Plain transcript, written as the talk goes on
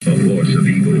A force of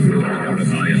evil will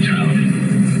terrify a town.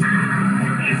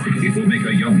 It will make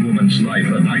a young woman's life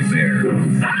a nightmare.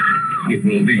 It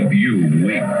will leave you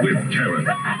weak with terror.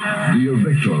 The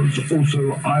Evictors,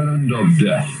 also Island of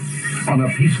Death. On a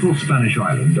peaceful Spanish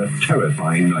island, a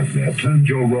terrifying nightmare turns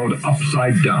your world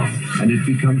upside down, and it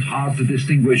becomes hard to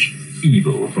distinguish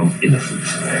evil from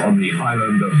innocence. On the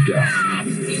Island of Death.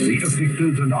 The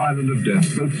Evictors and Island of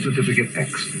Death, both Certificate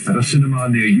X, at a cinema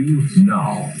near you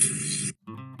now.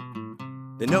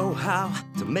 They know how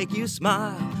to make you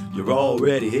smile. You're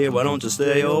already here, why don't you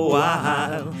stay a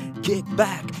while? Kick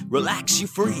back, relax, you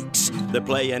freaks. They're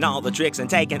playing all the tricks and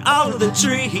taking all of the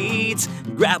treats.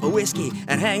 Grab a whiskey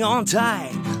and hang on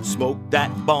tight. Smoke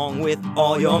that bong with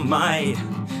all your might.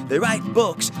 They write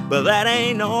books, but that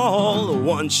ain't all.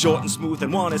 One's short and smooth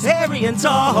and one is hairy and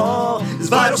tall. It's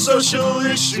vital social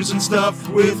issues and stuff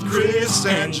with Chris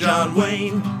and John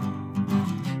Wayne.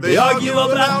 They argue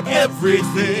about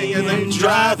everything and then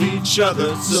drive each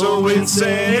other so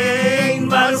insane.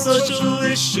 Vital social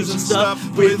issues and stuff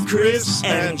with Chris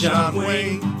and John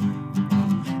Wayne.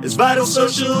 It's vital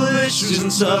social issues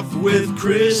and stuff with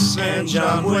Chris and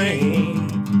John Wayne.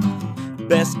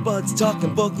 Best buds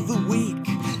talking book of the week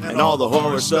and all the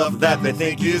horror stuff that they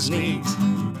think is neat.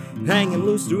 Hanging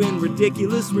loose doing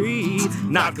ridiculous reads,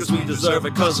 not cause we deserve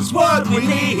it, cause it's what we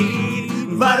need.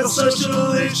 Vital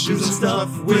social issues and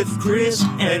stuff with Chris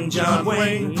and John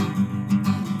Wayne.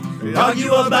 They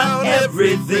argue about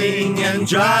everything and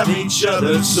drive each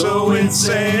other so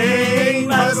insane.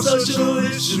 Vital social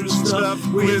issues and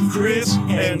stuff with Chris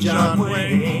and John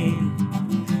Wayne.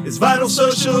 It's vital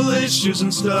social issues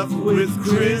and stuff with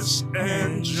Chris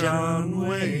and John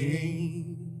Wayne.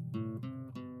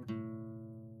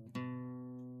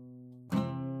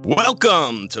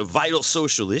 Welcome to Vital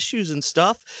Social Issues and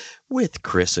Stuff with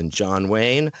Chris and John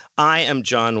Wayne. I am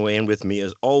John Wayne. With me,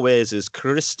 as always, is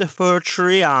Christopher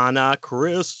Triana.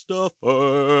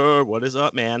 Christopher, what is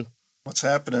up, man? What's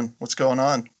happening? What's going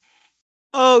on?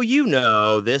 Oh, you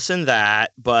know, this and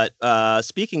that. But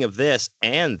speaking of this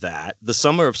and that, the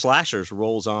summer of slashers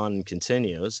rolls on and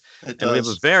continues. It does. And we have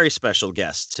a very special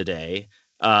guest today.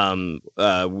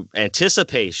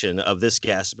 Anticipation of this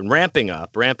guest has been ramping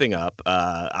up.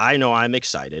 I know I'm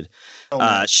excited.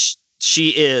 She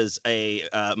is a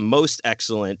most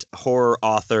excellent horror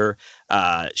author.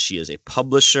 She is a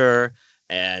publisher,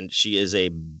 and she is a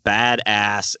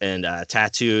badass and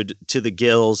tattooed to the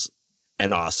gills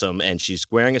and awesome. And she's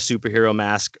wearing a superhero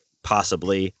mask,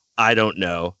 possibly. I don't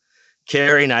know.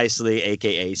 Carrie Nicely,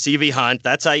 aka CV Hunt.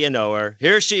 That's how you know her.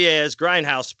 Here she is,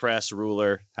 Grindhouse Press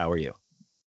ruler. How are you?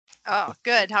 Oh,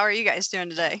 good. How are you guys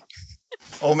doing today?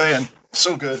 Oh man,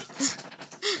 so good.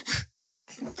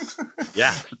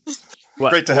 Yeah.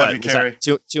 Great to have you, Carrie.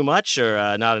 Too much or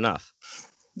not enough?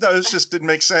 No, this just didn't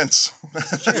make sense.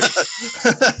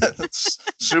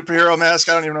 Superhero mask.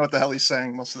 I don't even know what the hell he's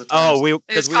saying most of the time. Oh, he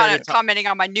was commenting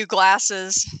on my new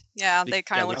glasses. Yeah, they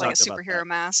kind of look like a superhero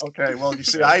mask. Okay, well, you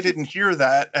see, I didn't hear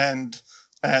that, and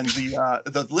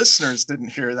the listeners didn't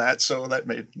hear that, so that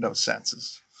made no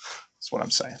sense. That's what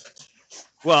I'm saying.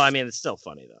 Well, I mean, it's still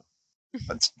funny though.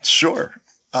 Sure.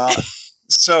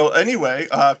 So anyway,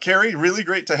 Carrie, really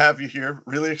great to have you here.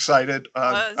 Really excited.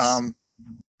 Beyond.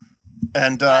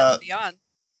 Yeah.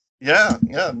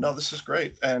 No, this is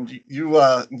great. And you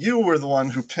were the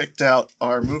one who picked out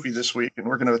our movie this week, and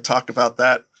we're going to talk about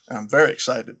that. And I'm very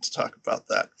excited to talk about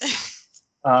that.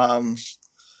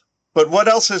 But what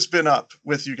else has been up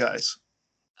with you guys?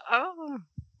 Oh.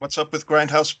 What's up with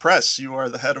Grindhouse Press? You are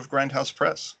the head of Grindhouse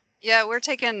Press. Yeah, we're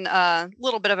taking a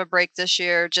little bit of a break this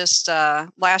year. Just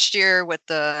last year with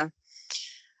the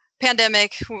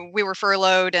pandemic, we were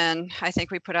furloughed, and I think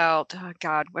we put out, I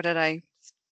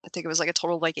think it was like a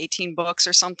total of like 18 books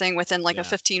or something within like a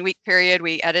 15-week period.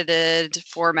 We edited,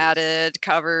 formatted,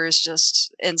 covers,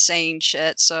 just insane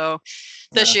shit. So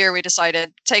this year we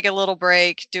decided to take a little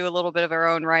break, do a little bit of our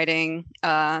own writing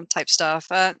type stuff.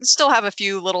 Still have a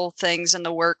few little things in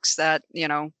the works that,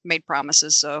 made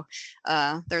promises. So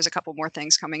there's a couple more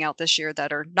things coming out this year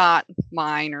that are not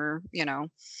mine or,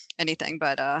 anything.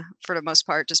 But for the most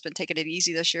part, just been taking it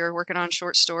easy this year, working on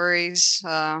short stories,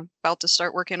 about to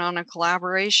start working on a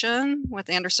collaboration with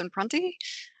Anderson Prunty.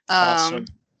 Awesome.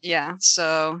 Yeah.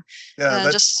 So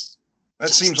that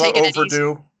seems like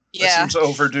overdue. Yeah. That seems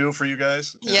overdue for you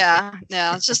guys. Yeah.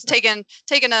 It's just taking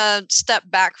a step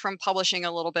back from publishing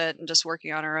a little bit and just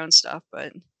working on our own stuff.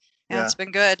 But it's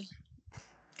been good.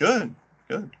 Good.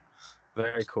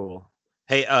 Very cool.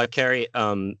 Hey, Carrie.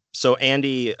 So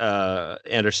Andy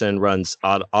Anderson runs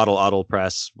Audle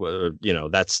Press.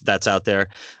 That's out there.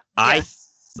 Yeah. I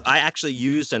I actually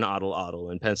used an oddle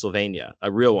in Pennsylvania,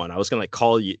 a real one. I was gonna like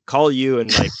call you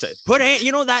and like put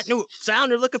you know that new sound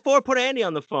you're looking for. Put Andy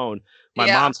on the phone. My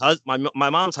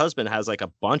mom's husband has like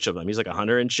a bunch of them. He's like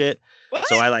 100 and shit. What?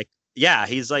 So I like. Yeah,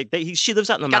 he's like she lives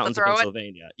out in the mountains of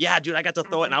Pennsylvania. Yeah, dude, I got to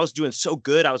throw it, and I was doing so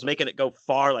good. I was making it go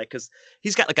far, like because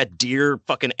he's got like a deer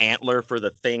fucking antler for the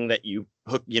thing that you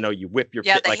hook. You know, you whip your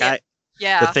the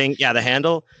thing, the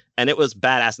handle, and it was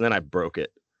badass. And then I broke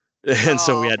it, and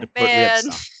so we had to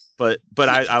stop. But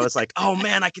I was like, oh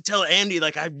man, I could tell Andy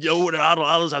like I know what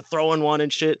oddles are throwing one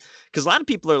and shit. Because a lot of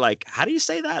people are like, how do you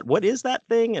say that? What is that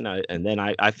thing? And then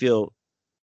I feel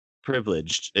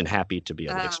privileged and happy to be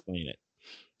able to explain it.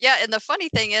 Yeah, and the funny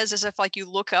thing is if like you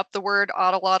look up the word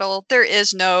oddle, there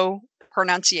is no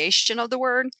pronunciation of the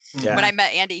word. Yeah. When I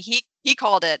met Andy, he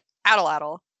called it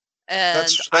addle. And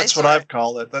that's what I've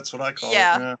called it. That's what I call it.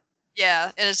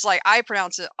 Yeah, and it's like I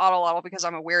pronounce it oddle because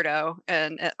I'm a weirdo,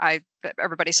 and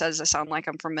everybody says I sound like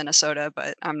I'm from Minnesota,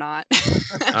 but I'm not.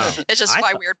 It's just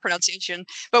my weird pronunciation.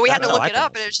 But we had to look it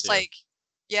up, and it's just like,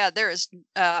 there is.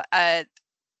 I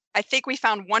think we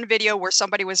found one video where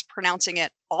somebody was pronouncing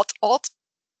it alt.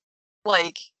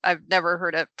 Like I've never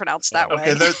heard it pronounced that way.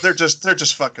 Okay, they're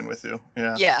just fucking with you.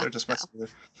 Yeah. They're just messing with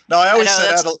you. No, I always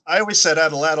said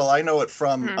addle. I know it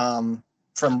from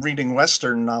reading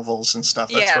Western novels and stuff.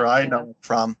 That's where I know it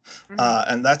from.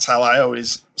 And that's how I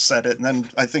always said it. And then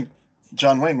I think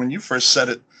John Wayne, when you first said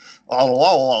it, I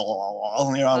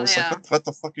was like, what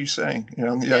the fuck are you saying?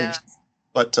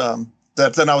 But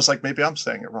then I was like, maybe I'm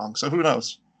saying it wrong. So who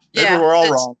knows? Maybe we're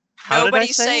all wrong.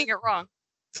 Nobody's saying it wrong.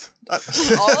 Yeah.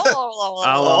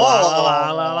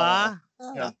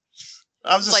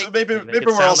 I was just like, maybe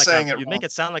we're all saying it. You make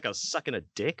it sound like I was sucking a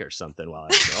dick or something while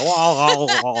I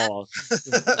was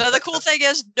the cool thing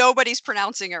is nobody's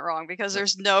pronouncing it wrong because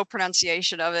there's no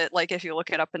pronunciation of it. Like if you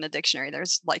look it up in the dictionary,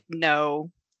 there's like no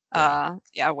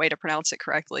way to pronounce it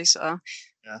correctly. So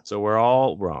we're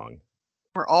all wrong.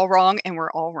 We're all wrong and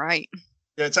we're all right.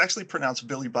 Yeah, it's actually pronounced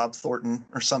Billy Bob Thornton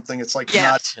or something. It's like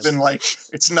not even like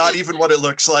it's not even what it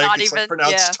looks like. Not it's even, like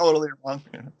pronounced totally wrong.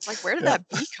 Yeah. It's like where did that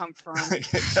B come from?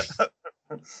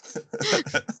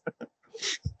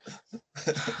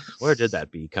 Where did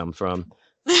that B come from?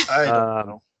 I don't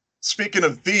know. Speaking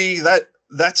of B,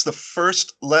 that's the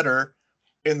first letter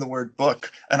in the word book,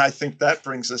 and I think that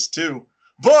brings us to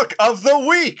Book of the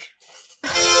Week.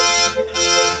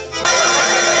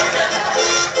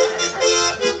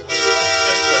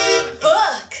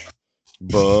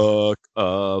 Book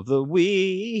of the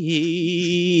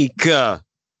week.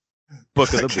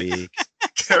 Book of the week.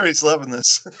 Carrie's loving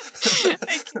this.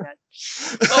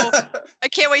 I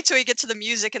can't wait till we get to the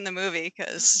music in the movie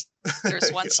because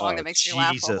there's one song that makes me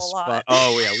laugh a whole lot.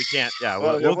 We can't. Yeah,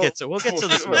 we'll get to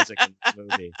this music in the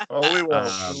movie. Oh, we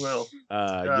will.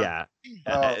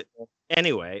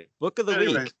 Anyway, Book of the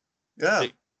week. Yeah.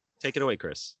 Take it away,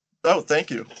 Chris. Oh, thank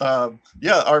you.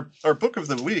 Our book of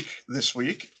the week this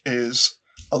week is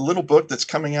a little book that's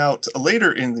coming out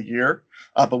later in the year,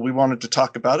 but we wanted to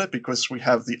talk about it because we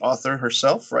have the author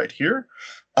herself right here.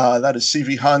 That is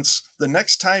C.V. Hunt's The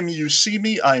Next Time You See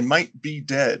Me, I Might Be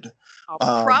Dead.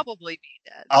 I'll probably be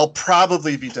dead. I'll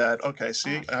probably be dead. Okay,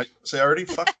 see, I already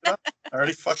fucked it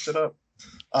up.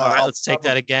 All right, let's take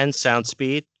that again. Sound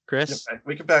speed, Chris. Okay,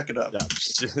 we can back it up.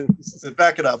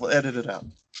 Back it up. We'll edit it out.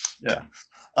 Yeah.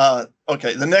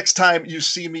 Okay, the next time you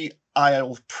see me,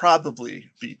 I'll probably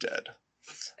be dead.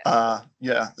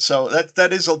 So that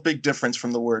is a big difference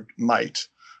from the word might,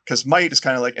 because might is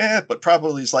kind of like, but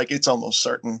probably is like, it's almost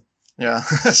certain. Yeah.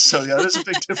 So there's a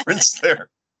big difference there.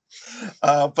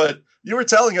 But you were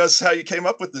telling us how you came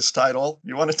up with this title.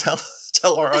 You want to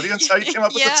tell our audience how you came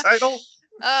up with the title?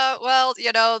 Well,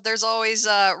 there's always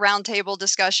roundtable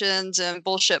discussions and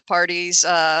bullshit parties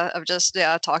of just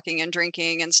talking and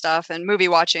drinking and stuff and movie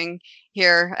watching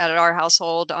here at our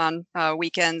household on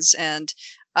weekends. And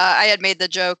I had made the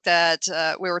joke that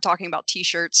we were talking about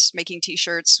t-shirts, making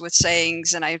t-shirts with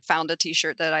sayings, and I found a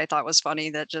t-shirt that I thought was funny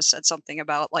that just said something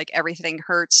about like everything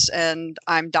hurts and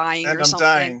I'm dying or something.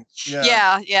 Dying.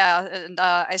 Yeah. And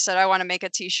I said I want to make a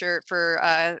t-shirt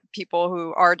for people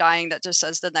who are dying that just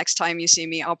says the next time you see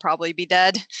me, I'll probably be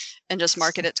dead, and just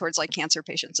market it towards like cancer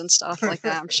patients and stuff like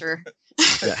that. I'm sure.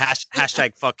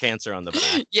 Hashtag fuck cancer on the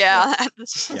back. Yeah.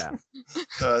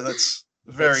 That's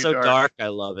very so dark. I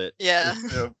love it. Yeah. Me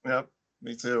too. Yep.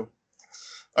 Me too.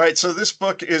 All right. So this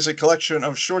book is a collection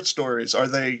of short stories. Are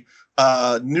they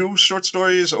new short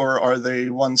stories, or are they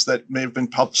ones that may have been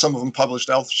some of them published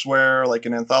elsewhere, like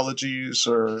in anthologies?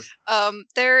 Or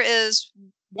there is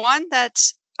one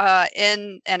that's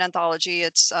in an anthology.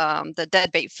 It's the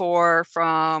Deadbait 4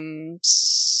 from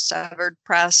Severed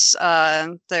Press.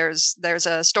 There's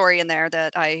a story in there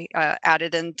that I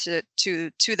added into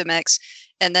to the mix,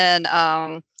 and then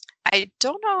I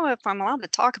don't know if I'm allowed to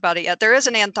talk about it yet. There is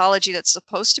an anthology that's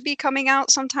supposed to be coming out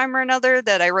sometime or another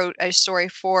that I wrote a story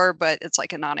for, but it's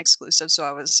like a non-exclusive, so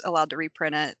I was allowed to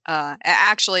reprint it.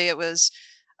 Actually, it was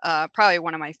probably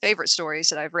one of my favorite stories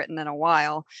that I've written in a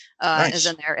while is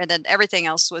in there, and then everything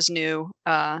else was new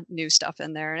stuff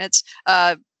in there. And it's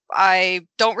I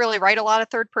don't really write a lot of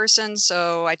third person,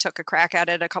 so I took a crack at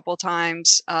it a couple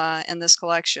times in this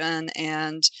collection,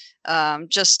 and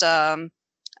just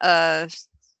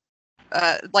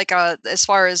as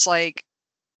far as like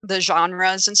the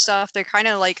genres and stuff, they're kind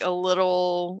of like a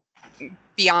little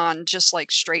beyond just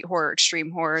like straight horror, extreme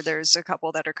horror. There's a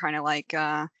couple that are kind of like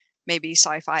maybe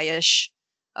sci-fi-ish.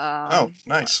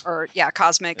 Nice. Or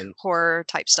cosmic horror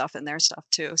type stuff in their stuff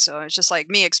too. So it's just like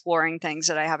me exploring things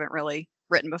that I haven't really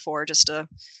written before, just to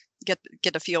get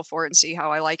a feel for it and see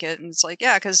how I like it. And it's like,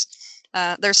 because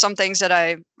there's some things that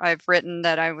I've written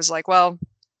that I was like, well,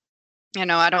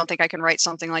 I don't think I can write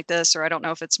something like this, or I don't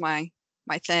know if it's my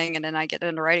thing. And then I get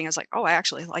into writing. I was like, oh, I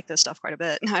actually like this stuff quite a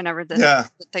bit. I never did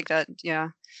think that. Yeah.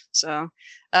 So,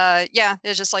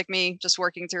 it's just like me just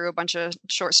working through a bunch of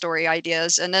short story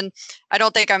ideas. And then I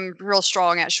don't think I'm real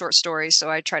strong at short stories. So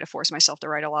I try to force myself to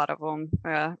write a lot of them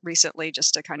recently,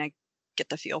 just to kind of get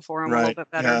the feel for them a little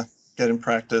bit better. Yeah. Get in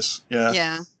practice. Yeah.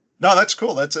 Yeah. No, that's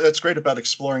cool. That's great about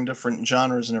exploring different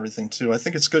genres and everything too. I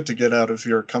think it's good to get out of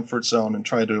your comfort zone and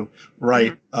try to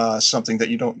write something that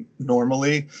you don't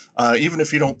normally, even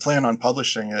if you don't plan on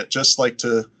publishing it, just like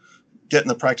to get in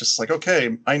the practice. Like,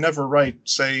 okay, I never write,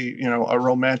 say, a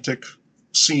romantic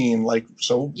scene, like,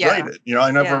 so write it. I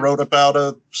never wrote about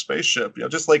a spaceship,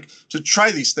 just like to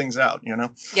try these things out,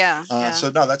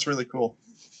 So no, that's really cool.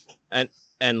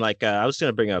 And like, I was going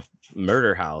to bring up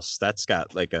Murder House. That's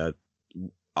got like a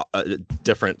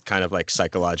different kind of like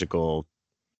psychological,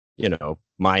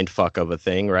 mind fuck of a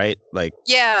thing, right? Like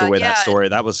the way that story,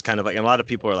 that was kind of like, and a lot of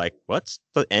people are like, what's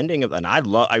the ending of, and I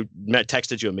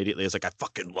texted you immediately. It's like, I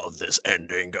fucking love this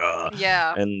ending. But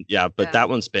that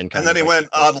one's been kind of, and then he went,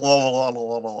 and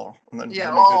then he did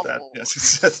that.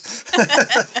 Yes,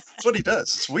 that's what he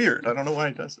does. It's weird. I don't know why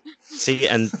he does it. See,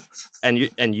 and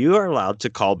you are allowed to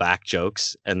call back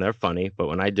jokes, and they're funny, but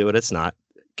when I do it, it's not.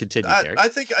 Continue, Derek. I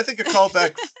think a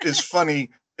callback is funny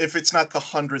if it's not the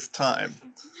 100th time.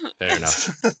 Fair enough.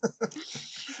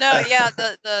 No,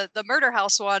 the Murder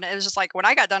House one, it was just like when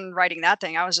I got done writing that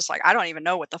thing, I was just like, I don't even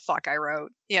know what the fuck I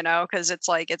wrote, because it's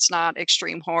like, it's not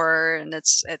extreme horror, and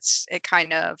it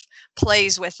kind of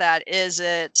plays with that. Is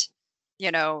it,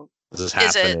 is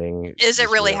happening? Is it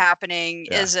really happening?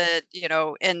 Yeah. Is it,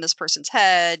 in this person's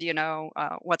head,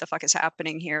 what the fuck is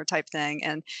happening here type thing?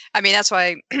 And I mean, that's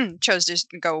why I chose to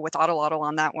go with Autolotl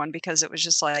on that one, because it was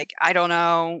just like, I don't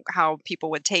know how people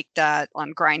would take that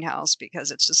on Grindhouse, because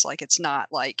it's just like, it's not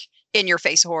like in your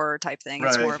face horror type thing. Right.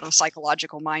 It's more of a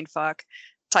psychological mindfuck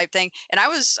type thing. And I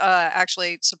was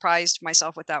actually surprised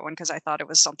myself with that one, because I thought it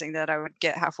was something that I would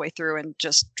get halfway through and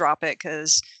just drop it,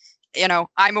 because,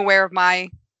 I'm aware of my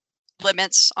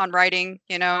limits on writing,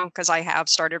 because I have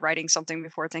started writing something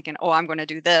before thinking, oh, I'm going to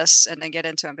do this, and then get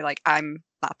into it and be like, I'm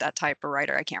not that type of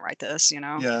writer. I can't write this,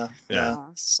 Yeah.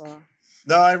 So.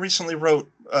 No, I recently wrote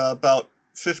about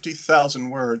 50,000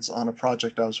 words on a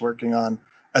project I was working on,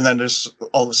 and then just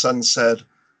all of a sudden said,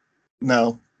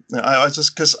 no. I was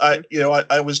just, because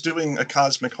I was doing a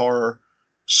cosmic horror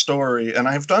story, and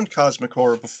I've done cosmic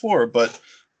horror before, but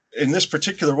in this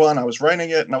particular one, I was writing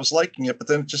it and I was liking it, but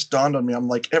then it just dawned on me. I'm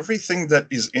like, everything that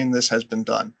is in this has been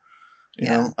done.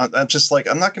 I'm just like,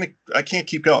 I can't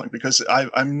keep going, because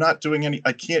I'm not doing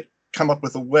I can't come up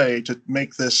with a way to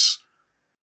make this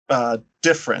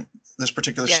different, this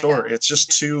particular story. Yeah. It's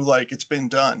just too, like, it's been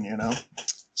done,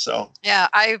 So. Yeah,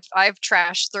 I've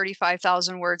trashed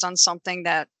 35,000 words on something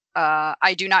that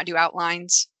I do not do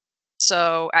outlines.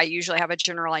 So I usually have a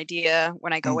general idea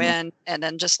when I go in, and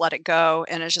then just let it go.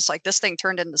 And it's just like, this thing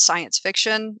turned into science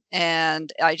fiction,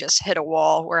 and I just hit a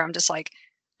wall where I'm just like,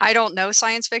 I don't know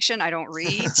science fiction. I don't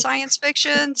read science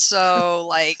fiction. So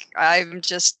like, I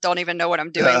just don't even know what I'm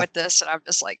doing with this. And I'm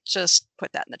just like, just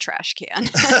put that in the trash can.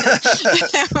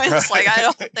 It's like, I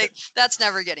don't think that's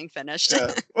never getting finished.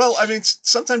 Well, I mean,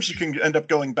 sometimes you can end up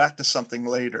going back to something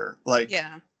later. Like,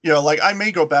 like I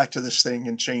may go back to this thing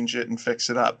and change it and fix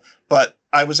it up. But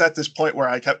I was at this point where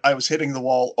I was hitting the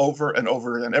wall over and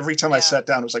over. And every time I sat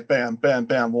down, it was like, bam, bam,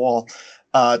 bam, wall.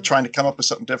 Trying to come up with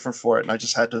something different for it, and I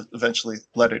just had to eventually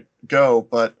let it go.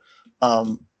 But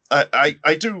I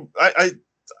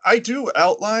I do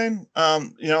outline,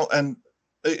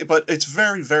 but it's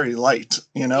very, very light,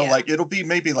 like it'll be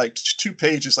maybe like 2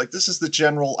 pages. Like, this is the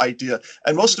general idea.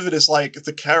 And most of it is like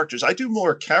the characters. I do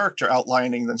more character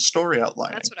outlining than story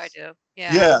outlining. That's what I do.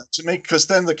 Yeah. Yeah. Because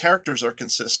then the characters are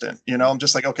consistent. I'm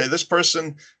just like, okay, this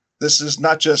person, this is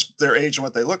not just their age and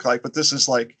what they look like, but this is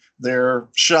like they're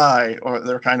shy or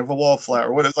they're kind of a wallflower,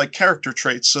 or whatever, like character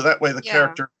traits. So that way the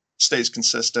character stays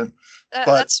consistent.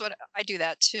 That's what I do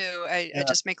that too. I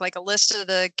just make like a list of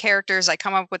the characters. I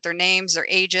come up with their names, their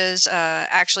ages.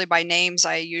 Actually, by names,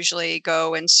 I usually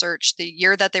go and search the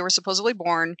year that they were supposedly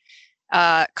born,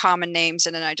 common names,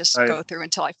 and then I just go through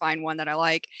until I find one that I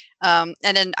like. And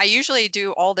then I usually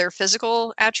do all their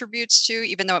physical attributes too,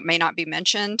 even though it may not be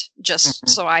mentioned, just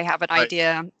so I have an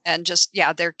idea, and just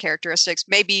their characteristics.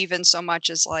 Maybe even so much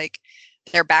as like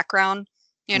their background.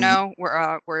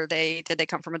 Where did they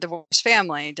come from a divorced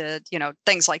family? Did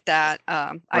things like that?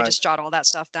 I just jot all that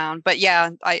stuff down. But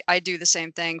I do the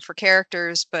same thing for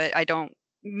characters, but I don't.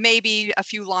 Maybe a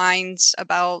few lines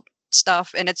about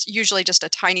stuff, and it's usually just a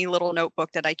tiny little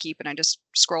notebook that I keep, and I just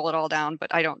scroll it all down.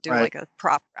 But I don't do like a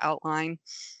proper outline.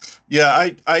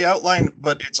 Yeah, I outline,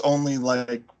 but it's only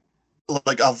like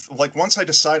once I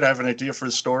decide I have an idea for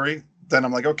the story, then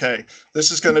I'm like, okay,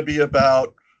 this is going to be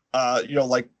about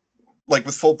like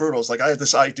with Full Brutals, like I had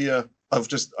this idea of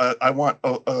just I want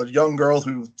a young girl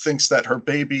who thinks that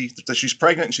she's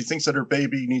pregnant and she thinks that her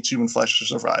baby needs human flesh to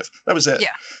survive. That was it.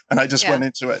 Yeah. And I just went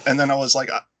into it, and then I was like,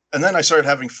 and then I started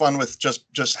having fun with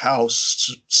just how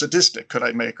sadistic could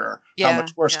I make her? How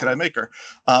much worse could I make her?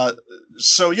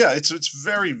 It's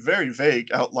very, very vague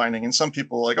outlining, and some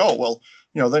people are like, oh well,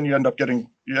 then you end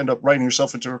up writing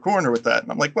yourself into a corner with that.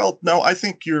 And I'm like, well, no, I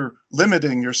think you're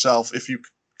limiting yourself if you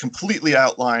completely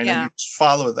outline and you just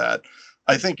follow that.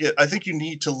 I think you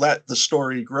need to let the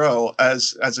story grow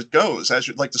as it goes.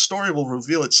 The story will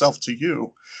reveal itself to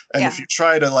you, and if you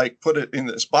try to like put it in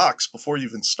this box before you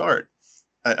even start,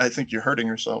 I think you're hurting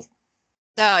yourself.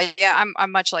 I'm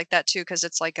much like that too, because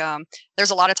it's like there's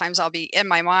a lot of times I'll be in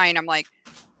my mind, I'm like,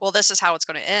 well, this is how it's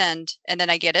going to end, and then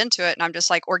I get into it and I'm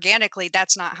just like, organically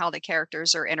that's not how the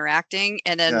characters are interacting,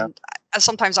 and then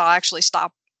sometimes I'll actually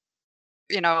step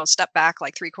back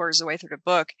like 3/4 of the way through the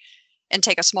book and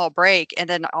take a small break, and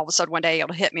then all of a sudden one day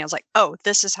it'll hit me. I was like, oh,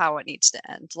 this is how it needs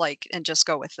to end, like, and just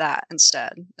go with that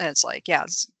instead. And it's like,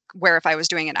 where if I was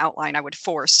doing an outline, I would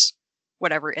force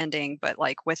whatever ending, but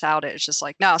like without it, it's just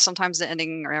like, no, sometimes the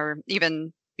ending or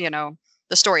even the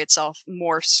story itself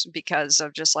morphs because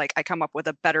of just like I come up with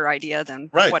a better idea than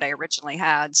what I originally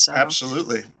had. So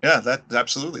absolutely,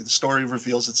 absolutely, the story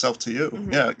reveals itself to you.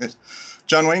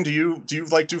 John Wayne, do you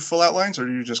like do full outlines, or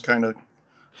do you just kind of?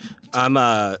 I'm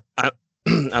a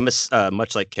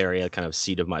much like Carrie, a kind of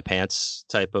seat of my pants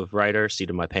type of writer. Seat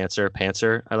of my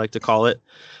pantser, I like to call it.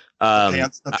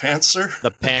 The pantser. The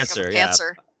pantser, yeah.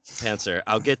 Pantser.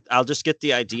 I'll just get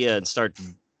the idea and start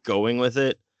going with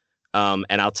it, and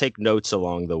I'll take notes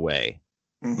along the way.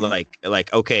 Like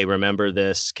okay, remember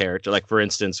this character. Like for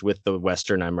instance, with the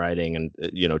Western I'm writing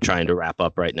and trying to wrap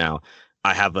up right now,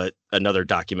 I have another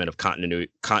document of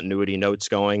continuity notes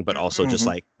going, but also just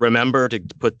like remember to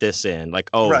put this in, like,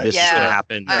 oh, this is gonna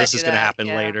happen. This is gonna happen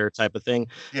later, type of thing.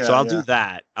 So I'll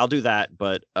do that.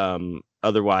 But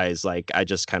otherwise, like I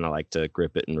just kind of like to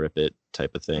grip it and rip it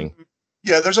type of thing.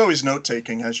 Yeah, there's always note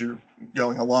taking as you're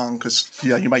going along, because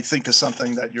you might think of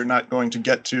something that you're not going to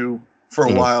get to for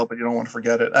a while, but you don't want to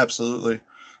forget it. Absolutely.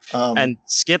 And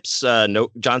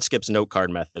John Skip's note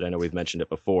card method, I know we've mentioned it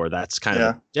before. That's kind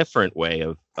of a different way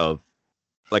of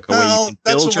like a way you can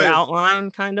build your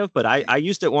outline, kind of. But I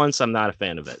used it once. I'm not a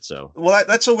fan of it. So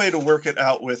that's a way to work it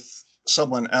out with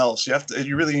someone else.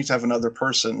 You really need to have another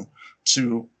person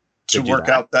to work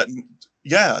out that.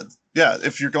 Yeah,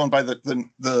 if you're going by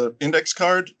the index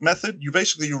card method, you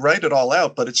write it all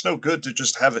out, but it's no good to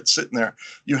just have it sitting there.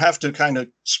 You have to kind of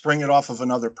spring it off of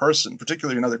another person,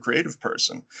 particularly another creative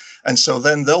person. And so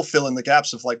then they'll fill in the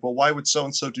gaps of like, well, why would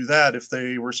so-and-so do that if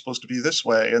they were supposed to be this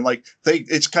way? And like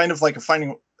it's kind of like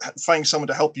finding someone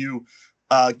to help you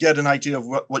get an idea of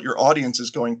what your audience is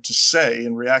going to say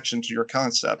in reaction to your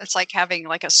concept. It's like having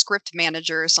like a script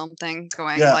manager or something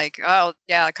going like, oh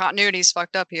yeah, continuity's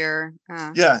fucked up here.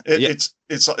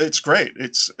 It's great.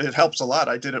 It helps a lot.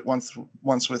 I did it once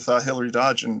with Hillary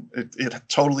Dodge, and it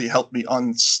totally helped me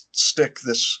unstick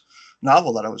this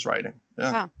novel that I was writing.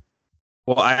 Yeah.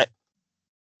 Well, I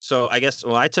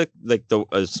took like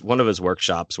one of his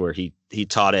workshops where he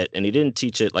taught it, and he didn't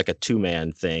teach it like a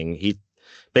 2-man thing. He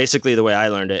basically, the way I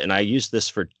learned it, and I used this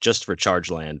for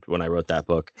Charge Land when I wrote that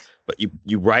book, but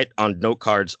you write on note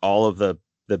cards all of the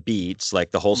the beats,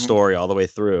 like the whole story all the way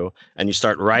through, and you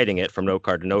start writing it from note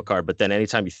card to note card. But then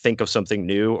anytime you think of something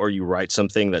new or you write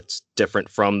something that's different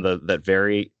from that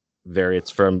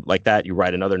variates from like that, you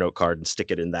write another note card and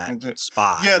stick it in that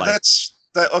spot. Yeah, like, that's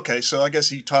that. Okay, so I guess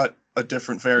he taught a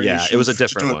different variation. Yeah, it was a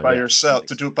different to do it by one, yourself.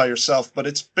 To do it by yourself, but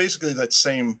it's basically that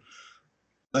same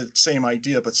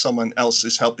idea, but someone else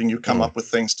is helping you come up with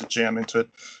things to jam into it.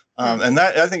 And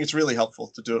that, I think it's really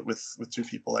helpful to do it with two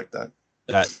people like that.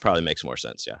 That probably makes more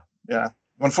sense. Yeah. Yeah.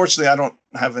 Unfortunately, I don't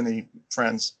have any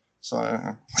friends. So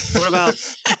what about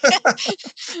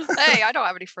hey, I don't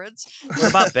have any friends. What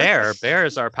about Bear? Bear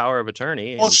is our power of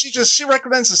attorney. Well, she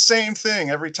recommends the same thing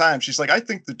every time. She's like, I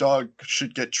think the dog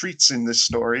should get treats in this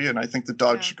story, and I think the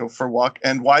dog should go for a walk.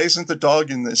 And why isn't the dog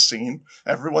in this scene?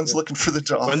 Everyone's looking for the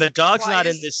dog. When the dog's not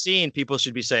in this scene, people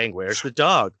should be saying, "Where's the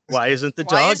dog? Why isn't the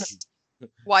dog?"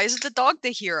 Why isn't the dog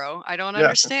the hero? I don't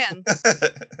understand.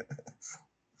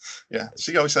 Yeah,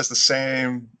 she always has the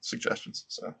same suggestions.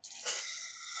 So,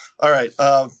 all right.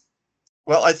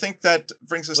 Well, I think that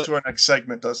brings us to our next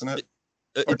segment, doesn't it?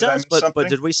 It does, but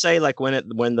did we say like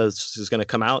when this is going to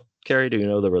come out, Carrie? Do you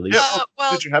know the release? Yeah.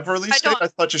 Well, did you have a release date? I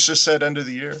thought you just said end of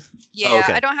the year. Yeah,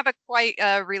 I don't have a quite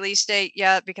release date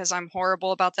yet because I'm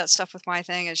horrible about that stuff with my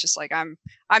thing. It's just like I'm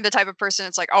the type of person.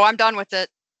 It's like, oh, I'm done with it.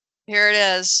 Here it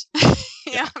is.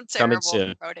 Yeah, I'm terrible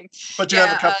at promoting. But you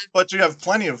have but you have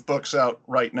plenty of books out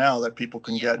right now that people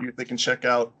can get. They can check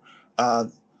out.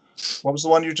 What was the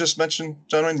one you just mentioned,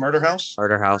 gentlemen? Murder House.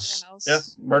 Murder House. Yeah,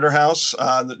 Murder House.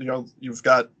 You've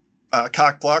got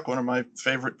Cock Block, one of my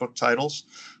favorite book titles,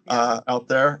 out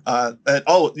there. And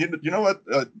you know what?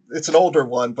 It's an older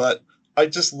one, but I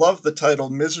just love the title,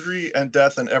 Misery and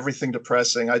Death and Everything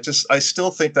Depressing. I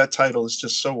still think that title is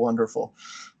just so wonderful.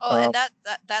 Oh, and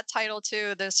that title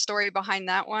too, the story behind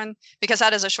that one, because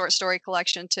that is a short story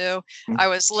collection too. I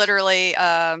was literally,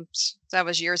 that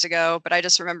was years ago, but I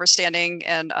just remember standing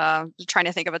and trying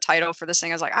to think of a title for this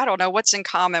thing. I was like, I don't know what's in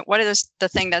common. What is the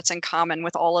thing that's in common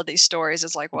with all of these stories?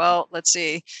 It's like, well, let's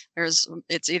see.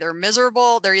 It's either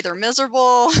miserable. They're either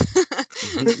miserable.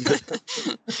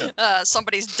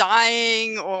 Somebody's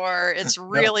dying, or it's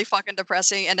really fucking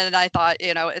depressing. And then I thought,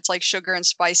 it's like sugar and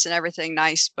spice and everything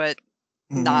nice, but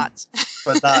not.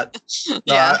 But not. No,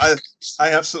 yeah.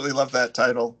 I absolutely love that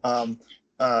title. And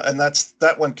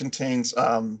that one contains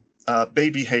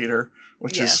Baby Hater,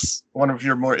 which is one of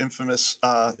your more infamous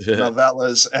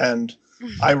novellas. And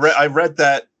I read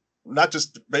that, not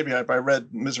just Baby Hater, but I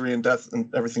read Misery and Death and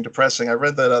Everything Depressing. I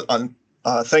read that on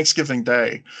Thanksgiving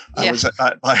Day. I was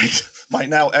at my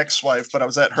now ex-wife, but I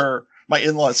was at my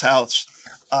in-laws' house,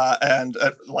 and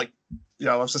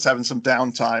I was just having some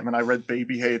downtime, and I read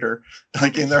Baby Hater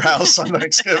like in their house on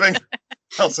Thanksgiving.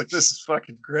 I was like, this is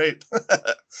fucking great.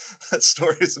 That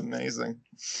story is amazing.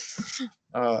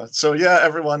 So yeah,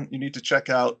 everyone, you need to check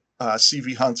out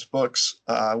CV Hunt's books.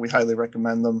 We highly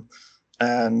recommend them.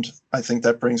 And I think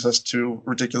that brings us to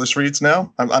Ridiculous Reads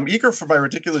now. I'm eager for my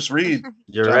Ridiculous Read.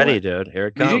 You're ready, dude. Here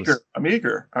it comes. I'm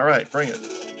eager. All right, bring it.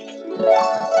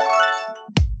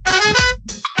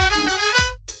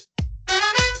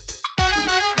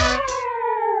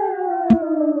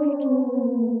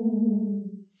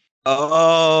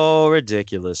 Oh,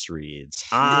 Ridiculous Reads.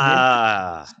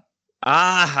 I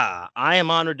am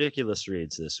on Ridiculous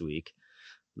Reads this week,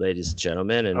 ladies and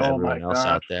gentlemen, and everyone else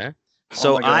out there.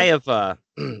 So I have,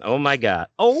 oh my God.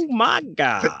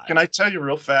 Can I tell you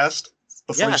real fast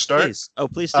before you start? Please. Oh,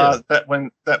 please do. I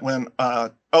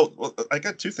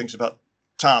got two things about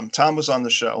Tom. Tom was on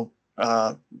the show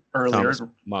earlier. Tom's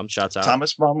mom, shouts out.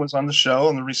 Thomas' mom was on the show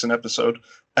in the recent episode,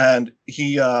 and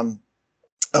he,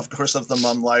 of course, of the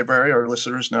Mum Library, our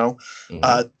listeners know,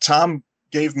 Tom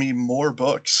gave me more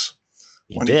books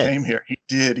when he came here. He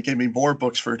did. He gave me more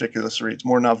books for Ridiculous Reads,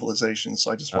 more novelizations.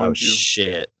 So I just wanted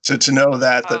you to know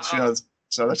that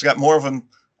so that's got more of them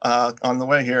on the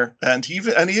way here. And he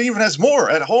even has more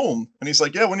at home. And he's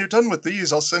like, yeah, when you're done with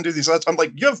these, I'll send you these. I'm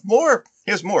like, you have more?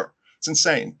 He has more. It's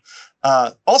insane.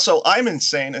 Also, I'm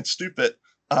insane and stupid.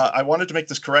 I wanted to make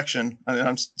this correction, and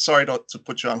I'm sorry to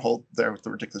put you on hold there with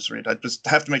the Ridiculous Read. I just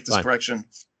have to make this correction.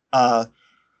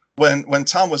 When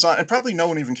Tom was on, and probably no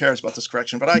one even cares about this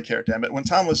correction, but I care, damn it. When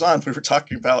Tom was on, we were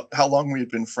talking about how long we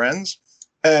had been friends,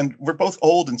 and we're both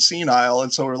old and senile,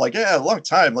 and so we're like, yeah, a long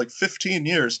time, like 15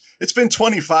 years. It's been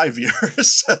 25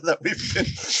 years that we've been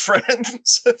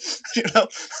friends.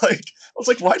 I was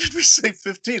like, why did we say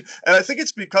 15? And I think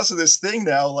it's because of this thing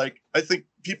now. Like, I think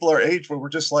people our age where we're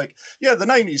just like, yeah, the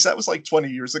 90s, that was like 20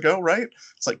 years ago, right?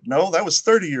 It's like, no, that was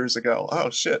 30 years ago.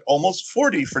 Oh, shit. Almost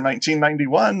 40 for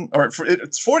 1991.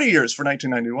 It's 40 years for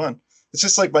 1991. It's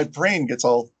just like my brain gets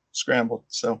all scrambled.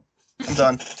 So I'm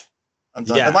done. I'm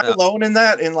done. Yeah, Am I alone in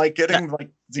that? In like getting like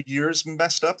the years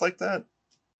messed up like that?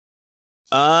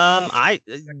 I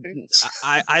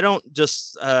don't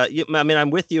just I mean, I'm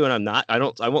with you, and I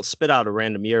won't spit out a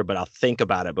random year, but I'll think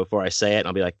about it before I say it, and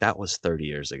I'll be like, that was 30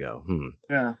 years ago.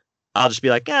 Yeah. I'll just be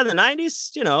like, yeah, the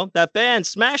 90s, you know, that band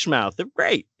Smash Mouth, they're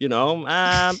great, you know,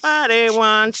 body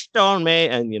once told me,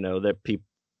 and you know, that people,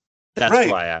 that's Right.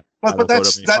 why I But don't that's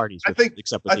go to many that. parties I think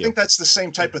except with I think that's the same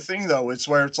type of thing though. It's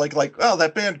where it's like oh,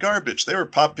 that band Garbage, they were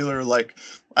popular like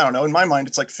I don't know. In my mind,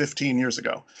 it's like 15 years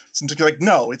ago. It's like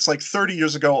no, it's like 30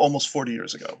 years ago, almost 40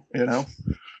 years ago. You know,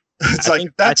 it's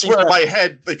that's where my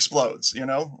head explodes. You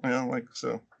know, like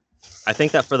so. I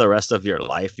think that for the rest of your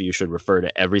life, you should refer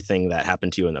to everything that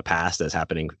happened to you in the past as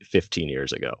happening 15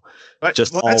 years ago. Right.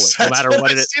 Just always, no matter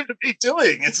what it is. Seem to be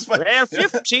doing. It's like,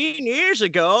 15 years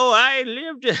ago, I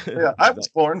lived. Yeah, I was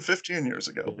born 15 years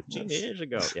ago. 15 years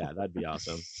ago. Yeah, that'd be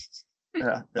awesome.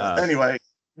 Yeah. Anyway,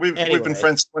 we've been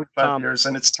friends 25 years,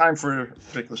 and it's time for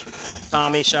Ridiculous.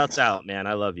 Tommy, shouts out, man.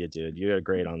 I love you, dude. You're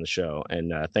great on the show,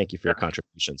 and thank you for your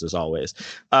contributions as always.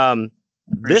 Thank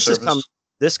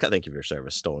you for your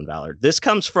service, Stolen Valor. This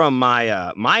comes from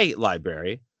my my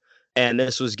library, and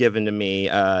this was given to me.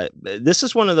 This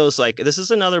is one of those this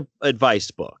is another advice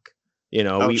book. You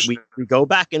know, we go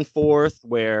back and forth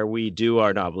where we do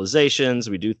our novelizations,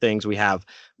 we do things. We have,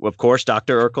 of course,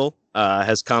 Dr. Urkel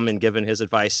has come and given his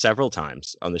advice several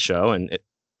times on the show, and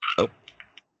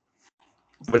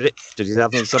did he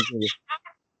have something?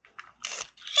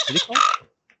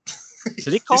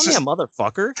 Did he call me a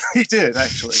motherfucker? He did,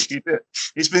 actually. He did.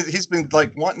 He's been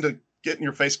like wanting to get in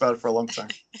your face about it for a long time.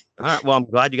 All right. Well, I'm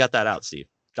glad you got that out, Steve.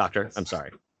 Doctor, I'm sorry.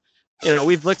 You know,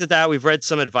 we've looked at that. We've read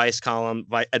some advice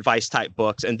type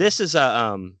books, and this is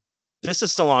along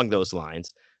those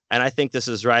lines. And I think this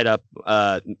is right up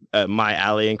my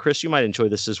alley. And Chris, you might enjoy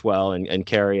this as well, and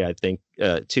Carrie, I think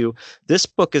too. This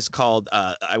book is called.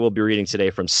 I will be reading today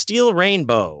from Steel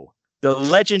Rainbow, the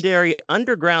legendary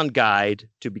underground guide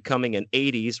to becoming an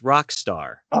 80s rock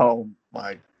star. Oh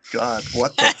my God.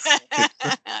 What the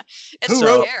Who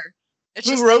wrote hair?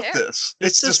 Who wrote this?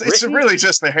 It's really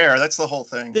just the hair. That's the whole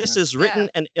thing. This is written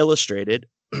and illustrated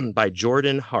by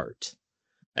Jordan Hart.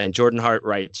 And Jordan Hart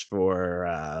writes for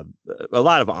a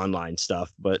lot of online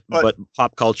stuff, but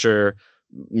pop culture,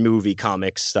 movie,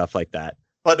 comics, stuff like that.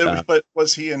 But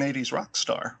was he an 80s rock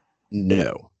star?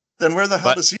 No. Then where the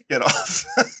hell does he get off?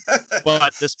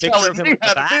 But this picture of him in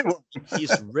the back,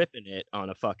 he's ripping it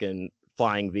on a fucking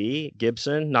Flying V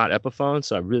Gibson, not Epiphone.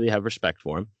 So I really have respect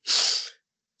for him.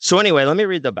 So anyway, let me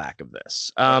read the back of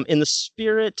this. In the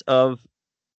spirit of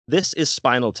This is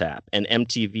Spinal Tap and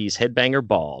MTV's Headbanger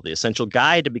Ball, the essential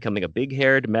guide to becoming a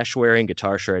big-haired, mesh-wearing,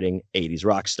 guitar-shredding 80s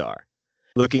rock star.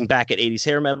 Looking back at 80s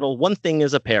hair metal, one thing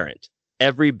is apparent.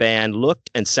 Every band looked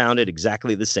and sounded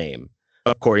exactly the same.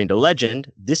 According to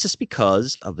legend, this is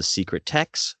because of a secret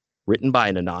text written by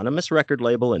an anonymous record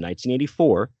label in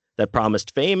 1984 that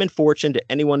promised fame and fortune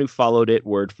to anyone who followed it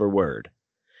word for word.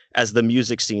 As the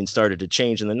music scene started to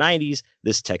change in the 90s,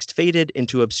 this text faded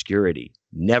into obscurity,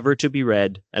 never to be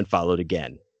read and followed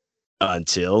again.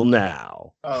 Until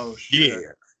now. Oh, shit.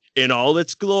 Yeah. In all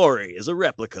its glory is a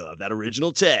replica of that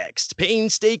original text,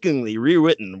 painstakingly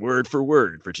rewritten word for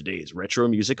word for today's retro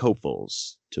music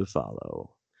hopefuls to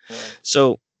follow.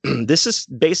 So this is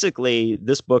basically,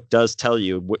 this book does tell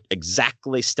you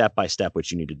exactly step by step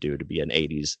what you need to do to be an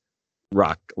 80s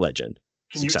rock legend.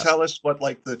 Can you tell us what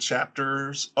like the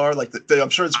chapters are? Like I'm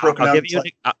sure it's broken down.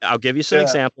 I'll give you some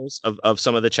exampple of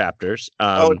some of the chapters.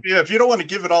 If you don't want to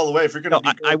give it all away, if you're going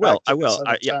to, I will.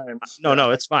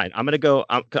 No, it's fine. I'm going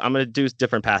to do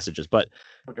different passages, but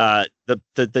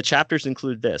the chapters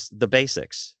include the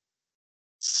basics,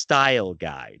 style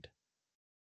guide,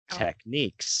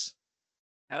 techniques,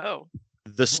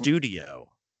 the studio.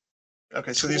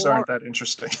 Okay, so these aren't that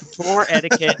interesting. Tour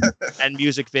etiquette and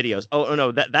music videos. Oh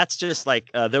no, that's just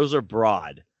like those are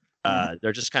broad.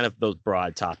 They're just kind of those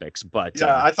broad topics. But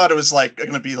I thought it was like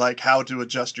going to be like how to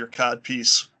adjust your cod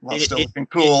piece while still looking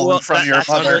cool in front of your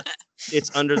mother.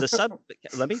 It's under the sub.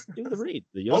 Let me do the read.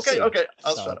 Okay.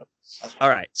 I'll shut up. All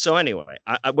right. So anyway,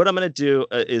 what I'm going to do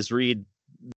is read,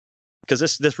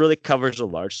 because this really covers a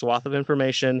large swath of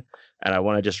information, and I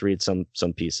want to just read some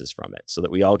pieces from it so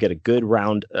that we all get a good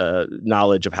round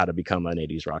knowledge of how to become an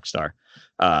 80s rock star.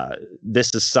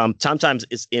 This is sometimes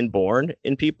it's inborn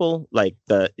in people like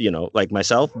like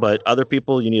myself, but other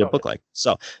people you need a book like.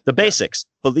 So the basics,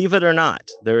 believe it or not,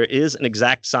 there is an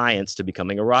exact science to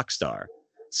becoming a rock star.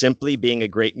 Simply being a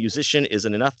great musician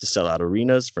isn't enough to sell out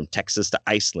arenas from Texas to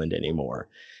Iceland anymore.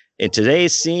 In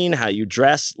today's scene, how you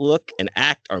dress, look, and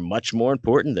act are much more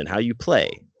important than how you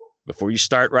play. Before you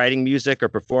start writing music or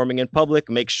performing in public,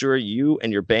 make sure you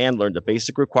and your band learn the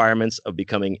basic requirements of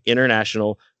becoming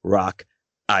international rock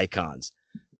icons.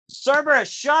 Cerberus,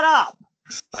 shut up!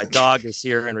 My dog is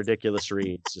here in ridiculous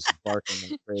reads, just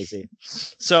barking like crazy.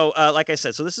 So, like I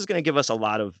said, so this is going to give us a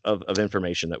lot of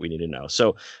information that we need to know.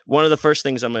 So one of the first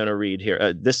things I'm going to read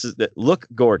here, this is that look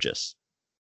gorgeous.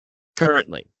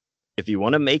 Currently, if you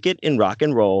want to make it in rock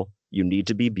and roll, you need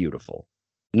to be beautiful.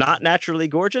 Not naturally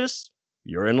gorgeous?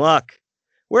 You're in luck.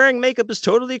 Wearing makeup is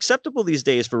totally acceptable these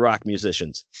days for rock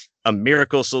musicians. A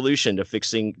miracle solution to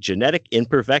fixing genetic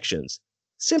imperfections.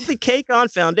 Simply cake on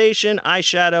foundation,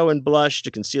 eyeshadow, and blush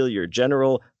to conceal your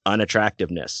general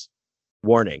unattractiveness.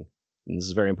 Warning, and this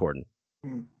is very important.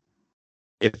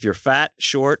 If you're fat,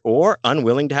 short, or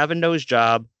unwilling to have a nose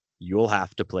job, you'll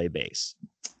have to play bass.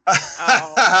 Well,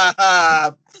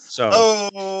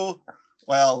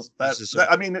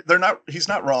 I mean, he's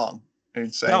not wrong.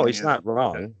 He's not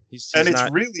wrong. It's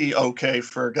really okay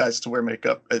for guys to wear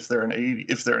makeup if they're an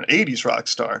 80s rock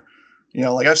star. You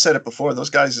know, like I've said it before, those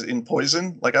guys in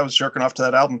Poison, like I was jerking off to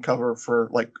that album cover for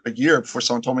like a year before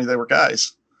someone told me they were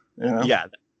guys. You know?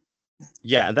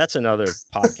 Yeah, that's another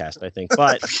podcast, I think.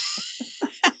 But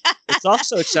it's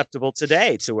also acceptable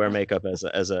today to wear makeup as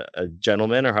a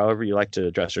gentleman or however you like to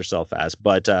address yourself as.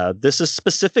 But this is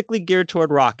specifically geared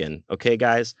toward rockin'. Okay,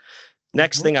 guys.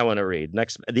 Next thing I want to read.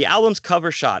 The album's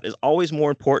cover shot is always more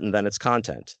important than its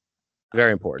content.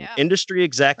 Very important. Yeah. Industry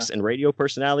execs and radio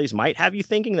personalities might have you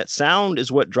thinking that sound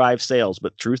is what drives sales,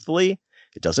 but truthfully,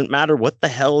 it doesn't matter what the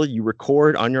hell you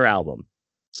record on your album.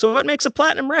 So what makes a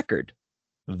platinum record?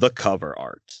 The cover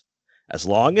art. As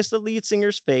long as the lead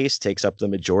singer's face takes up the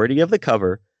majority of the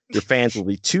cover, your fans will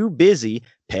be too busy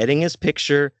petting his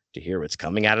picture to hear what's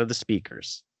coming out of the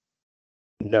speakers.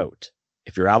 Note,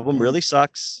 if your album really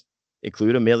sucks,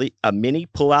 include a mini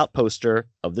pull-out poster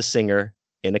of the singer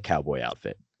in a cowboy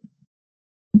outfit.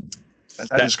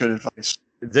 That is good advice.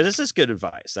 This is good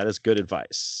advice. That is good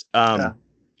advice. Now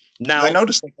I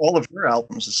noticed like all of your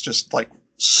albums, it's just like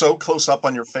so close up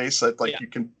on your face that you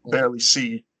can barely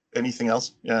see anything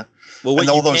else. Yeah. Well, and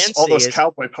all those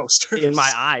cowboy posters. In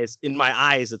my eyes,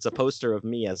 it's a poster of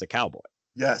me as a cowboy.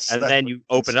 Yes. And then you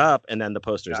open it up, and then the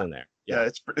poster's in there. Yeah,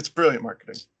 it's brilliant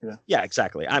marketing. Yeah. Yeah,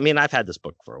 exactly. I mean, I've had this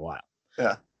book for a while.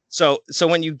 Yeah. So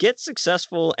when you get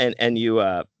successful and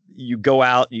you go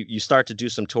out, you start to do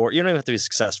some tour. You don't even have to be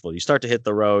successful. You start to hit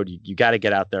the road. You got to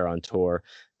get out there on tour.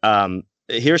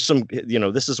 Here's some,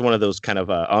 this is one of those kind of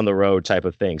on the road type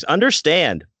of things.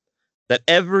 Understand that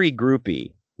every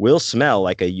groupie will smell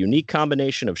like a unique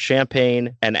combination of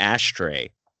champagne and ashtray,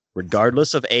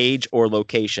 regardless of age or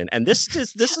location. And this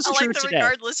is true today.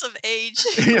 Regardless of age,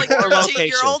 like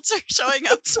 13-year-olds are showing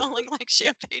up smelling like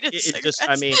champagne and cigarettes.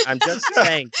 I'm just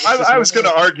saying. I was going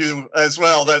to argue as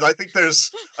well that I think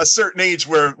there's a certain age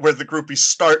where the groupies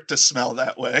start to smell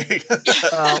that way.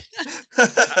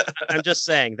 I'm just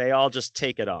saying they all just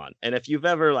take it on. And if you've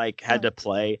ever had to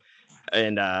play,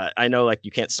 and I know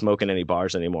you can't smoke in any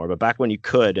bars anymore, but back when you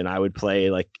could, and I would play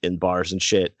in bars and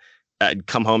shit. I'd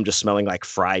come home just smelling like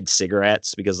fried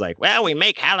cigarettes because we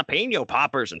make jalapeno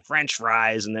poppers and French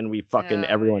fries, and then we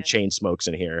everyone chain smokes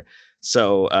in here.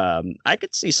 So I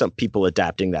could see some people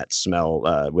adapting that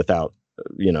smell without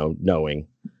knowing.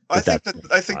 I think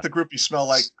the groupies smell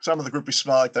like some of the groupies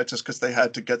smell like that just because they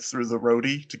had to get through the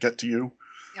roadie to get to you.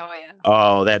 Oh yeah.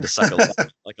 Oh, they had to suck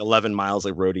 11 miles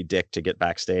of roadie dick to get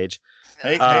backstage.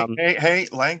 Hey,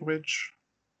 language.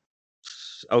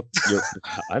 Oh,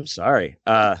 I'm sorry.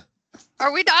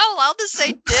 Are we not allowed to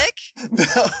say dick?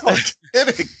 No, I'm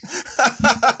kidding.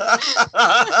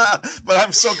 But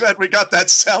I'm so glad we got that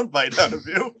soundbite out of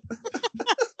you.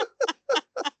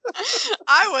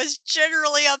 I was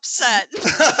generally upset.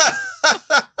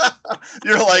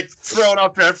 You're throwing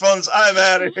up your headphones. I'm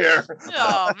out of here.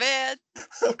 Oh man.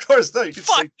 Of course, no. You can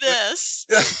fuck this.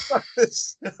 Yeah, fuck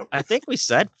this. Yeah. I think we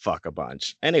said fuck a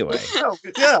bunch. Anyway.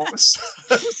 I was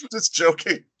just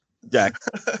joking. Yeah,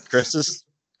 Chris is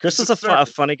a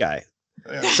funny guy.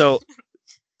 Yeah. So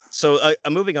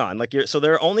moving on. So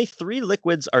there are only 3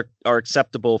 liquids are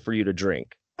acceptable for you to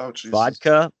drink. Oh, Jesus.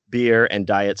 Vodka, beer, and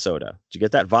diet soda. Did you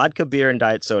get that? Vodka, beer, and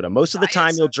diet soda. Most of the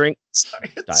time you'll drink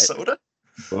diet soda.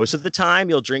 Most of the time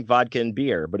you'll drink vodka and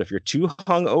beer, but if you're too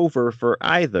hungover for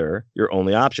either, your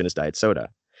only option is diet soda.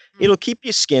 It'll keep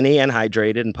you skinny and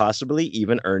hydrated and possibly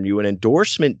even earn you an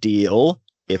endorsement deal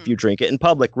if you drink it in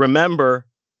public. Remember,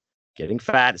 getting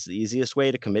fat is the easiest way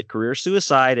to commit career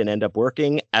suicide and end up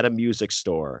working at a music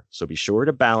store. So be sure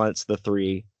to balance the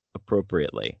 3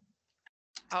 appropriately.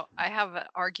 Oh, I have an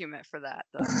argument for that,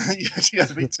 though. Yeah,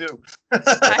 me too.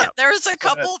 There's a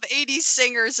couple of 80s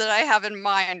singers that I have in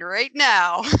mind right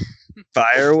now.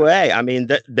 Fire away. I mean,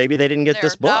 maybe they didn't get They're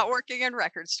this book. not working in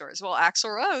record stores. Well,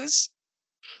 Axl Rose.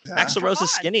 Yeah. Axl Rose is Come on.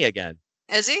 skinny again.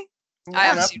 Is he? Yeah, I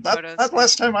haven't seen photos. Not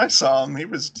last time I saw him. He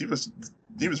was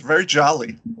very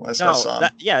jolly last I saw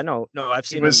him. No. I've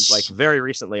seen was- him like very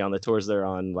recently on the tours they're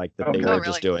on, like that Okay. they Oh, were really?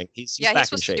 just doing. He's Yeah, he's back in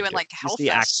supposed to be shape. doing, dude. like, He's the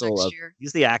Hellfest Axl next of year.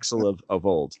 he's the Axl of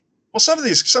old. Well, some of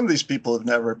these people have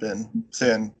never been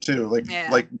thin too, like Yeah.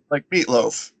 like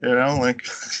Meatloaf, you know, like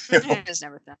you know. It is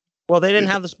never thin. Well, they didn't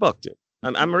have this book, dude.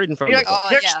 I'm reading from He, the book.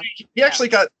 Oh, he actually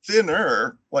got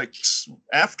thinner like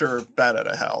after Bat Out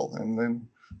of Hell, and then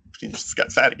he just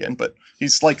got fat again. But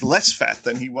he's like less fat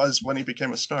than he was when he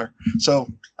became a star. So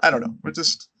I don't know. We're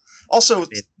just also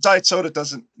diet soda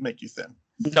doesn't make you thin.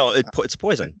 No, it's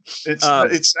poison.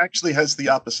 It's actually has the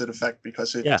opposite effect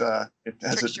because it has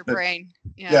Tricks your brain.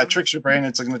 Yeah, it tricks your brain.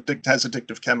 It's has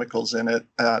addictive chemicals in it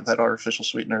that are artificial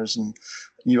sweeteners, and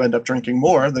you end up drinking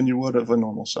more than you would of a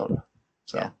normal soda.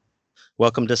 So. Yeah.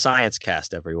 Welcome to Science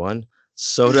Cast, everyone.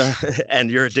 Soda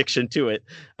and your addiction to it.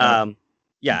 And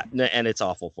it's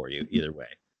awful for you either way.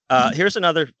 Here's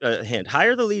another hint.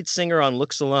 Hire the lead singer on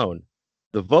looks alone.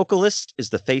 The vocalist is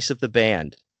the face of the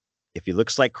band. If he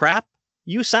looks like crap,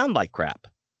 you sound like crap.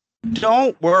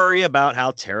 Don't worry about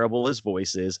how terrible his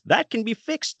voice is. That can be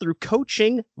fixed through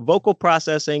coaching, vocal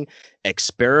processing,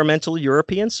 experimental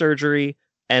European surgery,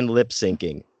 and lip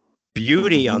syncing.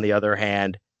 Beauty, on the other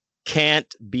hand,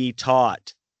 can't be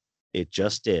taught. It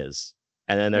just is.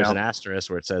 And then there's an asterisk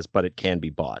where it says, but it can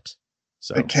be bought.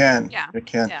 So it can. Yeah.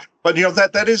 But you know,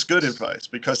 that is good advice,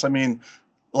 because I mean,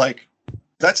 like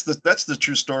that's the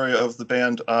true story of the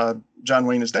band John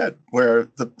Wayne is Dead, where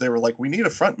they were like, we need a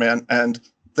front man, and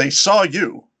they saw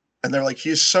you and they're like,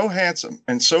 he's so handsome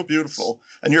and so beautiful,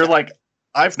 and you're like,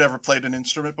 I've never played an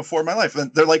instrument before in my life,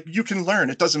 and they're like, you can learn,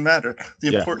 it doesn't matter,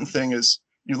 the important thing is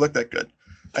you look that good.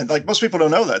 And like most people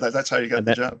don't know that's how you got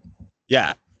the job.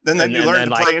 Yeah. Then you learn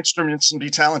to play instruments and be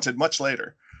talented much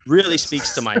later. Really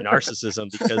speaks to my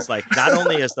narcissism, because like not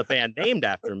only is the band named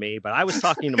after me, but I was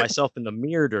talking to myself in the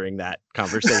mirror during that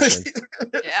conversation.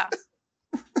 Yeah.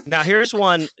 Now here's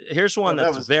one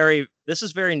this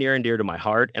is very near and dear to my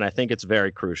heart, and I think it's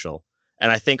very crucial.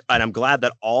 And I'm glad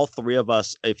that all three of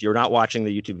us, if you're not watching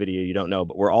the YouTube video, you don't know,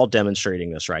 but we're all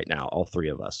demonstrating this right now, all three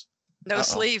of us. No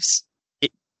sleeves.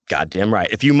 Goddamn right.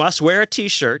 If you must wear a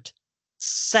t-shirt,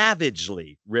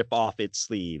 savagely rip off its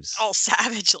sleeves. Oh,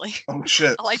 savagely. Oh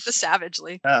shit. I like the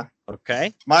savagely. Yeah.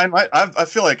 Okay. I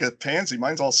feel like a pansy.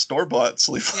 Mine's all store-bought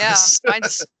sleeveless. Yeah.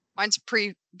 Mine's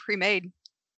pre-made.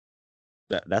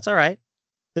 That's all right.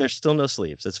 There's still no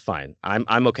sleeves. It's fine.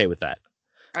 I'm okay with that.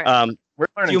 All right. We're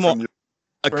learning from you.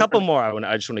 A couple more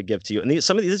I just want to give to you. And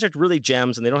some of these are really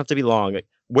gems, and they don't have to be long. Like,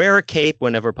 wear a cape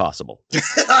whenever possible.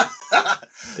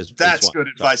 That's good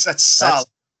advice. That's solid.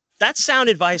 That's sound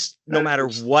advice no matter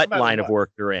what line of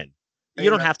work you're in. You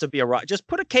don't have to be a rock. Just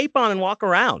put a cape on and walk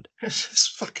around.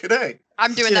 Just fucking A.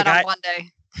 I'm doing that on one day.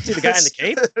 See the guy in the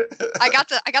cape? I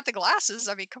got the glasses.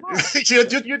 I mean, come on. you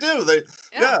do.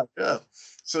 Yeah.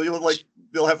 So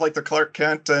you'll have like the Clark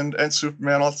Kent and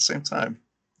Superman all at the same time.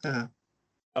 Yeah.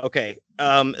 Okay.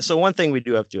 So one thing we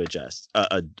do have to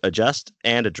adjust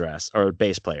and address are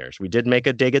bass players. We did make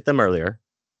a dig at them earlier.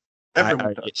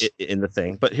 Everyone does. In the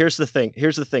thing. But here's the thing.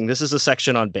 This is a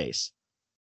section on bass.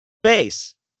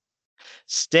 Bass.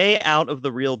 Stay out of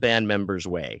the real band members'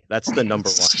 way. That's the number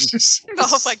one.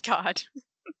 Oh my God.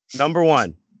 Number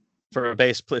one for a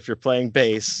bass. If you're playing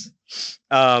bass.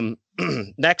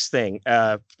 Next thing,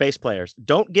 bass players,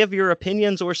 don't give your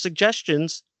opinions or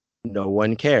suggestions. No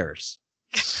one cares.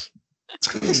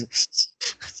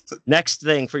 Next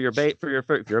thing for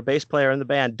if you're a bass player in the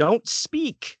band, don't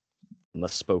speak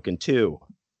unless spoken to.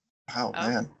 Oh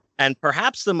man. And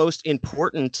perhaps the most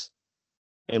important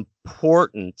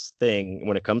thing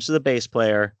when it comes to the bass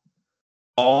player,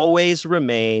 always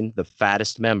remain the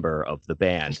fattest member of the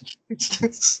band.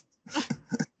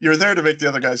 You're there to make the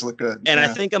other guys look good. And I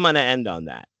think I'm going to end on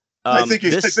that. I think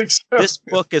so. This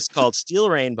book is called Steel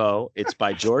Rainbow. It's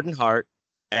by Jordan Hart,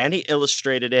 and he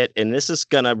illustrated it. And this is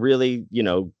going to really,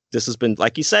 this has been,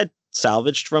 like you said,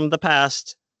 salvaged from the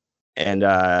past. And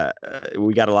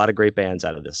we got a lot of great bands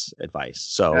out of this advice.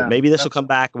 So maybe this will come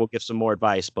back and we'll give some more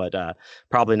advice, but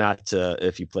probably not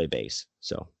if you play bass.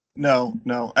 So no.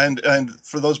 And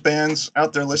for those bands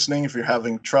out there listening, if you're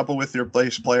having trouble with your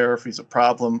bass player, if he's a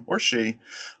problem or she,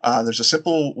 there's a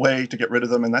simple way to get rid of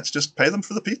them, and that's just pay them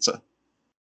for the pizza.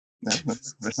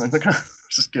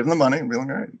 Just give them the money and be like,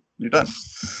 all right, you're done.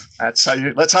 That's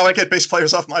how I get bass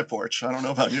players off my porch. I don't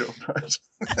know about you.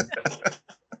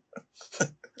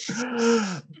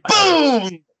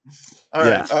 Boom! All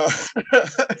right.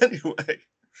 Anyway,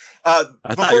 I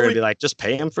thought you were gonna be like, just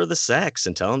pay him for the sex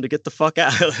and tell him to get the fuck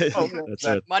out. That's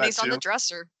it. Money's on the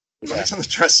dresser. Money's on the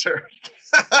dresser.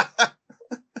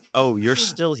 Oh, you're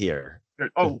still here.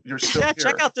 Oh, you're still yeah, here.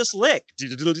 Check out this lick.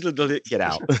 Get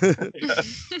out.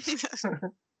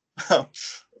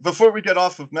 Before we get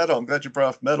off of metal, I'm glad you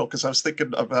brought up metal because I was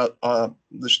thinking about our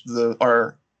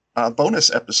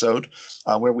bonus episode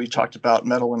where we talked about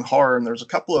metal and horror, and there's a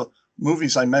couple of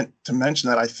movies I meant to mention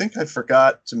that I think I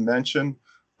forgot to mention,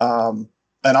 and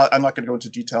I'm not going to go into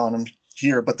detail on them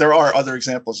here, but there are other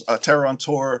examples. Terror on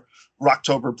Tour,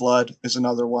 Rocktober Blood is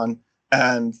another one.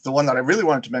 And the one that I really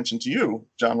wanted to mention to you,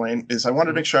 John Wayne, is I wanted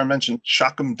to make sure I mentioned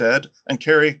Shock 'em Dead. And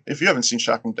Carrie, if you haven't seen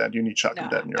Shock 'em Dead, you need Shock 'em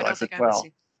Dead in your life as well.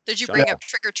 Did you bring up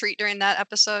Trick or Treat during that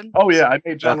episode? Oh yeah, I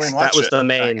made John Wayne watch that was it. the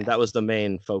main. That was the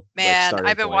main folk. Man,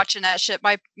 I've been watching that shit.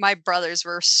 My brothers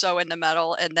were so into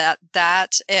metal, and that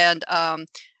and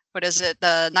what is it?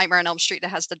 The Nightmare on Elm Street that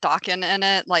has the Dokken in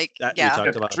it. Like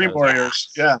Dream Warriors.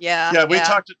 Yeah. We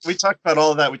talked about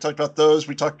all of that. We talked about those.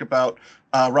 We talked about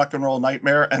Rock and Roll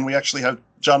Nightmare, and we actually have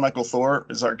John Michael Thor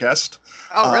as our guest.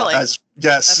 Oh, really?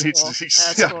 Yes,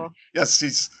 cool. Yes,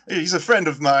 he's a friend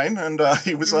of mine, and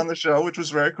he was on the show, which was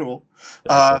very cool.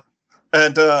 But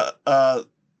the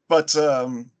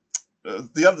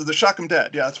Shock 'em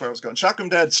Dead, yeah, that's where I was going. Shock 'em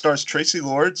Dead stars Tracy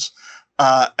Lords,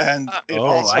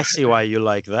 I see why you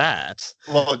like that.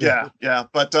 Well, yeah,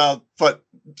 but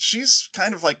she's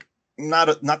kind of like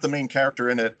not the main character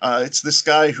in it. It's this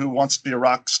guy who wants to be a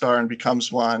rock star and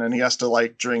becomes one, and he has to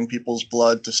like drain people's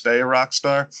blood to stay a rock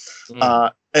star.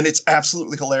 And it's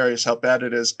absolutely hilarious how bad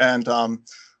it is. And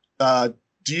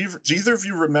do either of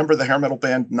you remember the hair metal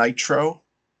band Nitro?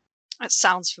 It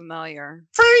sounds familiar.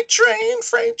 Freight train.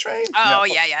 Oh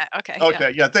yeah.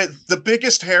 Okay. Yeah. The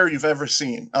biggest hair you've ever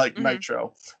seen, like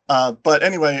Nitro. But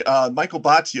anyway, Michael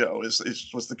Battio was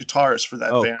the guitarist for that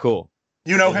band. Oh, cool.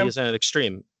 You know him? He's an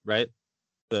Extreme, right?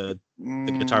 The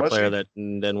guitar player that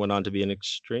then went on to be an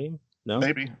Extreme. No,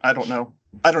 maybe I don't know.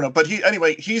 But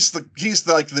he's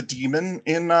the demon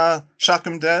in Shock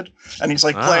 'em Dead, and he's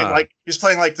like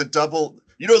playing like the double.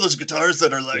 You know those guitars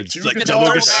that are like two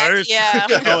guitars? Yeah.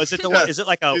 Oh, is it is it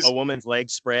like a woman's leg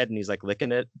spread and he's like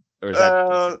licking it, or is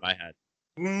that my head?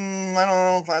 I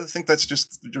don't know. I think that's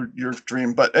just your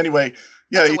dream. But anyway,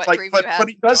 yeah, he's like, but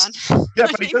he does,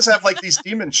 but he does have like these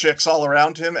demon chicks all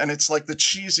around him, and it's like the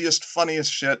cheesiest,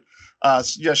 funniest shit.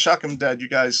 Shock 'em Dead. You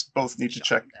guys both need to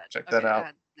check that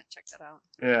out. Check that out.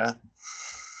 Yeah.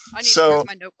 Where's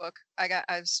my notebook? I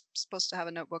was supposed to have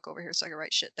a notebook over here so I could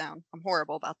write shit down. I'm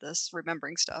horrible about this,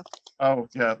 remembering stuff. Oh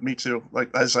yeah, me too. Like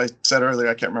as I said earlier,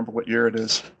 I can't remember what year it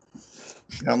is.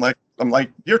 Yeah, I'm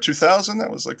like year 2000. That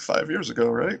was like 5 years ago,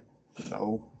 right?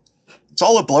 No, it's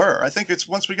all a blur. I think it's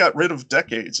once we got rid of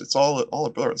decades, it's all a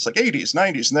blur. It's like 80s,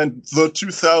 90s, and then the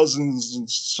 2000s and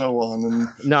so on.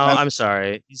 I'm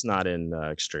sorry, he's not in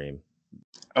Extreme.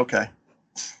 Okay,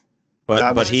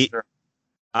 but he. Sure.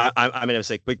 I mean, I was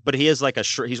like, but he is like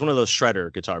he's one of those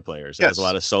shredder guitar players that has a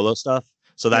lot of solo stuff.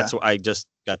 So that's why I just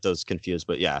got those confused.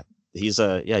 But yeah, he's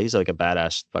like a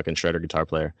badass fucking shredder guitar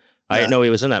player. I didn't know he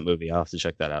was in that movie. I'll have to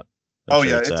check that out. I'm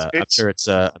sure it's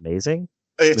amazing.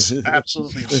 It's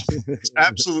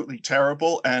absolutely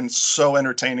terrible and so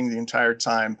entertaining the entire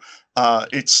time.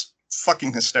 It's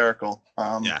fucking hysterical.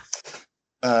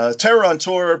 Terror on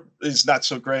Tour is not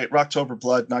so great. Rocktober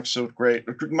Blood, not so great.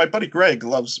 My buddy Greg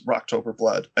loves Rocktober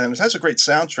Blood, and it has a great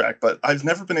soundtrack, but I've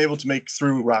never been able to make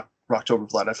through Rocktober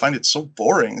Blood. I find it so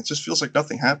boring. It just feels like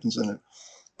nothing happens in it.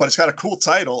 But it's got a cool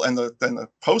title, and the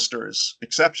poster is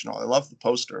exceptional. I love the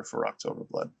poster for Rocktober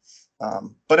Blood.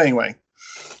 But anyway,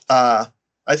 I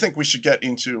think we should get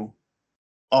into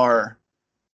our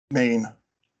main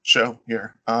show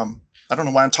here. I don't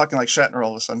know why I'm talking like Shatner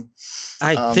all of a sudden.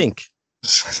 I think.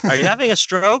 Are you having a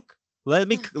stroke? Let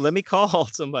me call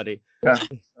somebody. Yeah.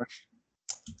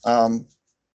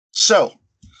 So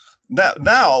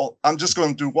now I'm just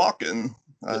going to do walk-in.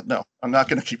 No, I'm not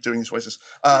going to keep doing these voices.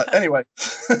 Anyway,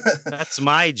 that's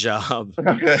my job.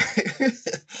 Okay.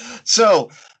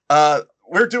 So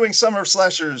we're doing summer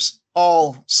slashers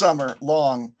all summer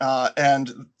long,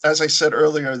 and as I said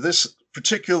earlier, this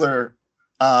particular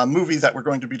movie that we're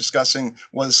going to be discussing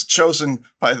was chosen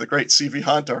by the great CV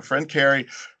Hunt, our friend Carrie,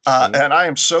 and I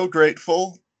am so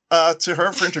grateful to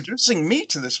her for introducing me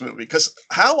to this movie, because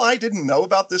how I didn't know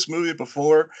about this movie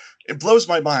before, it blows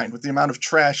my mind with the amount of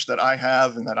trash that I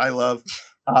have and that I love.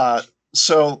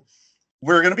 So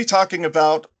we're going to be talking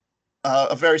about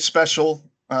a very special,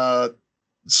 I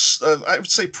would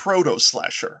say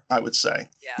proto-slasher, I would say.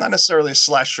 Yeah. Not necessarily a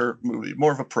slasher movie,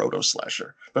 more of a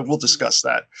proto-slasher, but we'll discuss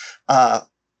that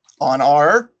on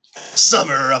our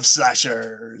Summer of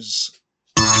Slashers.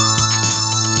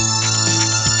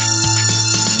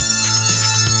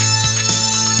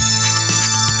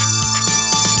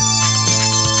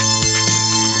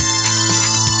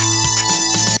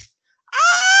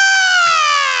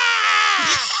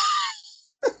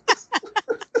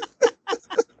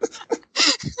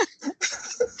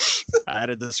 I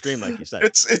added the scream like you said.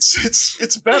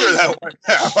 It's better that way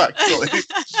now, actually.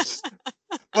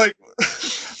 Like,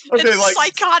 okay, it's like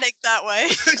psychotic that way.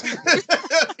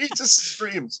 he just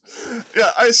screams.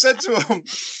 Yeah, I said to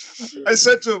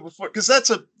him before, because that's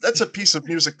a piece of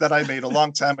music that I made a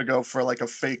long time ago for like a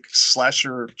fake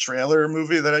slasher trailer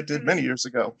movie that I did many years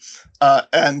ago,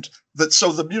 and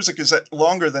so the music is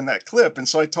longer than that clip, and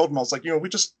so I told him, I was like, we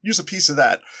just use a piece of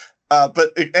that.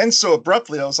 But it ends so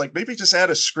abruptly. I was like, maybe just add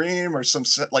a scream or some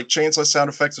like chainsaw sound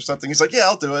effects or something. He's like, yeah,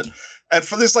 I'll do it. And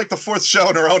for this, like the fourth show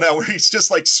in a row now, where he's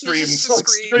just like screams.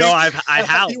 Scream. No, I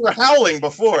howled. You were howling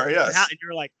before, yes. And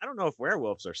you're like, I don't know if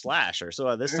werewolves are slasher.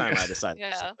 So this time I decided.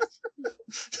 Yeah.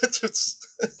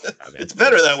 It's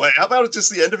better that way. How about it? Just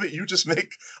the end of it, you just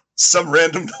make some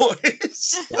random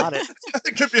noise. Got it.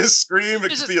 It could be a scream.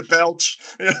 It could be a belch.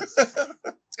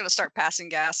 It's gonna start passing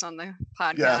gas on the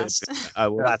podcast.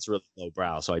 Well, that's really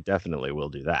lowbrow, so I definitely will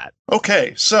do that.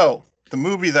 Okay, so the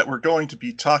movie that we're going to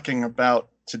be talking about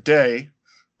today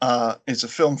is a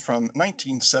film from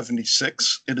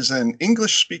 1976. It is an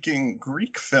English-speaking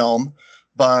Greek film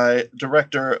by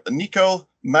director Nico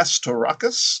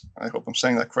Mastorakis. I hope I'm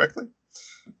saying that correctly.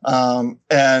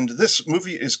 And this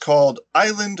movie is called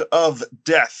Island of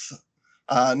Death.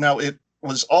 Now, it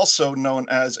was also known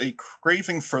as A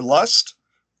Craving for Lust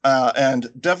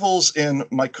and Devils in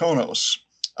Mykonos,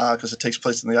 because it takes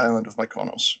place in the island of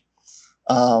Mykonos.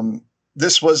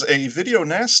 This was a video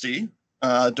nasty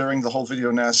during the whole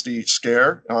video nasty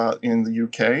scare in the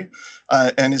UK,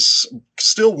 and is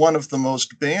still one of the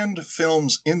most banned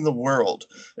films in the world.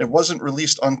 It wasn't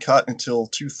released uncut until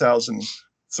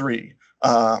 2003.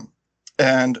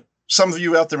 And some of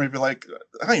you out there may be like,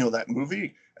 I know that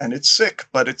movie, and it's sick,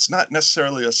 but it's not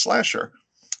necessarily a slasher.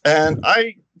 And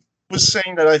I was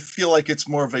saying that I feel like it's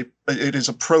more of it is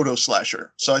a proto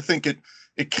slasher. So I think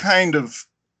it kind of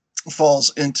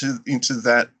falls into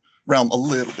that realm a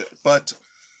little bit. But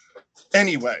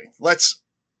anyway, let's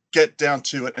get down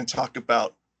to it and talk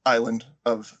about Island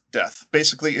of Death.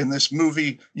 Basically, in this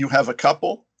movie, you have a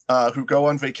couple who go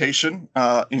on vacation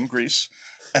in Greece,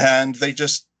 and they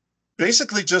just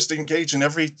engage in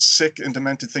every sick and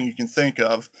demented thing you can think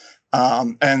of.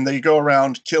 And they go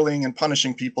around killing and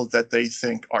punishing people that they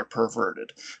think are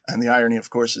perverted. And the irony,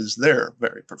 of course, is they're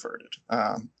very perverted.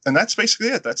 And that's basically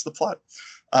it. That's the plot.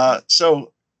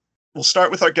 So we'll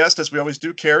start with our guest, as we always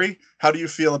do. Carrie, how do you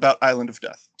feel about Island of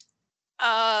Death?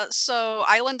 So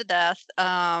Island of Death,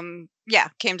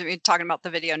 came to me talking about the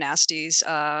video nasties.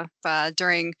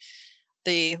 During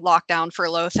the lockdown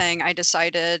furlough thing, I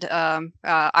decided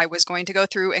I was going to go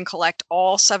through and collect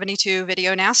all 72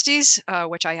 video nasties,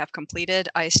 which I have completed.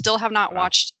 I still have not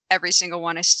watched every single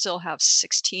one. I still have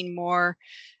 16 more,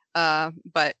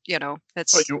 but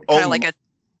it's kind of like a.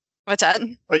 What's that?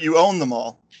 But you own them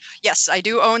all. Yes, I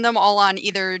do own them all on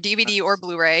either DVD or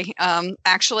Blu-ray.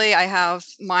 Actually, I have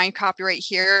mine copyright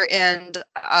here, and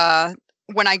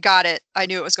when I got it, I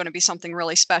knew it was going to be something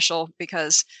really special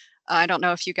because I don't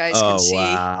know if you guys can see.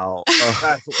 Wow.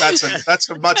 That's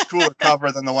a much cooler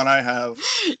cover than the one I have.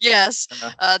 Yes.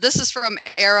 This is from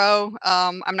Arrow.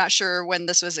 I'm not sure when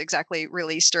this was exactly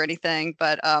released or anything,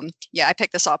 but I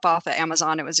picked this up off of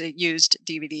Amazon. It was a used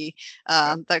DVD.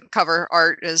 The cover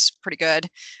art is pretty good.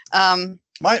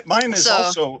 Mine is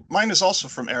also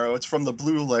from Arrow. It's from the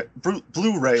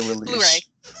Blu-ray release. Blu-ray.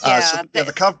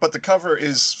 The cover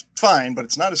is fine, but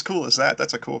it's not as cool as that.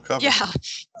 That's a cool cover.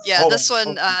 Yeah. This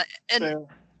one.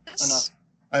 Enough.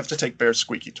 I have to take Bear's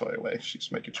squeaky toy away.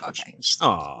 She's making too much noise.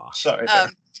 Aw. Sorry.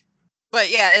 But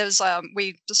yeah, it was.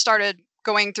 We just started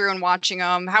going through and watching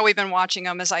them. How we've been watching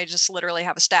them is I just literally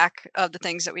have a stack of the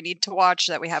things that we need to watch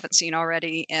that we haven't seen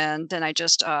already, and then I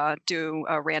just do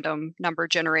a random number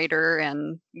generator,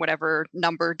 and whatever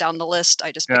number down the list,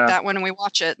 I just pick that one and we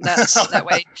watch it. That's that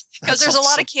way, because there's a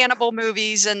lot of cannibal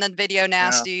movies and then video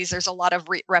nasties. There's a lot of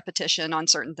repetition on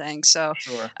certain things. So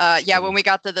when we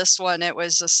got to this one, it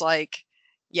was just like,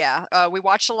 we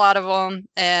watched a lot of them,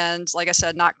 and like I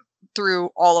said, not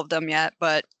through all of them yet,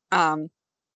 but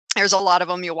there's a lot of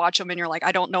them. You watch them and you're like,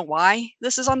 I don't know why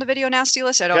this is on the video nasty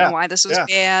list. I don't know why this was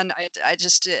banned.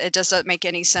 It doesn't make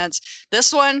any sense.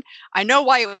 This one, I know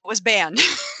why it was banned.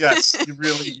 Yes, you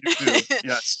do.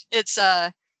 Yes. It's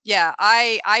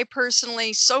I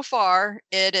personally, so far,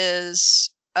 it is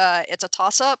it's a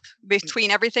toss up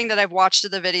between everything that I've watched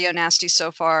of the Video Nasty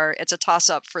so far. It's a toss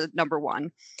up for number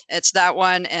one. It's that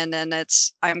one, and then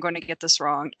I'm going to get this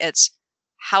wrong. It's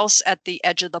House at the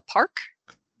Edge of the Park.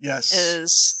 Yes.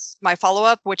 Is my follow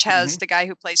up, which has the guy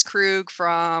who plays Krug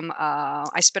from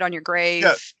I Spit on Your Grave.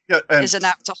 Yeah. And, isn't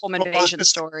that a home invasion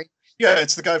story? Yeah,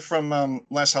 it's the guy from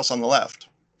Last House on the Left.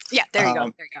 Yeah, there you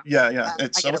go. Yeah.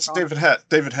 It's David Hess.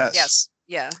 David Hess. Yes.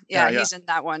 Yeah, he's in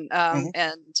that one.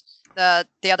 And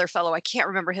the other fellow, I can't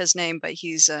remember his name, but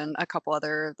he's in a couple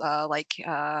other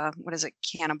what is it,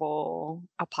 Cannibal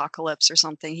Apocalypse or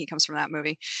something. He comes from that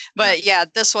movie. But yeah,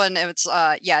 this one, it's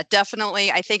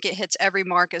definitely. I think it hits every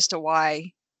mark as to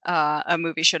why a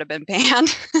movie should have been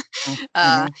banned.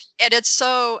 And it's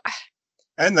so.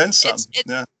 And then some.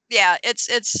 Yeah,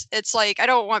 it's like, I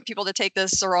don't want people to take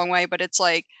this the wrong way, but it's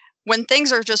like when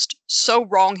things are just so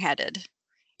wrongheaded.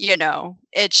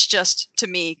 It's just, to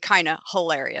me, kind of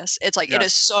hilarious. It's like, it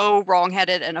is so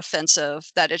wrongheaded and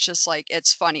offensive that it's just like,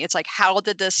 it's funny. It's like, how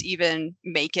did this even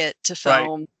make it to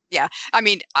film? Right. Yeah. I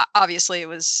mean, obviously it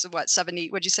was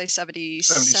 70, would you say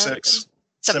 76?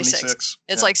 76.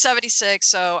 It's like 76.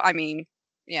 So, I mean,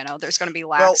 there's going to be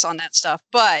lax on that stuff,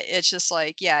 but it's just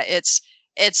like, it's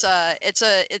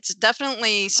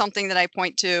definitely something that I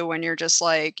point to when you're just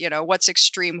like, what's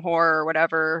extreme horror or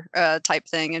whatever type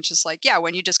thing. It's just like,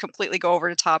 when you just completely go over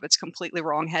the top, it's completely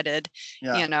wrongheaded,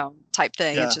 type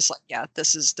thing. It's just like,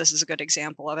 this is a good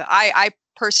example of it. I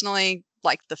personally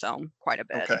like the film quite a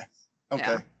bit. Okay.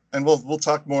 Yeah. And we'll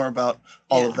talk more about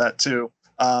all of that too.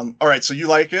 All right. So you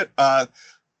like it,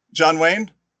 John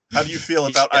Wayne? How do you feel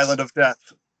about Island of Death?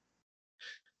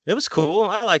 It was cool.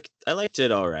 I liked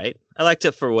it all right. I liked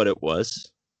it for what it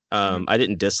was. I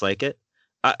didn't dislike it.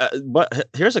 But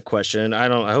here's a question.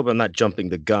 I hope I'm not jumping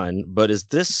the gun, but is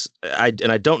this, I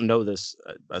don't know this,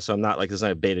 so I'm not like, this is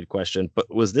not a baited question,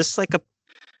 but was this like a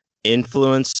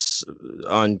influence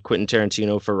on Quentin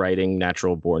Tarantino for writing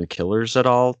Natural Born Killers at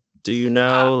all? Do you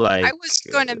know? I was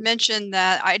going to mention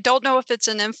that. I don't know if it's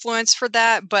an influence for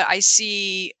that, but I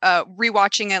see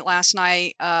rewatching it last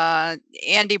night.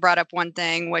 Andy brought up one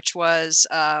thing, which was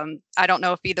I don't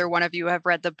know if either one of you have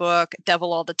read the book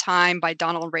 "Devil All the Time" by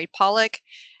Donald Ray Pollock,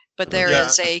 but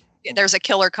there's a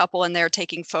killer couple in there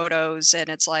taking photos, and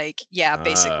it's like,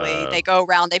 basically they go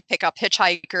around, they pick up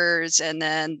hitchhikers, and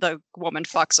then the woman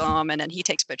fucks them, and then he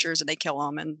takes pictures and they kill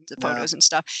them and the photos and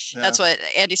stuff. That's what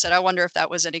Andy said. I wonder if that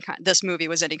was this movie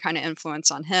was any kind of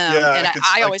influence on him. And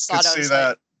I always thought it was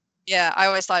like, I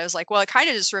always thought it was like, well, it kind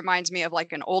of just reminds me of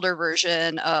like an older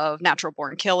version of Natural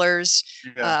Born Killers,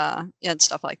 and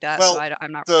stuff like that. Well, so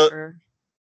I'm not sure.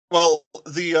 Well,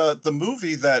 the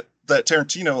movie that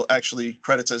Tarantino actually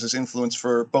credits as his influence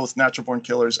for both Natural Born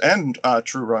Killers and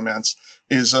True Romance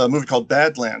is a movie called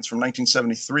Badlands from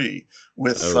 1973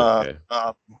 with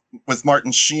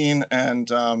Martin Sheen and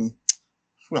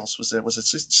who else was there? Was it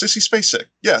Sissy Spacek?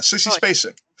 Yeah, Sissy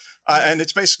Spacek. And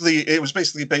it was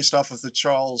basically based off of the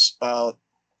Charles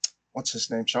what's his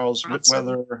name? Charles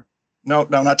Whitweather. No,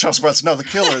 not Charles Bronson. No, the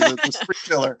killer, the street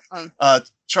killer.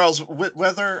 Charles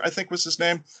Whitweather, I think was his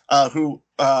name, who,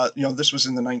 this was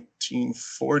in the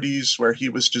 1940s where he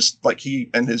was just like, he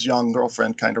and his young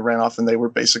girlfriend kind of ran off and they were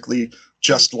basically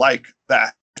just like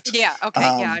that. Yeah. Okay.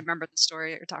 I remember the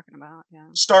story that you're talking about. Yeah.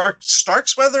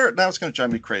 Starkweather. Now it's going to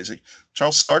drive me crazy.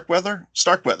 Charles Starkweather.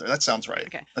 That sounds right.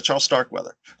 Okay. Charles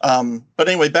Starkweather. But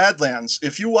anyway, Badlands.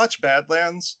 If you watch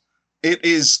Badlands, it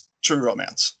is True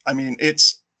Romance. I mean,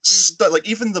 it's like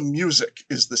even the music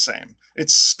is the same.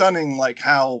 It's stunning, like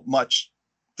how much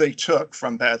they took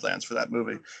from Badlands for that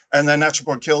movie. And then Natural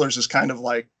Born Killers is kind of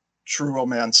like True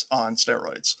Romance on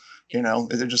steroids.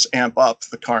 They just amp up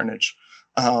the carnage.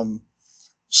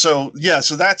 So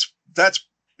that's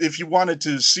if you wanted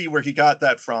to see where he got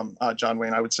that from, John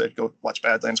Wayne, I would say go watch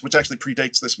Badlands, which actually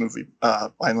predates this movie,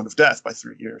 Island of Death, by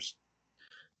 3 years.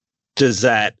 Does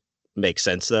that make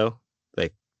sense though?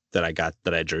 Like that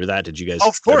I drew that? Did you guys?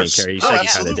 Of course. Carrie, you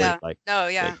absolutely.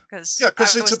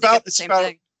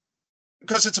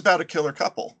 Because it's about a killer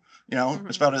couple.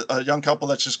 It's about a young couple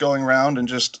that's just going around and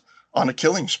just on a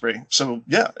killing spree. So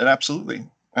yeah, it absolutely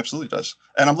does.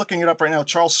 And I'm looking it up right now.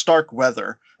 Charles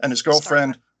Starkweather and his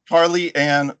girlfriend Carly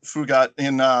Ann Fugat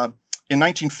in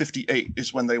 1958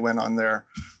 is when they went on their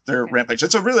rampage.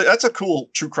 That's a cool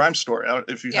true crime story.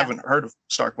 If you haven't heard of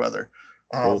Starkweather,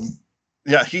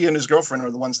 he and his girlfriend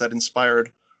are the ones that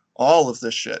inspired all of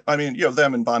this shit. I mean,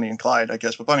 them and Bonnie and Clyde, I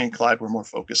guess, but Bonnie and Clyde were more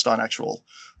focused on actual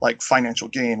like financial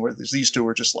gain, where these two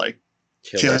were just like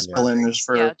killing is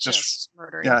for just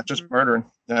murdering. Yeah, just murdering.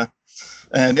 Yeah.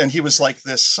 And he was like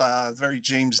this very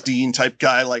James Dean type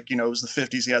guy, like, it was the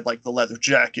 50s. He had like the leather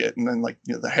jacket and then like,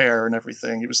 the hair and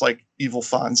everything. He was like evil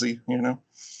Fonzie,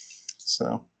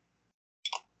 So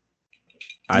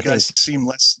you guys seem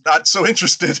not so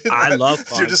interested in I that. love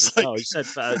Fonzie. You're just like, you said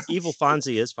evil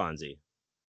Fonzie is Fonzie.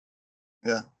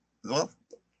 Yeah. Well,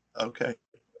 okay.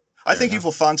 I think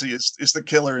Evil Fonzie is the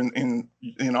killer in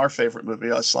our favorite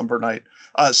movie, Slumber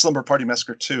Party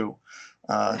Massacre 2.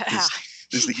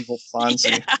 Is the evil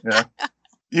Fonzie. Yeah.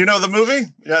 You know the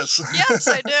movie? Yes. Yes,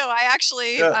 I do. I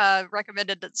actually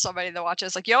recommended that somebody to watch it.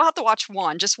 It's like, you don't have to watch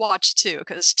 1, just watch 2,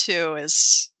 because 2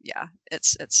 is,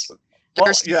 it's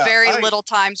there's very little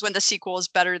times when the sequel is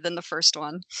better than the first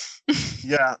one.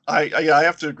 Yeah, I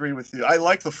have to agree with you. I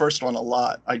like the first one a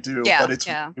lot. I do, but it's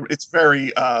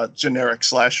very generic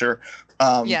slasher.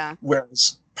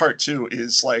 Whereas part 2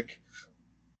 is like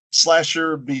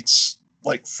slasher meets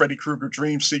like Freddy Krueger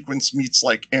dream sequence meets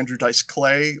like Andrew Dice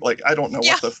Clay. Like, I don't know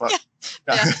what the fuck.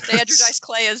 Yeah, the Andrew Dice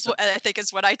Clay is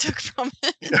what I took from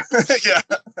it.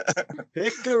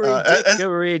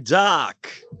 Hickory Dock.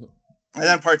 And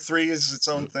then part 3 is its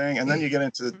own thing, and then you get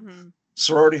into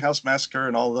Sorority House Massacre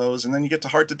and all those, and then you get to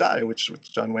Hard to Die, which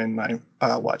John Wayne and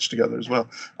I watched together as well.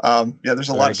 There's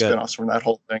a lot of spin-offs from that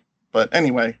whole thing. But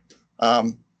anyway,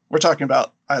 we're talking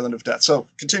about Island of Death. So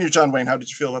continue, John Wayne. How did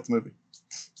you feel about the movie?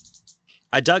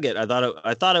 I dug it.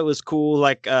 I thought it was cool.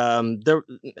 Like, I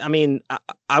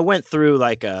went through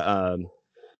like a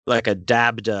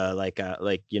DABDA, like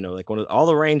one of all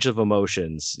the range of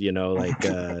emotions, like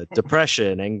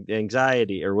depression and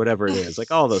anxiety or whatever it is,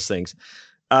 like all those things.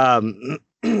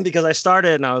 Because I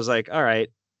started and I was like, all right,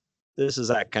 this is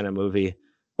that kind of movie.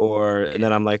 And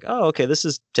then I'm like, oh, okay, this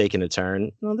is taking a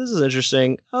turn. Well, this is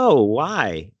interesting. Oh,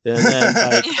 why? And then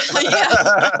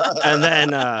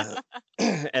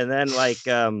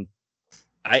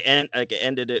I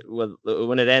ended it with,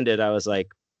 when it ended, I was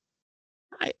like,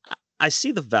 I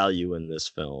see the value in this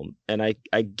film, and I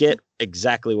get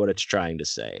exactly what it's trying to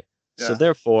say. Yeah. So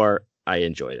therefore, I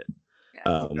enjoyed it.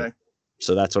 Okay.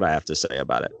 So that's what I have to say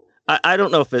about it. I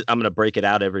don't know if I'm going to break it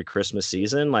out every Christmas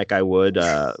season like I would,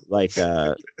 that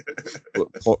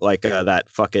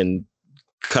fucking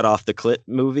cut off the clit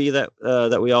movie that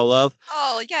we all love.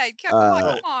 Oh yeah, come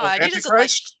on.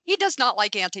 He does not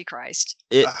like Antichrist.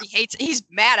 He's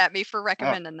mad at me for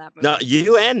recommending that movie. No,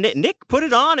 you and Nick put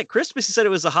it on at Christmas. He said it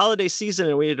was the holiday season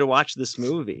and we needed to watch this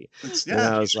movie. And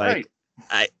I was like,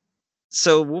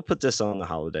 so we'll put this on the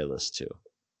holiday list too.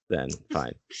 Then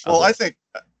fine. Well, I think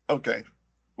okay.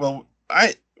 Well,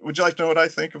 would you like to know what I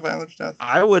think of Island of Death?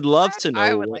 I would love to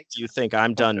know what you think.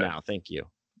 I'm done now. Thank you.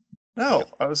 No,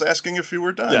 I was asking if you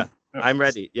were done. Yeah, no. I'm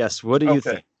ready. Yes. What do you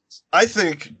think? I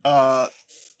think, well,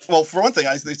 for one thing,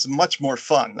 it's much more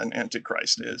fun than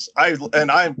Antichrist is.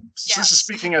 This is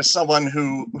speaking as someone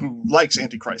who likes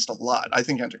Antichrist a lot. I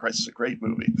think Antichrist is a great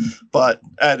movie, but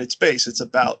at its base, it's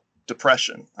about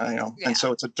depression. And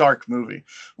so it's a dark movie.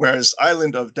 Whereas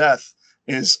Island of Death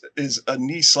is a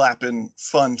knee slapping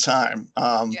fun time.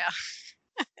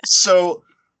 So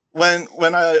when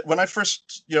I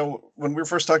first, when we were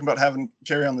first talking about having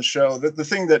Carrie on the show, the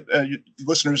thing that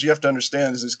listeners, you have to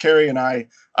understand is Carrie and I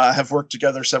have worked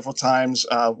together several times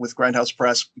with Grindhouse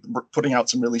Press, putting out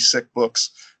some really sick books,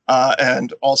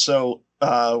 and also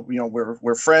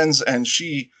we're friends, and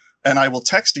she and I will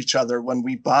text each other when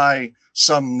we buy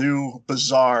some new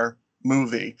bizarre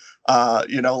movie,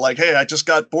 like, hey, I just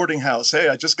got Boarding House, hey,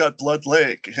 I just got Blood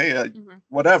Lake, hey,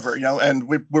 whatever, and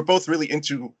we're both really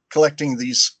into collecting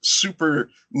these super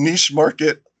niche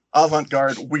market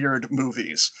avant-garde weird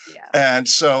movies. And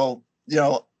so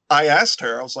I asked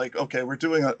her, I was like, okay, we're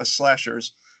doing a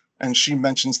slashers, and she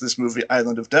mentions this movie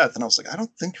Island of Death, and I was like, I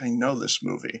don't think I know this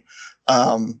movie.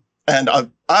 And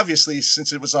obviously,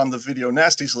 since it was on the Video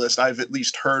Nasties list, I've at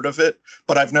least heard of it,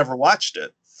 but I've never watched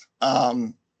it.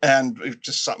 And it's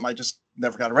just something I just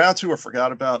never got around to or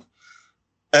forgot about.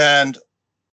 And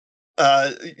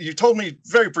you told me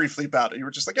very briefly about it. You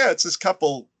were just like, yeah, it's this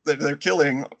couple that they're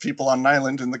killing people on an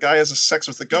island, and the guy has a sex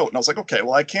with the goat. And I was like, okay,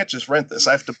 well, I can't just rent this.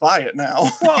 I have to buy it now.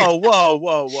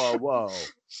 Whoa.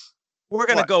 We're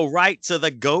going to go right to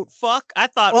the goat fuck? I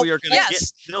thought we were going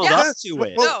to build up to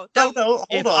it. No, hold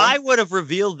if on. I would have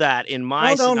revealed that in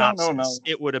my synopsis,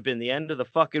 it would have been the end of the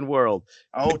fucking world.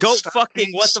 Oh, the goat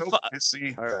fucking, what the fuck?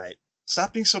 All right.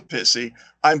 Stop being so pissy.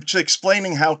 I'm just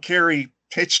explaining how Carrie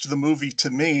pitched the movie to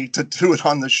me to do it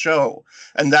on the show.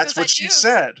 And that's what she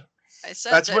said. I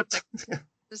said that's that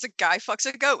There's a guy fucks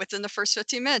a goat within the first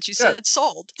 15 minutes. You Yeah. said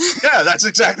sold. Yeah, that's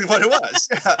exactly what it was.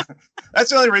 Yeah. That's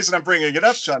the only reason I'm bringing it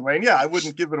up, John Wayne. Yeah, I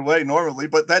wouldn't give it away normally,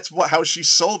 but that's how she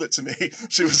sold it to me.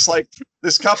 She was like,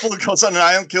 this couple goes on an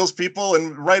island, kills people,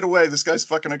 and right away, this guy's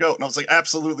fucking a goat. And I was like,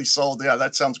 absolutely sold. Yeah,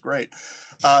 that sounds great.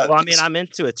 Well, I mean, I'm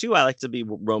into it too. I like to be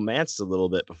romanced a little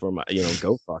bit before my,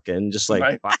 go fucking, just like,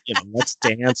 Right. let's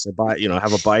dance or buy,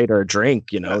 have a bite or a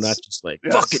drink, Yes. not just like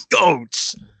Yes. fucking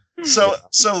goats. So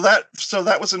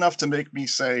that was enough to make me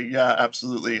say, yeah,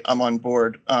 absolutely, I'm on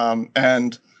board.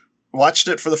 And watched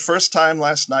it for the first time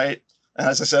last night. And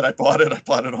as I said, I bought it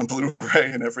on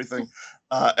Blu-ray and everything.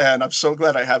 And I'm so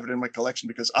glad I have it in my collection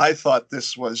because I thought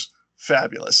this was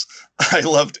fabulous. I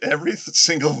loved every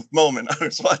single moment I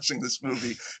was watching this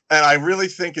movie. And I really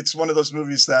think it's one of those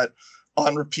movies that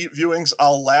on repeat viewings,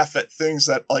 I'll laugh at things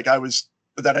that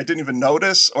that I didn't even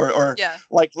notice or Yeah.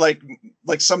 like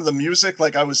some of the music,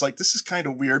 like I was like, this is kind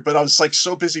of weird, but I was like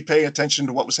so busy paying attention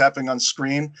to what was happening on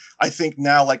screen. I think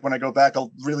now, like when I go back,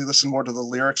 I'll really listen more to the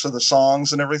lyrics of the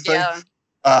songs and everything. Yeah.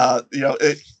 Oh yeah,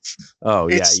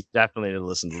 It's- you definitely need to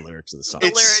listen to the lyrics of the song. The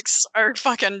It's- lyrics are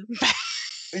fucking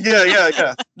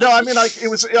Yeah. No, I mean, like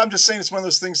I'm just saying, it's one of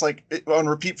those things. Like on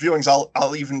repeat viewings,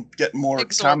 I'll even get more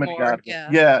Absorb comedy more, out of it.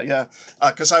 yeah. Yeah.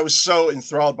 Because I was so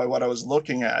enthralled by what I was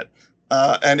looking at.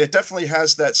 And it definitely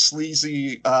has that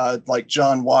sleazy, like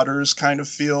John Waters kind of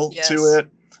feel Yes. to it.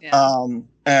 yeah.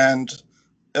 And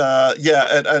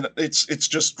it's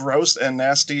just gross and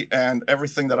nasty and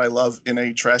everything that I love in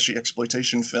a trashy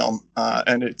exploitation film.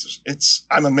 And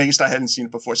I'm amazed I hadn't seen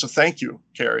it before. So thank you,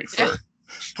 Carrie, for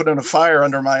putting a fire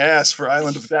under my ass for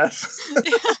Island of Death.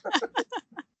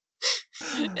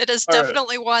 It is All right.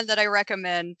 definitely one that I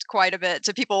recommend quite a bit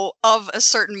to people of a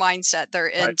certain mindset.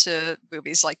 They're Right. into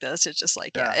movies like this. It's just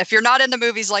like, Yeah. if you're not into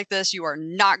movies like this, you are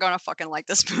not gonna fucking like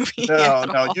this movie. No, at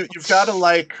no, all. you've got to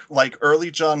like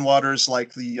early John Waters,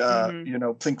 like the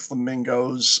Mhm. Pink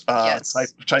Flamingos Yes.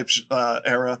 type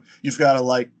era. You've got to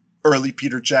like early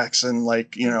Peter Jackson,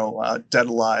 like Dead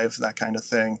Alive, that kind of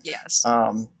thing. Yes.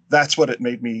 That's what it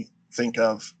made me think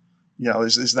of.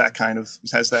 Is that kind of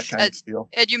has that kind of feel.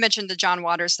 And you mentioned the John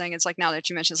Waters thing. It's like, now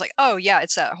that you mentioned, it's like, oh yeah,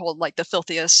 it's that whole like the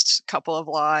filthiest couple of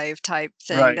live type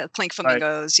thing. Right, The Pink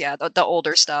Flamingos, yeah, the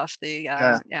older stuff, the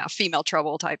female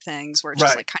trouble type things, where it's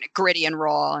just Right. like kind of gritty and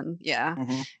raw and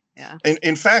Mhm. yeah.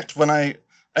 In fact, when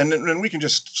and we can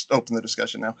just open the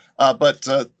discussion now. But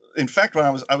in fact, when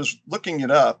I was looking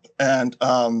it up, and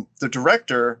the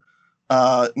director,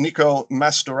 Nico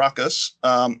Mastorakis,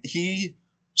 he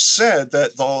said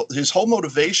that his whole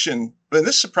motivation, and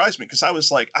this surprised me because I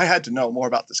was like, I had to know more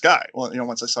about this guy. Well,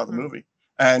 once I saw the movie,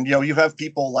 and you have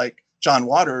people like John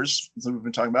Waters, that we've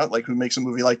been talking about, like who makes a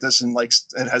movie like this and like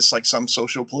it has like some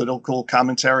social political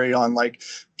commentary on like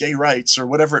gay rights or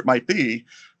whatever it might be.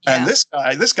 And this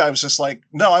guy was just like,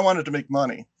 no, I wanted to make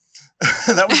money.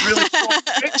 That was really cool.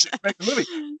 Make the movie.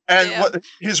 And what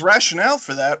his rationale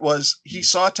for that was, he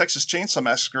saw Texas Chainsaw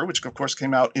Massacre, which of course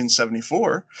came out in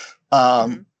 '74.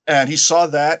 And he saw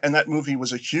that, and that movie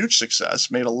was a huge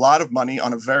success, made a lot of money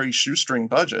on a very shoestring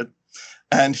budget.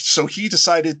 And so he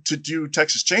decided to do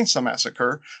Texas Chainsaw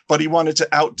Massacre, but he wanted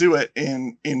to outdo it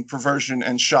in perversion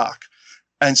and shock.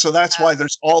 And so that's why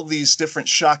there's all these different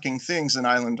shocking things in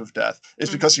Island of Death,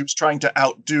 is because he was trying to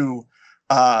outdo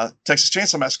Texas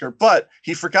Chainsaw Massacre, but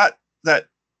he forgot that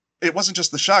it wasn't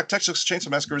just the shock. Texas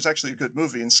Chainsaw Massacre is actually a good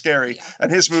movie and scary,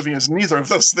 and his movie is neither of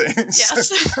those things.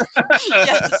 Yes.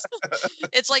 Yes.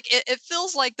 It's like it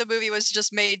feels like the movie was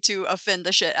just made to offend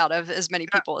the shit out of as many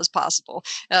people as possible.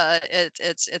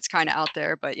 It's kind of out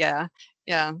there, but yeah.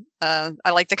 I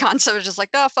like the concept of just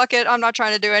like, oh fuck it, I'm not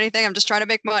trying to do anything. I'm just trying to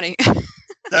make money.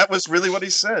 That was really what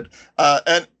he said.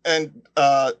 Like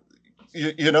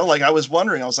I was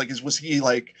wondering, I was like, was he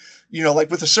like,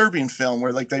 like with the Serbian film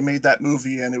where like they made that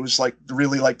movie and it was like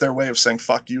really like their way of saying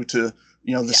fuck you to,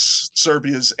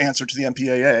 Serbia's answer to the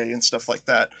MPAA and stuff like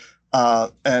that.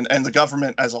 And the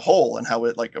government as a whole and how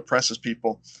it like oppresses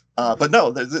people. But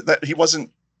no, that he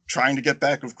wasn't trying to get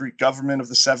back with Greek government of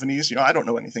the 70s. I don't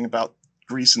know anything about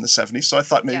Greece in the 70s, so I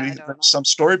thought maybe there was some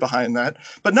story behind that.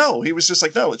 But no, he was just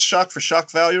like, no, it's shock for shock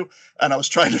value, and I was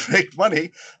trying to make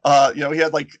money. He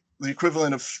had like the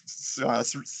equivalent of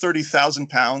 30,000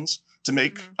 pounds to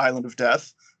make Island of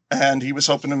Death, and he was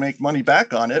hoping to make money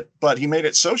back on it, but he made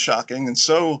it so shocking and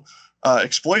so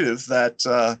exploitive that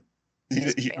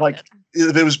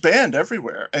it was banned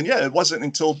everywhere. And it wasn't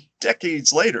until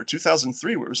decades later,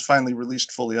 2003, where it was finally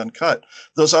released fully uncut.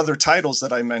 Those other titles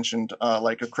that I mentioned,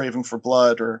 like A Craving for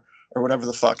Blood or whatever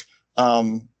the fuck,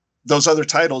 those other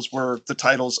titles were the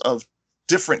titles of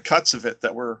different cuts of it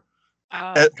that were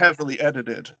heavily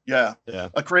edited. Yeah. Yeah.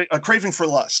 A craving for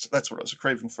lust. That's what it was. A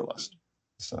craving for lust.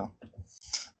 So,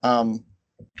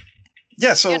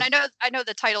 yeah. So, and I know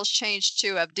the titles changed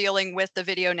too, of dealing with the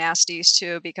video nasties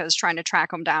too, because trying to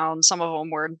track them down, some of them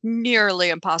were nearly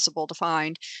impossible to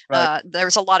find. right. There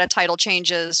was a lot of title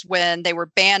changes when they were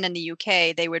banned in the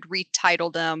UK. They would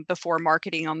retitle them before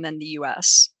marketing them in the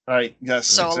US. Right. Yes.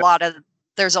 So exactly.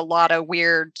 there's a lot of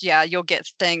weird, you'll get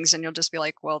things and you'll just be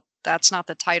like, well, that's not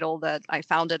the title that I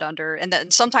found it under. And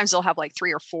then sometimes they'll have like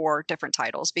 3 or 4 different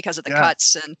titles because of the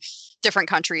cuts and different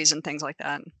countries and things like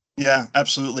that. Yeah,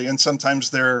 absolutely. And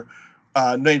sometimes they're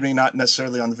maybe not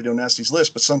necessarily on the Video Nasties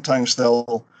list, but sometimes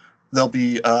they'll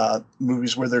be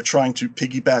movies where they're trying to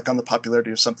piggyback on the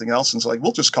popularity of something else, and it's like,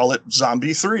 we'll just call it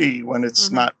Zombie 3 when it's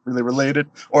not really related,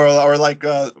 or like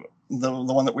the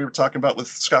one that we were talking about with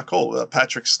Scott Cole,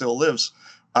 Patrick Still Lives.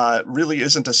 Really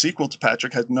isn't a sequel to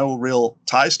Patrick, had no real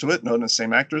ties to it, no the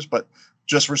same actors, but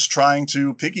just was trying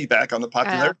to piggyback on the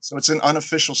popularity. So it's an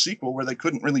unofficial sequel where they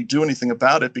couldn't really do anything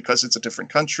about it because it's a different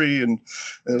country, and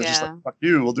it was just like, fuck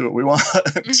you, we'll do what we want.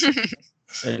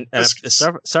 and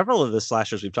several of the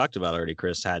slashers we've talked about already,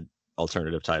 Chris, had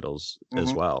alternative titles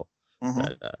as well.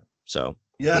 So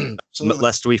yeah,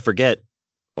 lest we forget,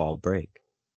 Fall Break.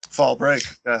 Fall Break.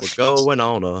 Yes. We're going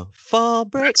on a fall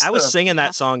break. I was singing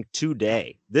that song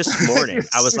today, this morning.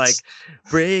 I was like,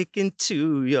 break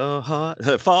into your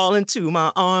heart, fall into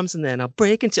my arms, and then I'll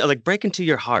break into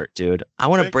your heart, dude. I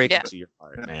want to break into your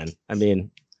heart, man. I mean,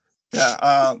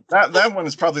 that one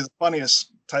is probably the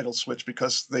funniest title switch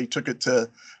because they took it to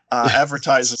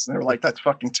advertisers and they were like, that's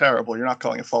fucking terrible. You're not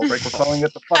calling it Fall Break. We're calling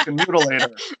it the fucking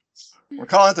Mutilator. We're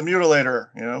calling it the Mutilator,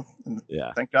 you know? And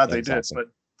thank God they did.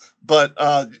 But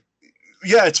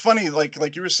yeah, it's funny,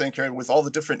 like you were saying, Carrie, with all the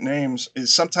different names,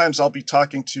 is sometimes I'll be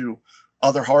talking to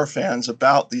other horror fans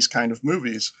about these kind of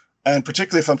movies, and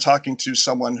particularly if I'm talking to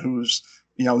someone who's,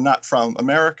 you know, not from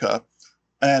America,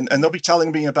 and they'll be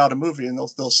telling me about a movie, and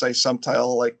they'll say some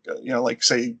title like you know, like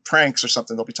say Pranks or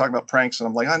something. They'll be talking about Pranks, and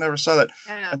I'm like, I never saw that.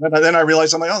 And then I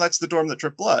realize, I'm like, oh, that's The Dorm That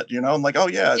Dripped Blood, you know. I'm like, oh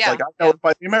yeah, it's like I know it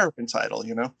by the American title,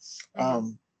 you know.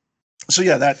 So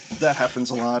yeah, that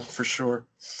happens a lot for sure.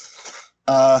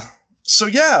 So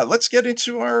yeah, let's get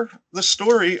into the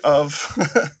story of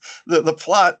the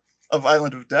plot of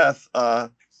Island of Death.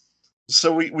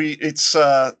 So it's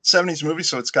a 70s movie,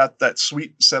 so it's got that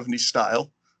sweet 70s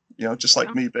style, you know, just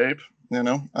like me, babe, you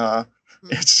know.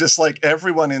 It's just like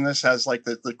everyone in this has like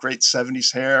the great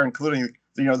 70s hair, including,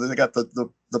 you know, they got the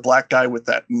black guy with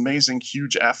that amazing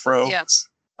huge afro. Yes.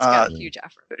 It's got a huge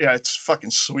afro. Yeah, it's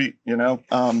fucking sweet, you know.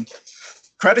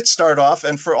 Credits start off,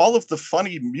 and for all of the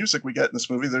funny music we get in this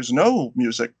movie, there's no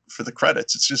music for the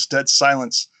credits. It's just dead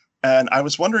silence. And I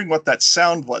was wondering what that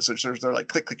sound was. They're like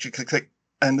click, click, click, click, click.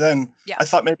 And then I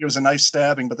thought maybe it was a knife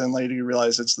stabbing, but then later you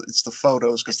realize it's the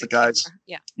photos, because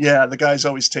the guy's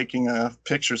always taking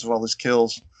pictures of all his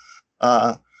kills.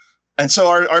 And so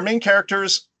our main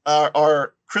characters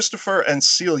are Christopher and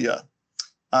Celia,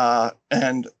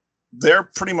 and they're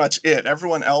pretty much it.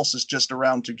 Everyone else is just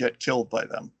around to get killed by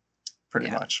them. Pretty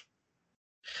much.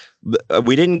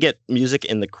 We didn't get music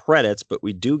in the credits, but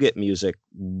we do get music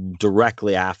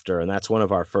directly after, and that's one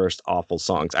of our first awful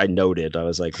songs. I noted, I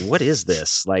was like, what is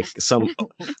this? Like some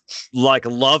like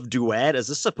love duet? Is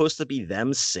this supposed to be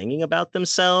them singing about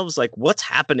themselves? Like, what's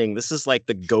happening? This is like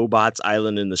the GoBots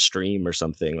Island in the Stream or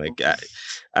something. Like,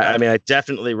 I mean, I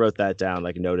definitely wrote that down,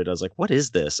 like noted. I was like, what is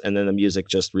this? And then the music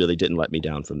just really didn't let me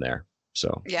down from there.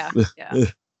 So yeah.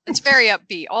 It's very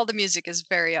upbeat. All the music is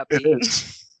very upbeat. It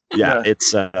is. Yeah,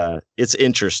 it's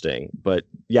interesting, but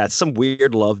yeah, it's some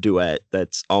weird love duet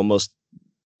that's almost,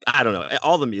 I don't know.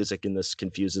 All the music in this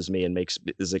confuses me and makes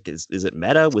is it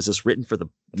meta? Was this written for the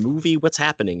movie? What's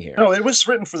happening here? No, it was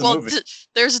written for the movie.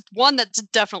 There's one that's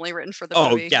definitely written for the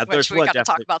movie. Yeah, which we got to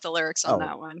talk about the lyrics on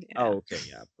that one. Yeah. Oh, okay,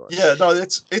 yeah, of course. Yeah, no,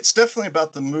 it's definitely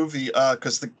about the movie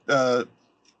because the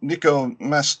Nico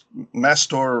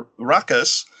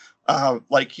Mastorakis.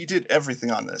 Like he did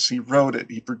everything on this. He wrote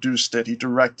it, he produced it, he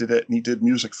directed it, and he did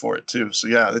music for it too. So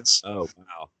yeah, it's wow.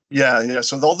 Yeah.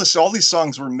 So all these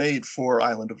songs were made for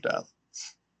Island of Death.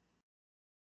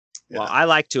 Yeah. Well, I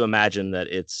like to imagine that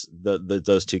it's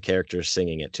those two characters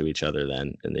singing it to each other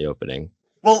then in the opening.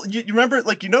 Well, you remember,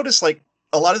 like you notice, like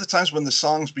a lot of the times when the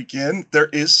songs begin, there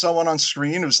is someone on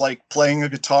screen who's like playing a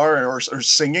guitar or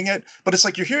singing it, but it's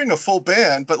like you're hearing a full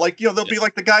band, but like, you know, there'll be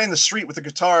like the guy in the street with the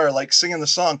guitar, like singing the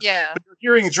song. Yeah. But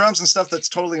you're hearing drums and stuff that's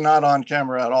totally not on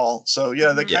camera at all. So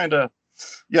yeah, they kind of,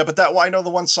 but I know the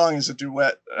one song is a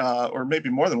duet, or maybe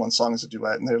more than one song is a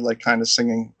duet, and they're like kind of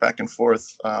singing back and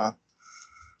forth.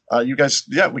 you guys,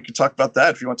 yeah, we could talk about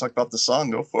that. If you want to talk about the song,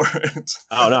 go for it.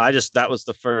 Oh no, that was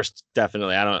the first,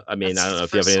 definitely. I don't know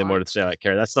if you have anything more to say about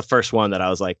Carrie. That's the first one that I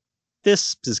was like,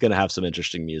 this is going to have some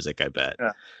interesting music, I bet.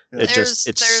 Yeah.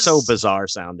 It's so bizarre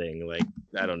sounding. Like,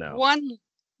 I don't know.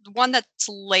 One that's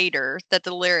later that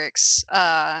the lyrics,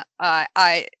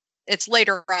 it's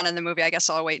later on in the movie. I guess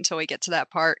I'll wait until we get to that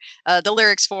part. The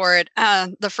lyrics for it,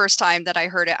 the first time that I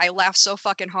heard it, I laughed so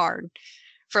fucking hard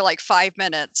for like 5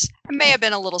 minutes. I may have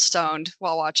been a little stoned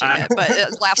while watching it, but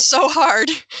it laughed so hard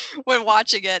when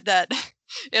watching it that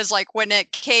it was like when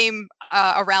it came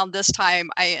around this time,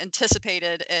 I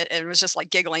anticipated it and was just like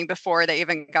giggling before they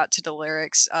even got to the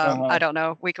lyrics. I don't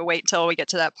know. We could wait until we get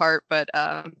to that part, but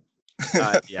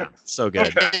yeah, so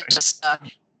good. Just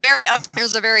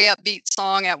there's a very upbeat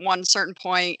song at one certain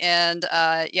point, and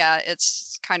yeah,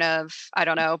 it's kind of, I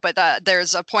don't know, but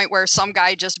there's a point where some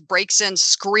guy just breaks in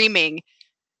screaming,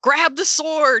 grab the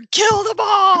sword, kill them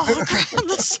all, grab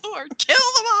the sword, kill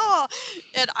them all.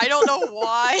 And I don't know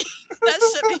why that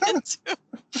sent me into,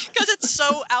 because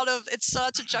it's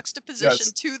such a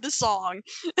juxtaposition to the song.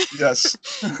 Yes.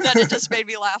 That it just made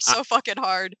me laugh so fucking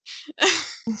hard.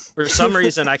 For some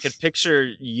reason, I could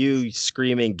picture you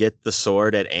screaming, get the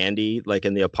sword at Andy, like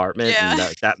in the apartment. Yeah.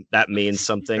 And that means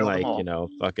something like,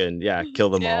 fucking,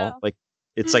 kill them all. Like,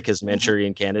 it's like his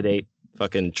Manchurian Candidate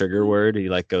fucking trigger word. He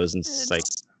like goes and like,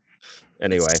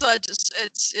 anyway.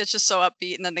 It's just so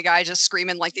upbeat, and then the guy just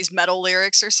screaming like these metal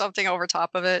lyrics or something over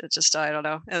top of it. It just, I don't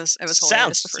know. It was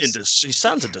hilarious. He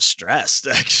sounds distressed,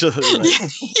 actually. Like,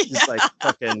 he's like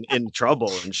fucking in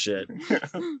trouble and shit.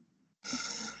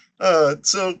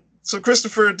 So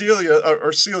Christopher and Delia,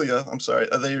 or Celia, I'm sorry,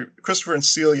 Christopher and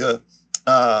Celia,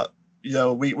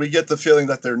 we get the feeling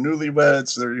that they're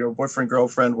newlyweds, they're boyfriend,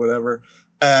 girlfriend, whatever,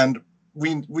 and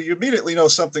we immediately know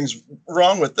something's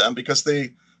wrong with them because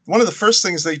one of the first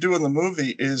things they do in the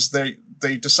movie is they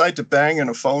decide to bang in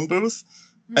a phone booth,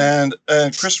 and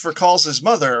Christopher calls his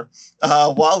mother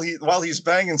while he's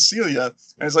banging Celia,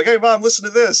 and he's like, "Hey mom, listen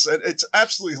to this." And it's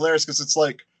absolutely hilarious because it's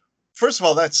like, first of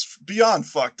all, that's beyond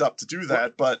fucked up to do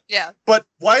that, but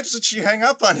why doesn't she hang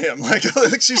up on him? Like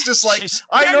she's just like,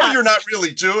 I know you're not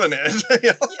really doing it.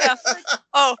 Yeah.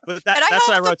 Oh, but that's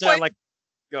what I wrote down. Like,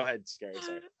 go ahead, Scary.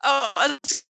 Sorry. Oh, I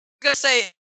was gonna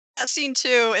say that scene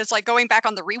too is like going back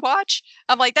on the rewatch.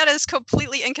 I'm like, that is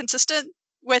completely inconsistent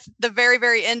with the very,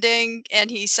 very ending, and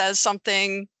he says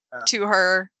something to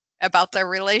her about their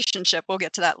relationship. We'll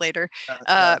get to that later.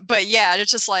 But yeah,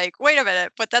 it's just like, wait a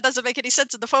minute, but that doesn't make any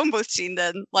sense in the phone booth scene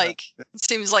then. Like, it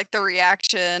seems like the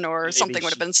reaction or maybe something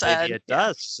would have been said. Maybe it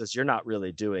does, says you're not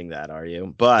really doing that, are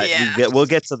you? But we'll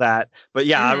get to that. But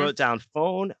yeah, I wrote down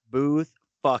phone booth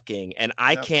fucking, and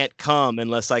I can't come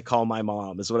unless I call my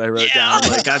mom, is what I wrote down.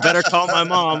 Like, I better call my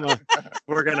mom.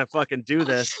 We're gonna fucking do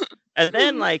this. And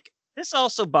then like, this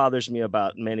also bothers me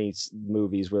about many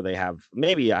movies where they have,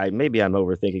 maybe I'm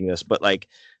overthinking this, but like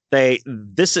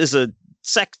this is a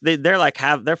sex.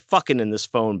 They're fucking in this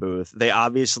phone booth. They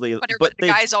obviously, but the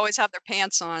guys always have their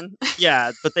pants on.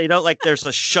 Yeah, but they don't, like, there's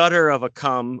a shudder of a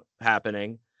cum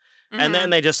happening, and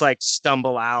then they just like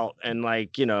stumble out, and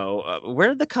like, where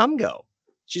did the cum go?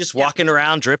 She just walking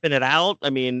around dripping it out. I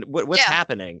mean, what's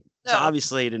happening? So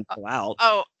obviously it didn't pull out.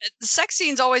 Oh, the sex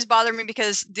scenes always bother me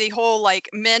because the whole like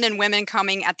men and women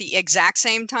coming at the exact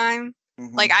same time.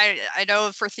 Mm-hmm. Like I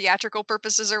know for theatrical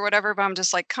purposes or whatever, but I'm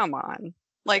just like, come on.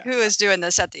 Like, who is doing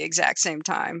this at the exact same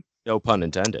time? No pun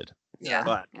intended. Yeah.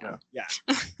 But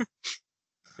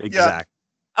exactly.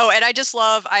 Oh, and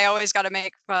I always got to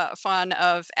make fun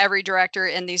of every director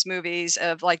in these movies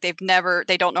of like, they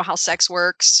don't know how sex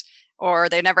works. Or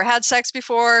they never had sex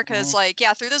before, because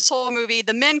through this whole movie,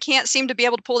 the men can't seem to be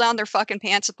able to pull down their fucking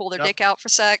pants and pull their dick out for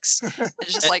sex.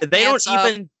 It's just like they don't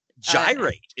even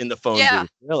gyrate in the phone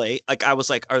booth, really. Like, I was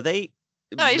like, are they?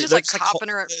 No, he's just like copping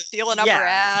her, feeling up her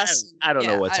ass. I don't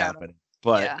know what's happening,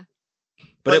 but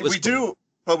it was.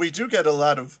 We do get a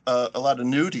lot of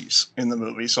nudies in the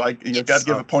movie, so I got to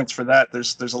give it points for that.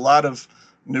 There's a lot of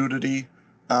nudity,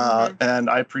 and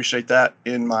I appreciate that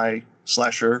in my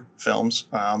slasher films.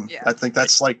 I think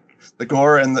that's like the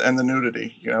gore and the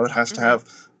nudity. It has to have.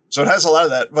 So it has a lot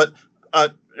of that. But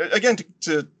again,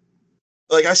 to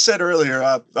like I said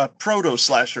earlier, proto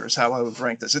slasher is how I would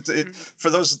rank this. For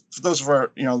those of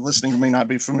our listening who may not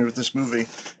be familiar with this movie,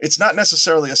 it's not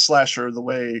necessarily a slasher the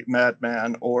way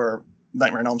Madman or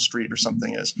Nightmare on Elm Street or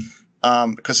something is,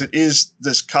 because it is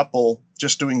this couple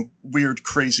just doing weird,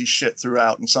 crazy shit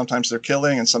throughout, and sometimes they're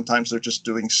killing, and sometimes they're just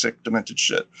doing sick, demented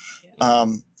shit.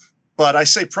 But I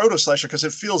say proto slasher because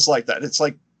it feels like that. It's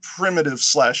like primitive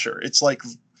slasher. It's like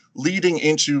leading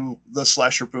into the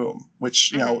slasher boom,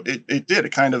 which, you know, it did.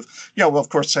 It kind of, you know, well, of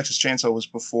course, Texas Chainsaw was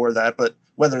before that, but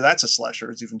whether that's a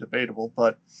slasher is even debatable.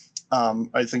 But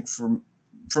I think for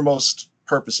most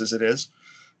purposes it is.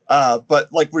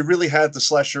 But like we really had the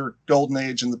slasher golden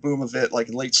age and the boom of it, like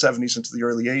in late 70s into the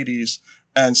early 80s.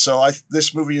 And so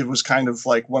this movie was kind of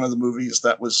like one of the movies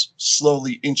that was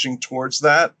slowly inching towards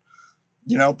that,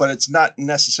 you know, but it's not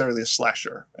necessarily a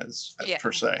slasher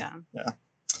per se.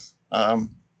 Yeah.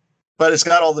 But it's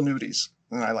got all the nudies,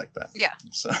 and I like that. Yeah.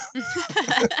 So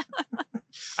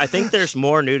I think there's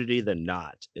more nudity than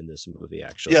not in this movie,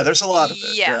 actually. yeah, there's a lot of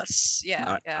it. Yes.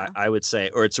 Yeah. I would say,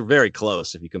 or it's very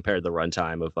close if you compare the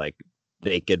runtime of like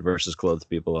naked versus clothed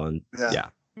people on. Yeah.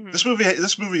 This movie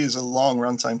is a long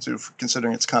runtime too,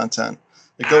 considering its content.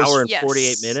 It goes hour and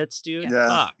 48 minutes, dude.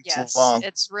 Yeah, yes, long.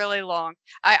 It's really long.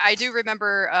 I do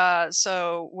remember.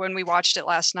 So when we watched it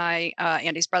last night,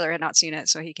 Andy's brother had not seen it,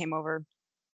 so he came over.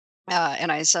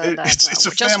 And I said that it's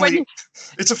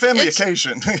a family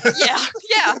occasion. yeah.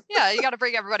 You got to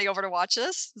bring everybody over to watch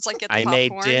this. It's like get the popcorn,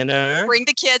 made dinner. Bring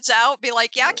the kids out. Be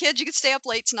like, yeah, kids, you can stay up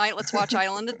late tonight. Let's watch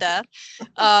Island of Death.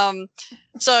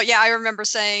 So yeah, I remember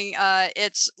saying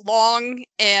it's long,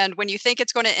 and when you think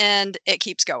it's going to end, it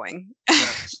keeps going.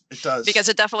 Yes, it does. Because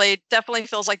it definitely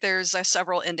feels like there's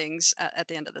several endings at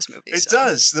the end of this movie. It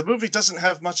does. The movie doesn't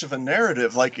have much of a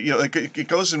narrative. Like, you know, like it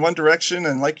goes in one direction,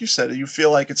 and like you said, you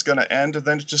feel like it's going to end, and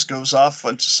then it just goes off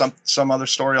into some other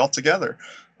story altogether.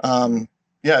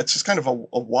 Yeah, it's just kind of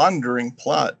a wandering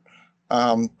plot.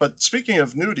 But speaking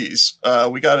of nudies,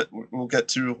 we'll get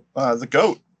to the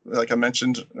goat, like I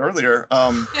mentioned earlier.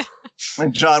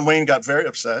 And John Wayne got very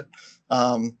upset.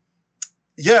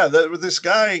 This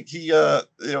guy, he, you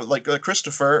know, like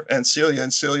Christopher and Celia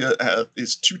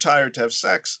is too tired to have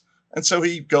sex. And so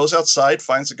he goes outside,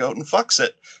 finds a goat, and fucks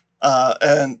it.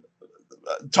 And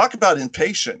talk about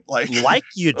impatient. Like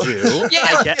you do.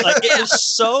 Yeah. It was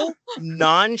so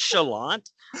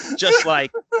nonchalant. Just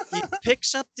like he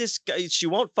picks up this guy, she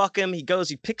won't fuck him. He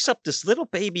picks up this little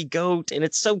baby goat, and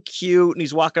it's so cute, and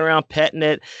he's walking around petting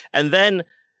it. And then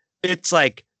it's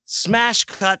like smash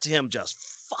cut to him just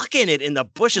fucking it in the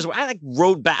bushes. I like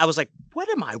rode back. I was like, what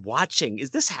am I watching?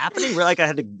 Is this happening? Where like I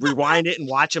had to rewind it and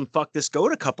watch him fuck this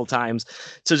goat a couple times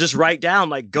to just write down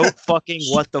like goat fucking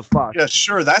what the fuck. Yeah,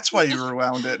 sure. That's why you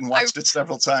rewound it and watched it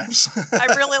several times. I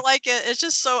really like it. It's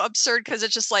just so absurd because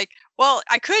it's just like, well,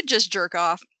 I could just jerk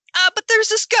off, but there's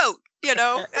this goat, you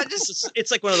know.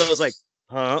 It's like one of those like,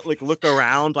 like look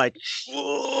around like,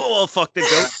 oh, fuck the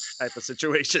goat type of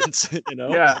situations, you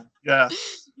know? Yeah.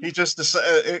 He just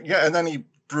decided, and then he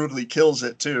brutally kills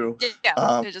it too.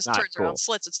 Yeah, it just turns around,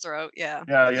 slits its throat. Yeah.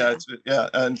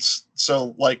 And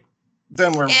so like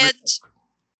then we're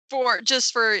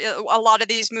for a lot of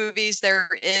these movies there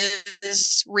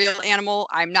is real animal.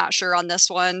 I'm not sure on this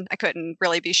one. I couldn't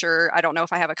really be sure. I don't know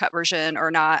if I have a cut version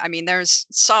or not. I mean, there's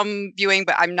some viewing,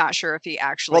 but I'm not sure if he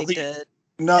actually did.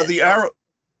 No, the arrow.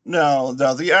 No,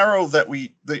 the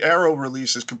arrow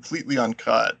release is completely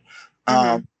uncut.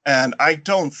 And I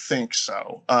don't think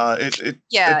so. They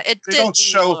don't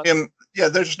show him. Yeah,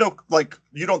 there's no like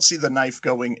you don't see the knife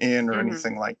going in or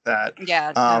anything like that.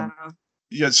 Yeah.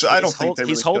 Yeah, so I don't think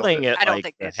he's holding it. I don't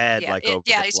think the head like over.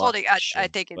 Yeah, he's holding. I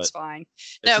think it's fine.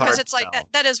 No, because it's like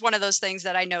that is one of those things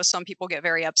that I know some people get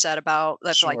very upset about.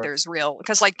 That's like there's real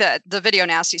because like the video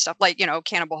nasty stuff, like you know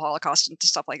Cannibal Holocaust and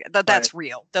stuff like that. That's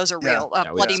real. Those are real.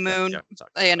 Bloody Moon.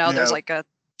 You know, there's like a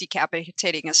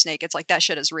decapitating a snake. It's like that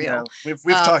shit is real. Yeah,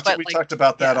 we've talked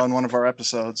about that on one of our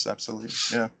episodes. Absolutely.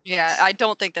 Yeah. Yeah, I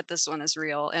don't think that this one is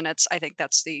real, and I think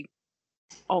that's the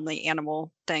only animal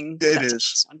thing. It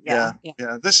is. Yeah.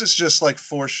 This is just like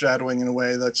foreshadowing in a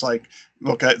way that's like,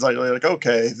 okay, like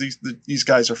okay, these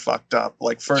guys are fucked up.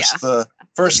 Like the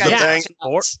bang.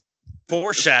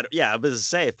 Foreshadow. Yeah, I was to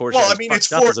say foreshadow. Well, I mean,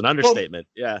 it's an understatement.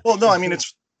 Yeah. Well, no, I mean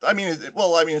it's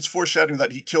foreshadowing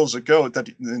that he kills a goat.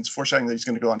 It's foreshadowing that he's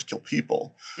going to go on to kill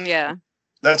people. Yeah.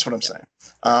 That's what I'm saying.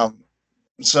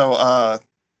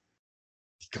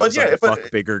 But yeah,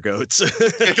 fuck bigger goats.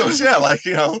 It goes, like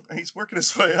you know, he's working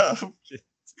his way up.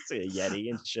 It's like a Yeti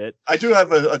and shit. I do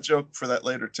have a joke for that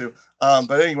later too.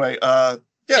 But anyway,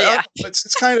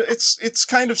 it's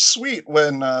kind of sweet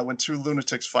when two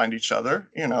lunatics find each other.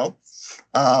 You know,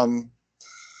 one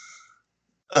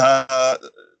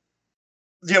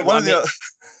of the.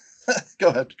 Go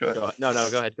ahead. No,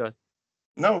 go ahead.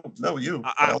 No, you.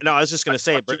 I was just gonna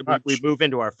say, but we move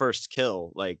into our first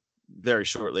kill like very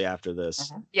shortly after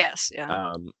this. Yes,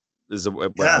 yeah. This is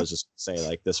what I was just saying,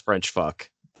 like this French fuck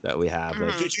that we have,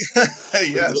 like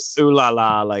yes, ooh la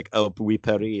la, like oh oui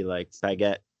Paris, like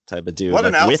baguette type of dude, what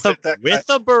like, an outfit with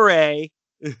a beret,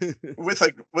 with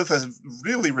a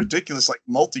really ridiculous like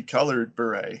multicolored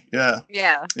beret. Yeah.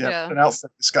 Yeah. An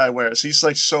outfit this guy wears. He's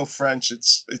like so French.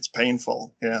 It's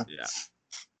painful. Yeah.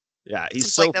 Yeah. He's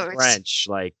It's so like those- French.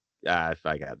 Like, I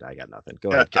got nothing.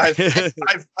 Go Yeah, ahead.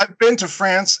 I've been to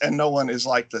France and no one is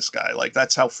like this guy. Like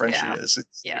that's how French he is.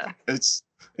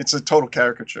 It's a total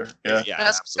caricature. Yeah. I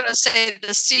was gonna say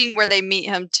the scene where they meet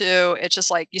him too. It's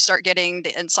just like you start getting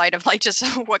the insight of like just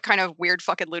what kind of weird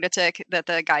fucking lunatic that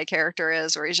the guy character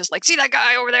is, where he's just like, see that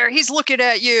guy over there, he's looking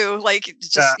at you. Like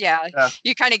just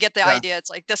you kind of get the idea. It's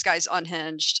like this guy's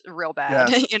unhinged real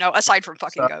bad. You know, aside from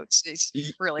fucking goats,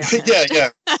 he's really unhinged.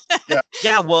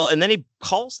 Yeah. Well, and then he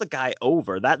calls the guy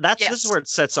over. This is where it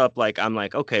sets up. Like I'm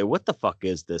like, okay, what the fuck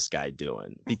is this guy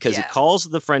doing? Because he calls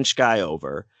the French guy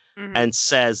over. Mm-hmm. And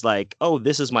says like, oh,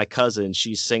 this is my cousin.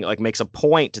 She's single. Like makes a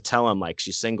point to tell him like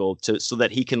she's single so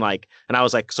that he can like. And I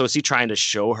was like, so is he trying to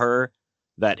show her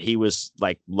that he was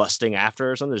like lusting after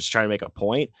her or something? Just trying to make a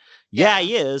point. Yeah,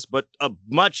 he is, but a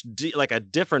much like a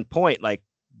different point. Like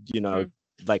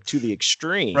like to the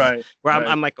extreme. Right. Where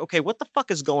I'm like, okay, what the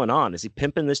fuck is going on? Is he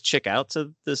pimping this chick out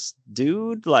to this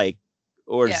dude? Like,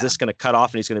 or is this going to cut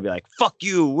off and he's going to be like, fuck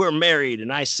you, we're married,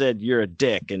 and I said you're a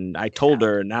dick, and I told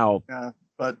her, and now.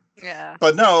 Yeah.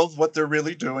 But no, what they're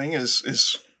really doing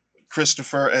is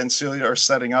Christopher and Celia are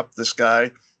setting up this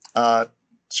guy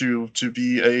to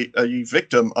be a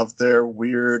victim of their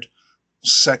weird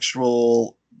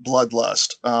sexual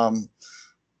bloodlust,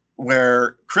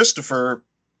 where Christopher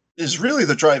is really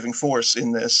the driving force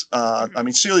in this. I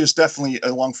mean, Celia's definitely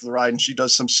along for the ride, and she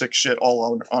does some sick shit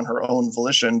all on her own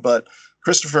volition, but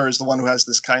Christopher is the one who has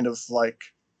this kind of like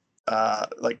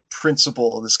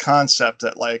principle, this concept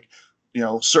that like, you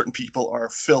know, certain people are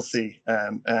filthy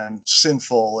and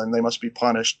sinful and they must be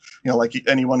punished. You know, like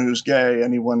anyone who's gay,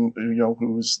 anyone, you know,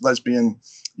 who's lesbian,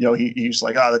 you know, he's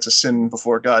like, that's a sin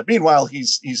before God. Meanwhile,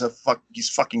 he's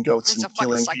fucking goats and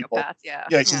killing people. Yeah,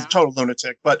 he's a total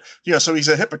lunatic. But you know, so he's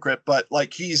a hypocrite. But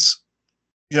like he's,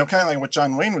 you know, kind of like what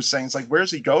John Wayne was saying. It's like,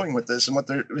 where's he going with this? And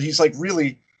he's like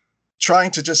really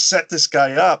trying to just set this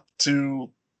guy up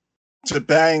to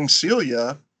bang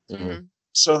Celia. Mm-hmm.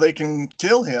 So they can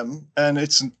kill him, and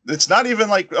it's not even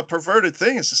like a perverted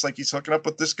thing. It's just like he's hooking up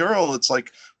with this girl. It's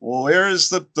like, well, where is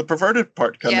the perverted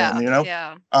part come in? You know?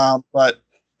 Yeah. But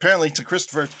apparently to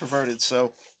Christopher it's perverted.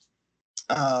 So,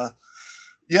 so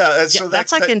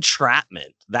that's like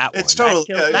entrapment. That one. It's total.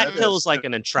 That kills like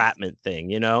an entrapment thing.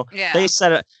 You know? Yeah. They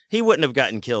said he wouldn't have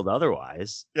gotten killed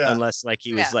otherwise, unless like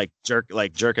he was like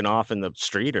jerking off in the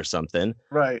street or something.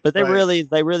 Right. But they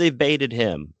really baited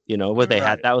him. You know what they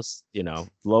had? That was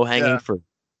low hanging fruit.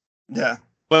 Yeah.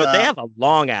 But they have a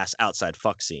long ass outside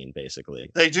fuck scene,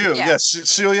 basically. They do. Yes.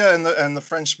 Celia and the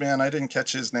French man. I didn't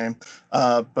catch his name,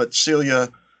 but Celia.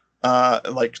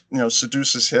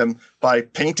 Seduces him by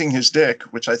painting his dick,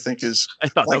 which I think is. I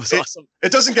thought that was awesome.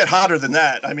 It doesn't get hotter than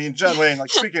that. I mean, John Wayne,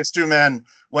 like speaking of Stu Man,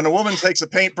 when a woman takes a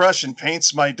paintbrush and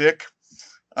paints my dick,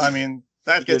 I mean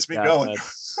that gets me going.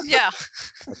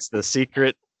 That's the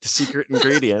secret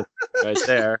ingredient right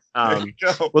there. There you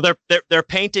go. Well, they're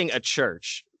painting a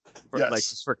church. Like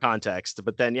just for context,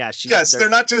 but then they're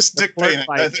not just dick painting.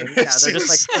 They're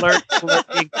just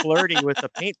like flirty with the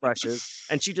paintbrushes,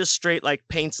 and she just straight like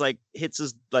paints like hits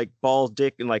his like ball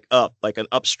dick and like up like an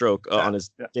upstroke on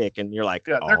his dick, and you're like,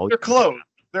 they're clothed.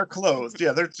 They're clothed.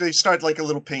 Yeah, they start like a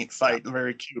little paint fight,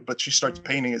 very cute. But she starts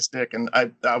painting his dick, and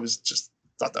I was just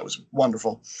thought that was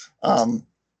wonderful. And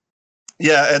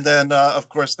then of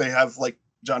course they have, like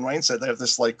John Wayne said, they have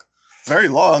this like very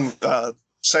long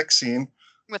sex scene.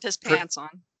 With his pants on.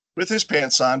 With his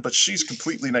pants on, but she's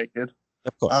completely naked.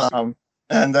 Of course.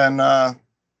 And then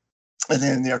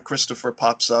Christopher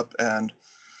pops up, and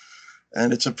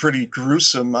it's a pretty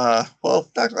gruesome. I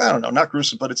don't know, not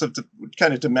gruesome, but it's a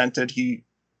kind of demented. He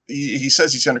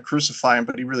says he's going to crucify him,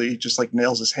 but he really just like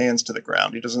nails his hands to the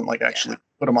ground. He doesn't like actually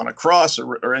put him on a cross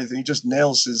or anything. He just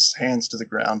nails his hands to the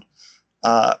ground.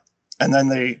 And then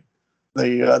they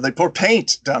pour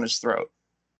paint down his throat.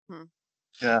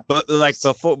 Yeah, but like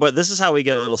before, but this is how we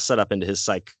get a little set up into his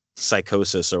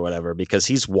psychosis or whatever, because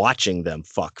he's watching them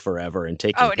fuck forever and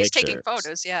taking pictures. He's taking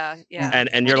photos. Yeah.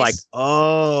 And you're like,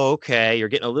 oh, okay, you're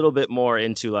getting a little bit more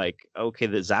into like, okay,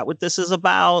 is that what this is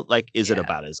about? Like, is it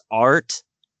about his art?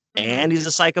 And he's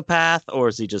a psychopath, or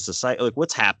is he just a like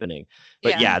what's happening?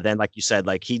 But then like you said,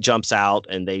 like he jumps out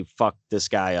and they fuck this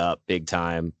guy up big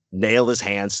time, nail his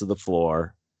hands to the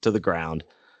floor, to the ground.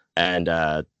 And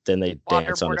then they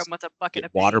dance on him with a bucket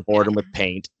of waterboard him with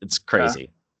paint. It's crazy.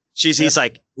 He's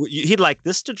like, he'd like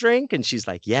this to drink, and she's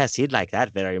like, yes, he'd like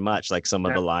that very much. Like some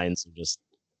of the lines are just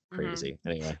crazy.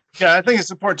 Anyway. Yeah, I think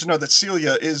it's important to know that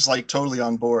Celia is like totally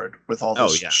on board with all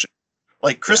this shit.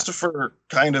 Like Christopher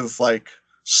kind of like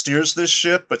steers this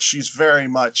ship, but she's very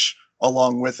much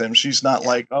along with him. She's not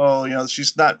like, oh, you know,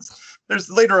 she's not. There's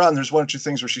later on, there's one or two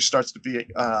things where she starts to be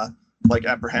like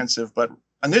apprehensive, but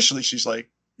initially she's like,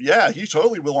 yeah, he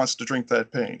totally wants to drink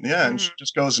that pain. Yeah, and she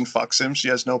just goes and fucks him. She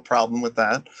has no problem with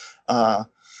that.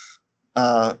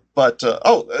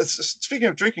 Speaking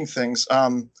of drinking things,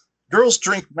 girls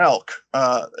drink milk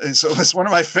is one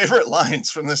of my favorite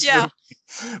lines from this movie,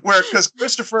 where because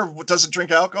Christopher doesn't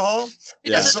drink alcohol. He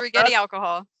doesn't drink any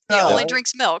alcohol. He only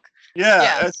drinks milk.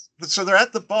 Yeah. So they're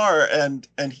at the bar, and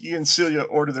he and Celia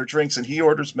order their drinks, and he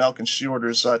orders milk, and she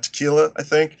orders tequila, I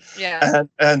think. Yeah.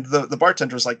 And the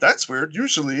bartender's like, that's weird.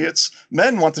 Usually it's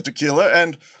men want the tequila,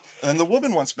 and the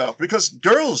woman wants milk because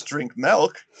girls drink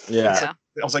milk. Yeah.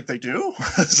 I was like, they do?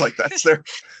 It's like, that's their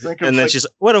drink. And then she's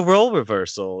like, what a role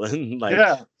reversal. And like,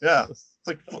 yeah. It's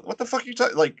like, what the fuck are you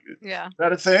talking? Like, is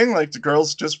that a thing? Like, the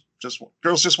girls just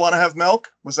want to have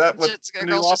milk? Was that what?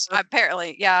 Girls just,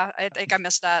 apparently, yeah. I think I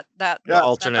missed that.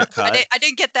 Alternate cut. I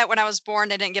didn't get that when I was born.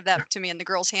 They didn't give that to me in the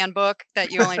girls' handbook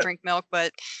that you only drink milk,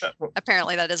 but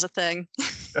apparently that is a thing.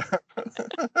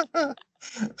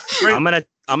 I'm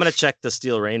gonna check the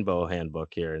Steel Rainbow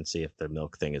handbook here and see if the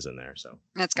milk thing is in there. So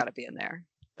it's got to be in there.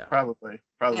 Yeah. Probably.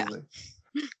 Yeah.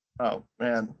 Oh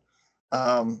man.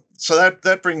 So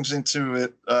that brings into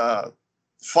it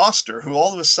Foster, who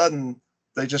all of a sudden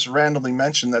they just randomly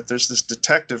mention that there's this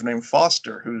detective named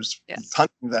Foster who's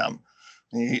hunting them.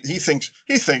 And he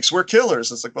thinks we're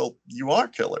killers. It's like, well, you are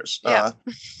killers. Yeah.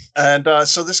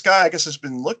 So this guy, I guess, has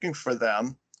been looking for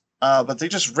them. But they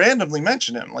just randomly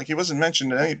mention him. Like he wasn't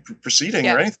mentioned in any proceeding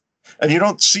or anything. And you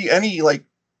don't see any like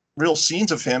real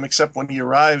scenes of him except when he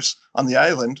arrives on the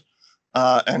island.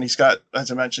 And he's got,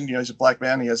 as I mentioned, you know, he's a black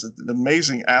man. He has an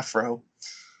amazing afro.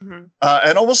 Mm-hmm.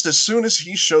 And almost as soon as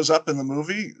he shows up in the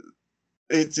movie,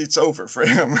 it's over for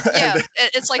him. Yeah,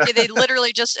 it's like they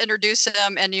literally just introduce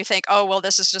him and you think, oh, well,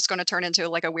 this is just going to turn into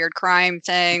like a weird crime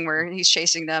thing where he's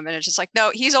chasing them. And it's just like,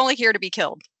 no, he's only here to be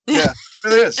killed. Yeah,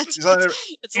 it is. He's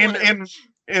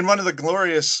in one of the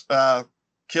glorious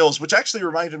kills, which actually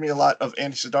reminded me a lot of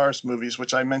Andy Sidaris movies,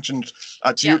 which I mentioned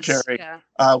to you, Carrie,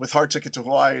 with Hard Ticket to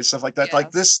Hawaii and stuff like that. Yeah.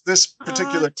 Like this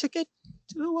particular Ticket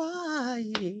to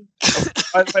Hawaii.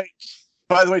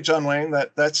 By the way, John Wayne,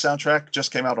 that soundtrack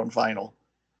just came out on vinyl.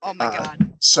 Oh my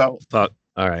god! So fuck.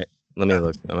 All right, let me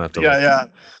look. I'm gonna have to.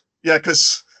 Yeah.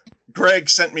 Because Greg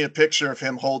sent me a picture of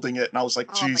him holding it, and I was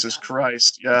like, Jesus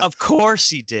Christ! Yeah. Of course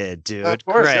he did, dude. Of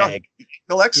course, Greg. He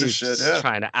collects his shit. Yeah.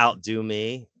 Trying to outdo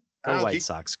me. Go White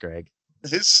Sox, Greg.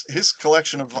 His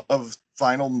collection of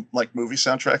vinyl like movie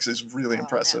soundtracks is really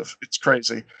impressive. Man. It's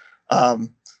crazy.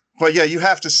 But yeah, you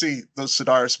have to see those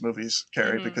Sidaris movies,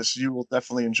 Carrie, because you will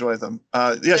definitely enjoy them.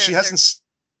 She hasn't.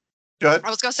 Go ahead.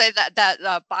 I was going to say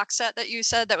that box set that you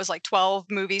said that was like 12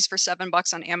 movies for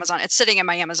 $7 on Amazon. It's sitting in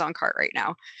my Amazon cart right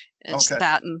now. It's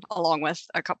that, and along with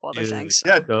a couple other things. So.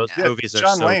 Yeah, those movies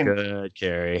are so good,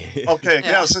 Carrie. Okay,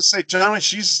 I was going to say, John Wayne,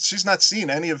 she's not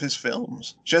seen any of his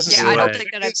films. She hasn't seen. I don't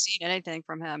think that I've seen anything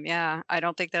from him. Yeah, I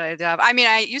don't think that I have. I mean,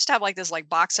 I used to have like this like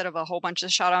box set of a whole bunch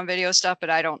of shot on video stuff,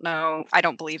 but I don't know. I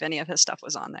don't believe any of his stuff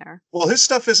was on there. Well, his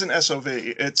stuff isn't SOV.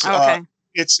 It's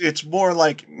It's more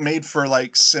like made for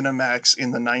like Cinemax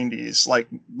in the 90s, like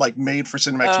made for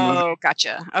Cinemax movie. Oh,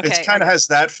 gotcha. Okay. It kind of has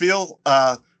that feel,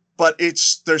 but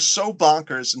they're so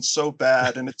bonkers and so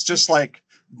bad, and it's just like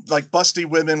busty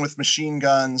women with machine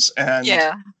guns and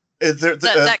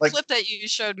that clip that you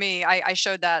showed me, I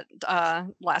showed that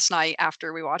last night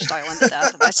after we watched Island of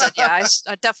Death, and I said,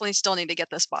 I definitely still need to get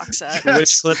this box set.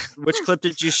 Which clip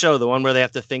did you show? The one where they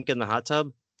have to think in the hot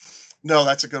tub? No,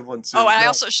 that's a good one too. Oh,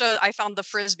 and I found the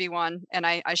Frisbee one, and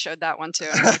I showed that one too.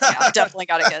 And I was like, I definitely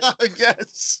got to get.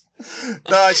 Yes.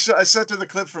 No, I sent her the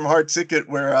clip from Hard Ticket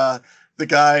where the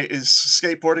guy is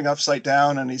skateboarding upside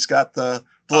down, and he's got the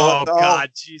blow-up doll,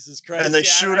 God, Jesus Christ! And they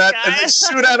shoot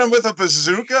at him with a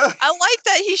bazooka. I like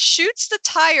that he shoots the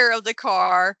tire of the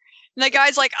car. And the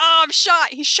guy's like, "Oh, I'm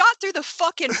shot." He shot through the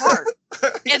fucking heart.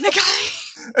 And the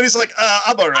guy. And he's like,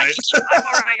 "I'm all right. I'm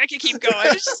all right. I can keep going."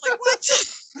 It's just like,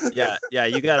 what? Yeah.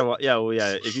 You gotta. Yeah.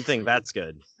 If you think that's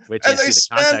good, wait till you see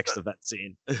the context of that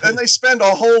scene. And they spend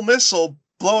a whole missile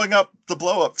blowing up the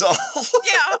blow-up doll.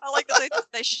 Yeah, I like that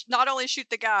they not only shoot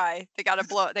the guy, they got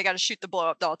to shoot the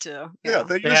blow-up doll too. Yeah,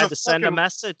 they had to send a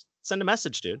message. Send a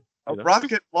message, dude. A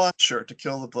rocket launcher to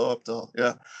kill the blow-up doll.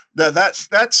 Yeah,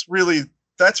 that's really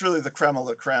the creme of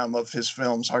the creme of his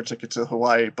films, Hard Ticket to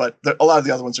Hawaii. But a lot of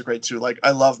the other ones are great too. Like I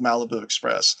love Malibu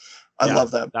Express. I love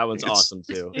that. That one's awesome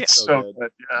too. It's so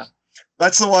good. Yeah,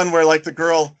 that's the one where like the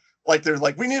girl like they're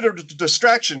like, we need a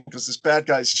distraction because this bad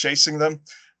guy's chasing them.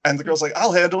 And the girl's like,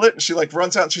 I'll handle it. And she like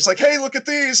runs out and she's like, hey, look at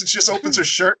these. And she just opens her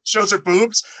shirt, shows her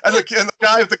boobs. And the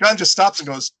guy with the gun just stops and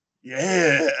goes,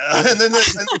 yeah. And then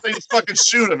they just fucking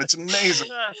shoot him. It's amazing.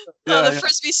 The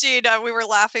frisbee scene, we were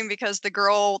laughing because they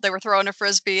were throwing a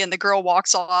frisbee and the girl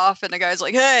walks off and the guy's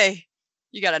like, hey,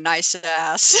 you got a nice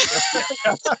ass.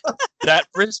 that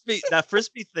frisbee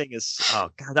thing is, oh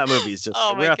God, that movie is just,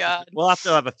 oh my God. We'll have to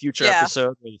have a future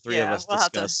episode where the three of us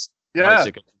discuss.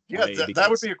 That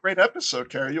would be a great episode,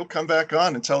 Carrie. You'll come back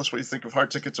on and tell us what you think of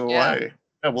Hard Ticket to Hawaii.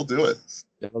 Yeah, we'll do it.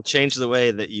 It'll change the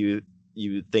way that you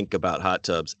think about hot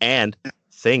tubs and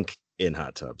think in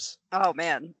hot tubs. Oh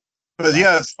man. But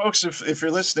yeah, folks, if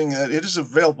you're listening, it is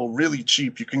available really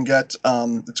cheap. You can get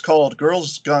it's called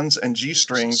Girls, Guns, and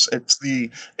G-Strings. It's the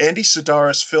Andy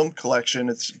Sidaris film collection.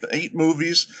 It's 8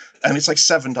 movies, and it's like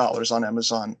 $7 on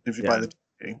Amazon if you buy the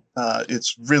DVD.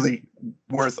 It's really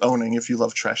worth owning if you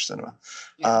love trash cinema.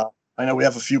 I know we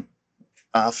have a few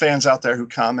fans out there who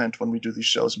comment when we do these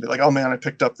shows and be like, oh man, I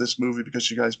picked up this movie because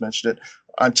you guys mentioned it.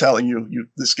 I'm telling you,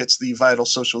 this gets the Vital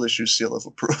Social Issues seal of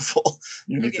approval.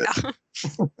 You need it.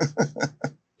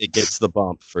 It gets the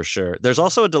bump for sure. There's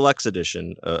also a deluxe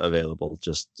edition available,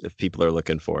 just if people are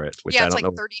looking for it. Which it's like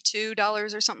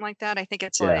 $32 or something like that. I think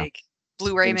it's like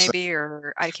Blu-ray maybe,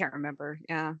 or I can't remember.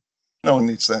 Yeah. No one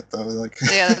needs that though. Like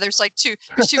there's like two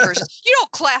versions. You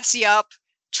don't classy up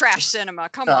trash cinema.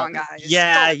 Come on, guys.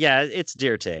 Yeah, it's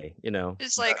Dirty, you know.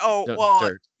 It's like,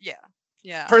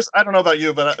 yeah. I don't know about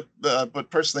you, but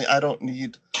personally, I don't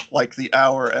need like the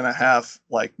hour and a half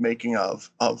like making of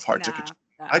Hard Ticket.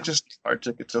 No. I just Hard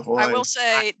Ticket to Hawaii. I will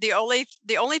say the only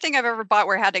thing I've ever bought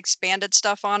where it had expanded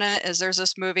stuff on it is there's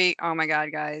this movie. Oh my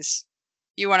God, guys!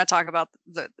 You want to talk about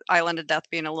the Island of Death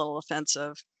being a little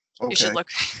offensive? Okay. You should look.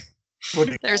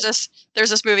 There's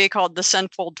this movie called The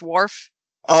Sinful Dwarf.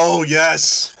 Oh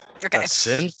yes. Okay.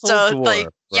 Sinful Dwarf.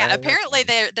 Apparently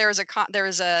there's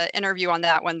a interview on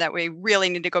that one that we really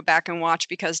need to go back and watch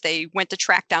because they went to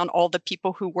track down all the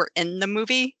people who were in the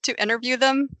movie to interview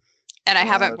them. And I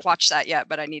haven't watched that yet,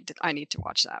 but I need to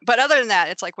watch that. But other than that,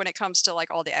 it's like when it comes to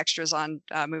like all the extras on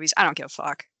movies, I don't give a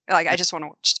fuck. Like I just want to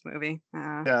watch the movie.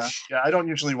 Yeah. I don't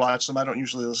usually watch them. I don't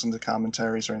usually listen to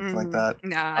commentaries or anything like that.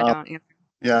 No, I don't either.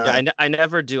 Yeah, I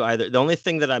never do either. The only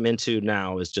thing that I'm into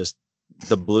now is just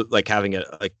the blue, like having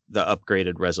the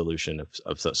upgraded resolution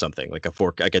of something like a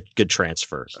good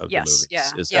transfer of the movie.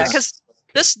 Because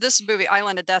this movie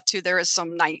Island of Death too, there is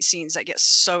some night scenes that get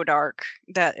so dark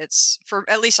that it's, for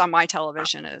at least on my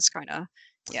television, it's kind of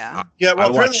Well,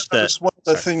 apparently that's one of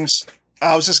the things.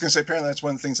 I was just gonna say, apparently that's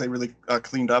one of the things they really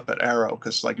cleaned up at Arrow,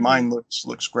 because like mine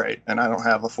looks great, and I don't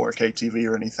have a 4K TV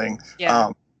or anything.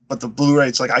 But the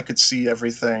Blu-rays, like I could see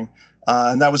everything.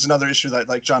 And that was another issue that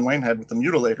like John Wayne had with The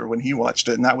Mutilator when he watched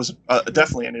it. And that was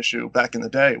definitely an issue back in the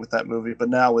day with that movie. But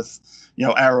now with,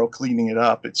 Arrow cleaning it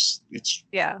up, it's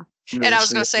Really, and I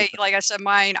was going to say, like I said,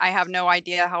 mine, I have no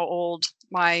idea how old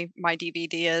my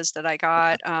DVD is that I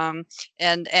got. And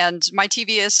my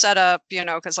TV is set up,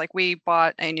 because like we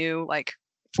bought a new like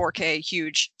 4K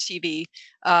huge TV.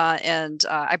 And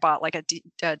I bought like a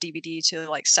DVD to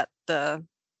like set the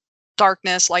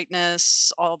darkness,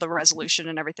 lightness, all the resolution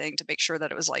and everything to make sure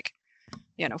that it was like,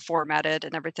 formatted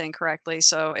and everything correctly.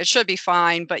 So it should be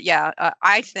fine. But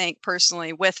I think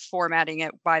personally with formatting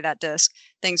it by that disc,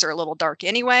 things are a little dark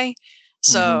anyway.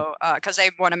 So, because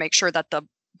they want to make sure that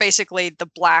basically the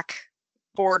black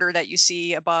border that you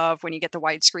see above when you get the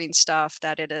widescreen stuff,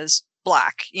 that it is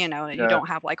black, you don't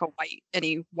have like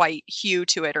any white hue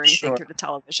to it or anything through the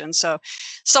television. So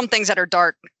some things that are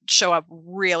dark show up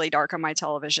really dark on my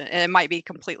television, and it might be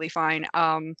completely fine.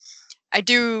 I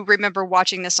do remember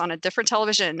watching this on a different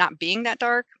television and not being that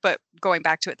dark, but going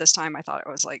back to it this time, I thought it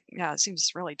was like, it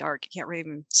seems really dark. You can't really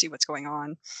even see what's going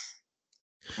on.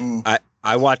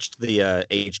 I watched the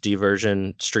HD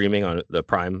version streaming on the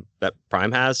Prime that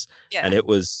Prime has, and it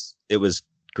was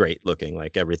great looking.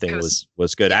 Like everything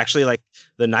was good. Actually, like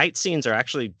the night scenes are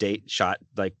actually shot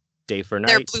like day for night.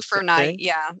 They're blue for night.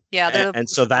 Yeah. And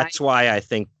so that's why I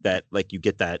think that like you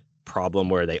get that problem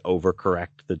where they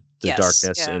overcorrect the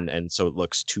darkness and so it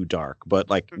looks too dark. But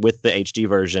like with the HD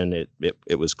version,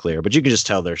 it was clear. But you can just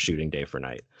tell they're shooting day for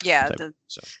night. Yeah.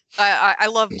 I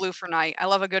love blue for night. I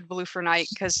love a good blue for night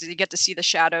because you get to see the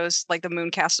shadows, like the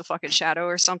moon casts a fucking shadow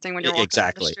or something when you're walking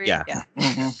down the street. Yeah.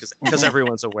 Because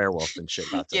everyone's a werewolf and shit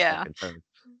about to fucking turn.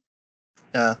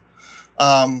 Yeah.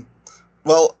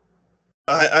 Well,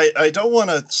 I don't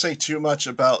want to say too much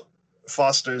about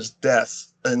Foster's death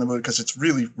in the movie because it's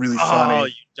really, really funny. Oh,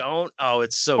 you don't? Oh,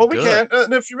 it's so good. Well, we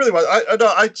can. If you really want,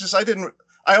 I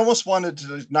I almost wanted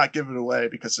to not give it away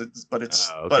because but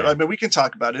I mean, we can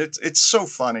talk about it. It's so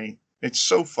funny. It's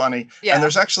so funny. Yeah. And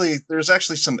there's actually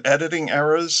some editing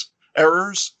errors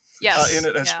Yes. in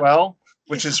it as well,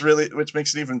 which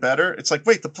makes it even better. It's like,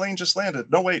 wait, the plane just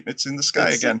landed. No, wait, it's in the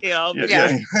sky again. Yeah.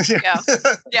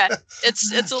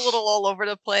 It's a little all over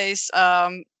the place.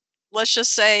 Let's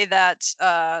just say that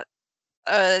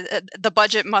the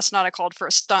budget must not have called for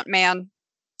a stunt man.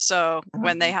 So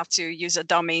when they have to use a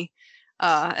dummy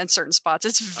in certain spots,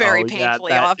 it's very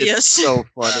painfully obvious. It's so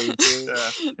funny.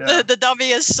 The dummy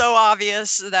is so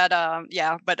obvious that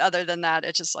but other than that,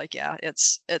 it's just like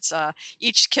it's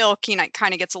each kill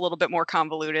kind of gets a little bit more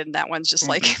convoluted, and that one's just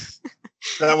like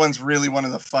that one's really one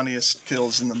of the funniest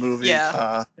kills in the movie.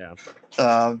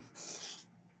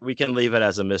 We can leave it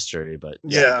as a mystery, but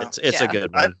it's a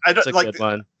good one. It's a good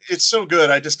one. It's so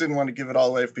good. I just didn't want to give it all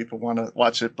away if people want to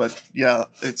watch it, but yeah,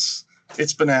 it's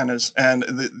bananas, and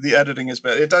the editing is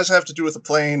bad. It does have to do with the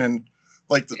plane, and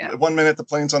like 1 minute the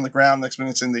plane's on the ground, next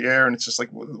minute it's in the air, and it's just like,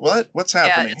 what's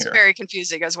happening here? Yeah, it's very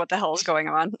confusing as what the hell is going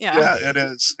on. Yeah, it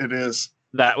is.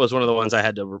 That was one of the ones I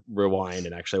had to rewind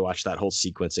and actually watch that whole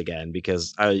sequence again,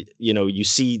 because you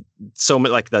see so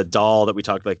much, like the doll that we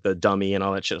talked, like the dummy and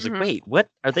all that shit. I was like, wait, what?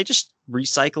 Are they just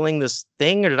recycling this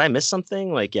thing, or did I miss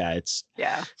something? Like, it's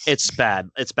bad.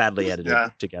 It's badly edited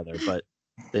together, but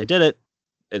they did it.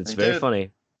 It's very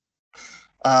funny.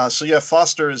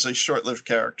 Foster is a short-lived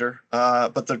character,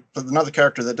 but another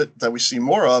character that we see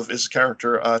more of is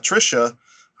character Trisha,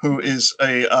 who is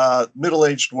a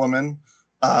middle-aged woman.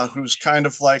 Who's kind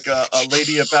of like a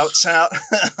lady about town.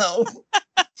 I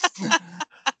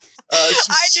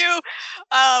knew.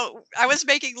 I was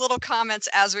making little comments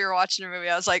as we were watching the movie.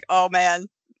 I was like, "Oh man,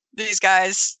 these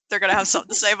guys, they're gonna have something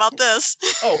to say about this."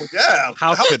 Oh yeah,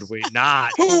 how could we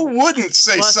not? Who wouldn't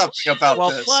say something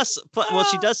about this? Well,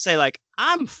 she does say like,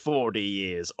 I'm 40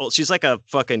 years old. She's like a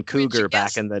fucking cougar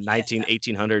back in the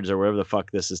 1800s or wherever the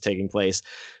fuck this is taking place.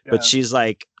 Yeah. But she's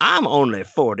like, I'm only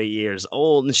 40 years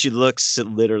old, and she looks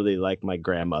literally like my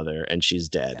grandmother, and she's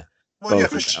dead. Well,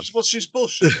 she's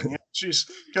bullshitting.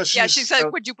 She's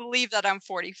like, would you believe that I'm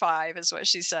 45? Is what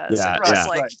she says. Yeah, and Russ,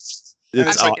 like.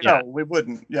 It's like, no, we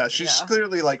wouldn't. Yeah, she's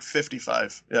clearly like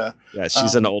 55. Yeah. Yeah,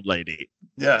 she's an old lady.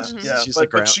 Yeah, yeah. She's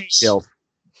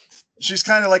she's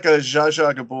kind of like a Zsa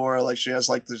Zsa Gabor. Like she has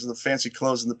like there's the fancy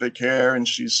clothes and the big hair, and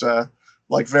she's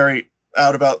like very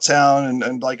out about town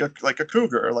and like a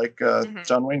cougar, like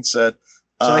John Wayne said.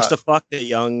 She likes to fuck the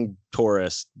young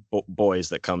tourist boys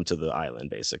that come to the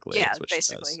island, basically. Yeah,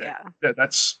 basically, yeah. Yeah,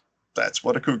 that's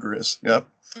what a cougar is. Yep.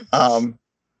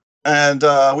 And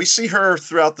we see her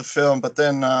throughout the film, but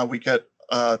then we get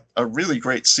a really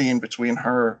great scene between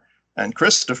her and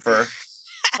Christopher,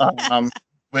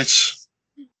 which,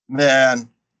 man,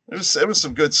 it was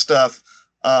some good stuff.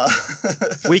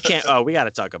 We can't. Oh, we got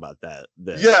to talk about that.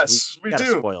 Yes, we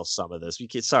do. Spoil some of this.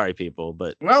 Sorry, people,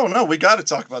 but no, we got to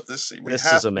talk about this scene. This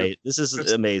is amazing. This is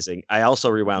amazing. I also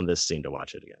rewound this scene to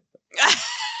watch it again.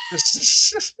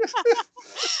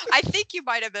 I think you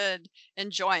might have been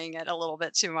enjoying it a little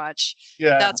bit too much.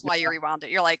 Yeah, that's why you rewound it.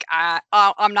 You're like,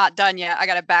 I'm not done yet. I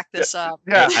got to back this up.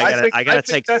 Yeah, I gotta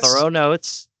take thorough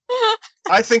notes.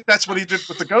 I think that's what he did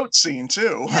with the goat scene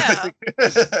too. Yeah.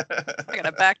 I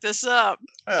gotta back this up.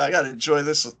 I gotta enjoy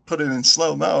this. Put it in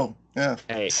slow mo. Yeah.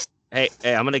 Hey!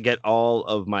 I'm gonna get all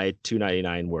of my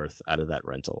 $2.99 worth out of that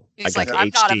rental. He's I got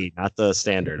the HD, not the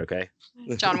standard. Okay.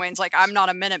 John Wayne's like, I'm not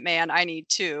a minute man. I need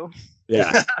 2.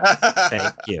 Yeah.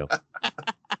 Thank you.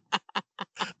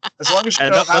 As long as you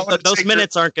know those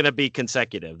minutes aren't going to be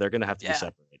consecutive. They're going to have to be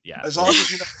separate. Yeah. As long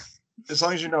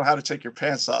as you know how to take your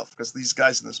pants off, because these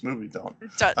guys in this movie don't.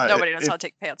 Nobody knows how to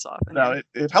take pants off. No,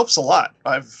 it helps a lot.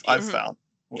 I've found.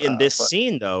 In this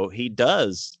scene, though, he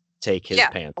does take his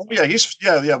pants off. Oh, yeah,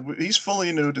 he's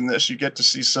fully nude in this. You get to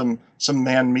see some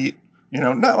man meat. You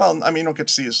know, you don't get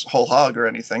to see his whole hog or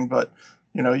anything, but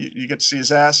you know, you get to see his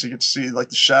ass. You get to see like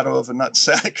the shadow of a nut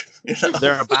sack. You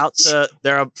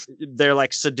know? They're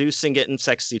like seducing it in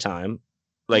sexy time.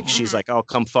 Like she's like, "Oh,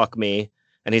 come fuck me,"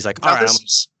 and he's like, "All right,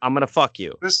 I'm gonna fuck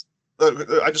you." This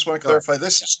I just want to clarify.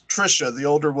 This is Trisha, the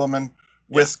older woman,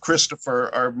 with Christopher,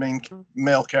 our main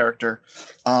male character.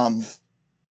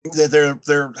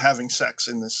 They're having sex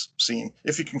in this scene,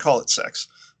 if you can call it sex.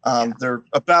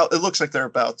 It looks like they're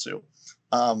about to.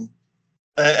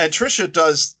 And Trisha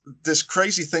does this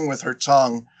crazy thing with her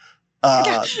tongue,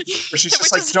 where she's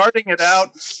just like darting it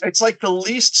out. It's like the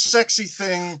least sexy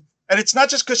thing, and it's not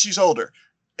just because she's older.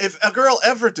 If a girl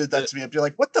ever did that to me, I'd be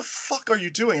like, "What the fuck are you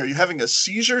doing? Are you having a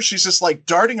seizure?" She's just like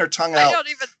darting her tongue out.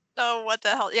 know what the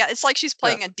hell. Yeah, it's like she's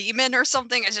playing a demon or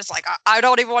something. It's just like I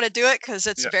don't even want to do it because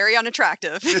it's very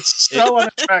unattractive. It's so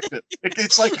unattractive.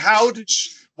 It's like,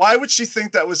 why would she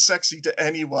think that was sexy to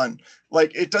anyone?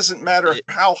 Like, it doesn't matter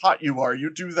how hot you are.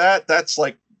 You do that, that's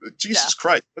like, Jesus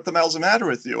Christ, what the hell's the matter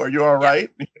with you? Are you all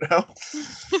right? You know?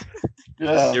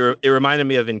 It reminded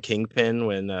me of in Kingpin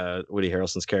when Woody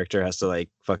Harrelson's character has to like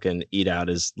fucking eat out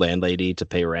his landlady to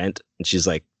pay rent, and she's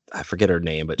like, I forget her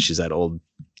name, but she's that old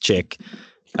chick.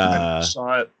 I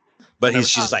saw it. But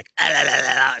she's like,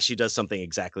 she does something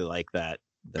exactly like that.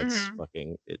 That's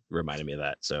fucking. It reminded me of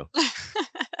that. So.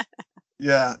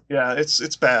 yeah,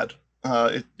 it's bad.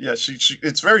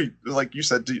 It's very, like you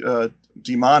said,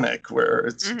 demonic, where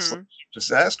it's like,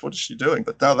 just asked, what is she doing?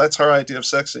 But no, that's her idea of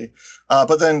sexy.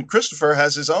 But then Christopher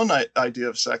has his own idea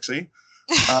of sexy.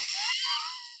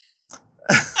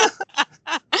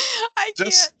 I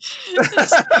can't.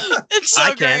 It's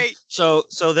so great. So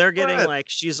they're getting like,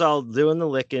 she's all doing the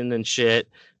licking and shit,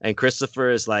 and Christopher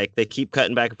is like, they keep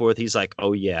cutting back and forth. He's like,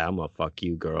 oh yeah, I'm gonna fuck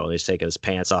you, girl. And he's taking his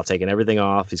pants off, taking everything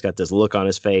off. He's got this look on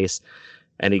his face,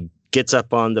 and he gets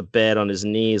up on the bed on his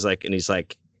knees, like, and he's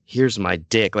like, here's my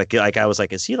dick. Like I was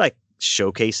like, is he like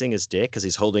showcasing his dick? Because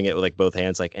he's holding it with like both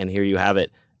hands, like, and here you have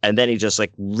it. And then he just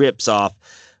like rips off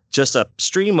just a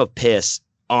stream of piss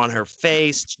on her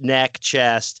face, neck,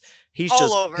 chest. He's all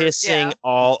just over, pissing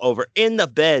all over in the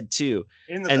bed too.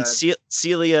 In the and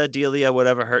bed. Delia,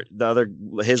 whatever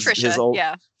his old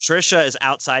Trisha is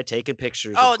outside taking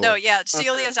pictures. Oh no, yeah,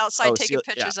 Celia's outside taking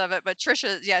pictures of it, but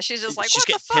Trisha, she's just like, what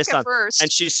the fuck at first?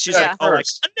 And she's like, oh, like,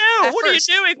 no, what are you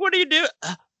doing? What are you doing?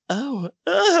 And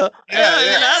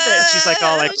she's like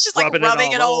all like she's like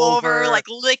rubbing it all over, like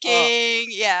licking,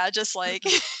 just like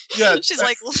she's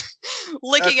like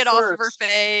licking it off of her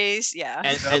face,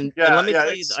 And let me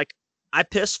tell you, like, I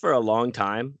piss for a long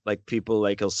time. Like, people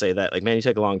like will say that, like, man, you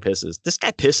take long pisses. This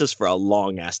guy pisses for a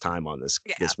long ass time on this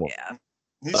one. Yeah.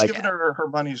 He's giving her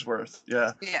money's worth.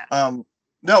 Yeah.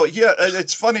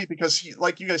 It's funny because he,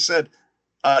 like you guys said,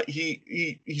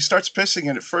 he starts pissing,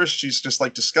 and at first she's just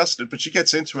like disgusted, but she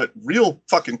gets into it real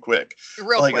fucking quick.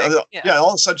 All of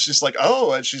a sudden she's like,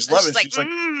 oh, and she's loving. She's like,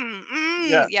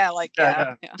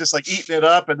 just like eating it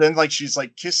up, and then like she's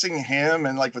like kissing him,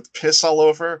 and like with piss all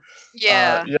over.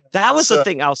 That was the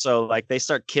thing. Also, like, they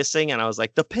start kissing, and I was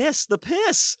like, the piss.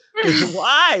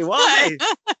 Why?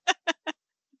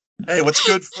 Hey, what's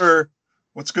good for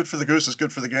the goose is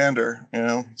good for the gander, you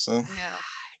know. So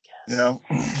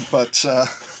but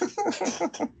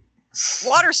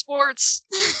water sports.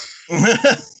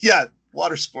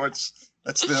 Water sports.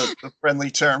 That's the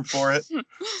friendly term for it.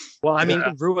 Well, I mean,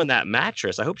 ruin that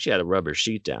mattress. I hope she had a rubber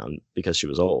sheet down because she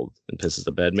was old and pisses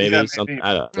the bed. Maybe something.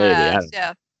 I don't know.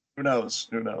 Who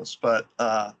knows? But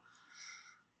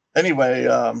anyway,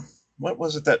 what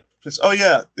was it that? Oh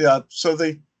yeah.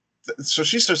 So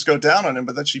she starts to go down on him,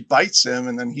 but then she bites him,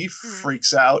 and then he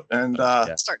freaks out and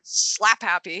starts slap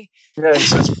happy. Yeah, he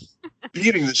starts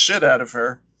beating the shit out of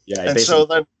her. Yeah, and so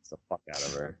then the fuck out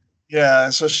of her. Yeah,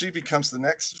 and so she becomes the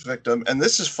next victim, and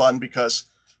this is fun because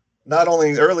not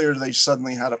only earlier they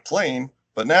suddenly had a plane,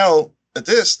 but now at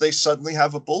this they suddenly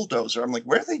have a bulldozer. I'm like,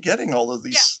 where are they getting all of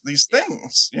these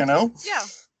things? You know? Yeah.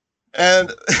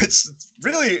 And it's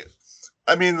really.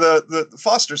 I mean, the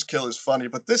Foster's kill is funny,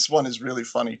 but this one is really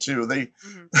funny too. They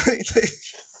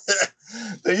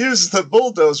use the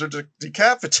bulldozer to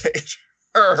decapitate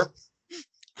her,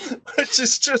 which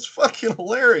is just fucking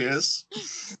hilarious.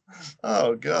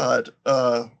 Oh God.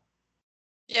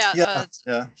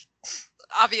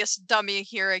 Obvious dummy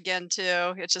here again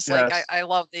too. It's just like I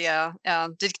love the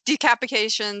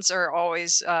decapitations are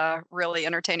always really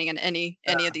entertaining in any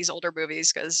of these older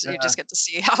movies, because you just get to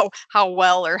see how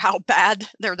well or how bad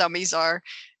their dummies are.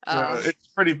 It's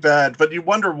pretty bad, but you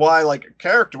wonder why. Like,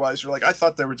 character-wise, you're like, I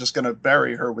thought they were just going to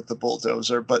bury her with the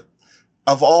bulldozer, but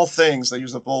of all things, they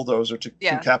use the bulldozer to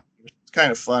decapitate. It's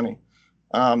kind of funny.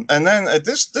 And then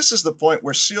this is the point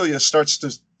where Celia starts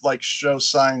to like show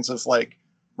signs of like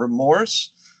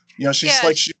remorse. You know, she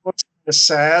looks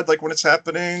sad, like when it's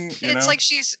happening. It's like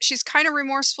she's kind of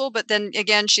remorseful, but then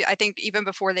again, I think even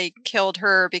before they killed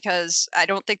her, because I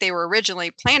don't think they were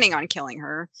originally planning on killing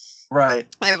her. Right.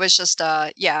 It was just,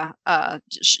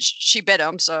 she bit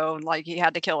him, so like he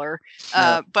had to kill her.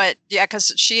 But yeah,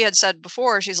 because she had said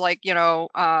before, she's like, you know,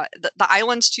 the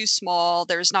island's too small.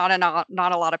 There's not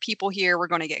a lot of people here. We're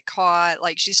going to get caught.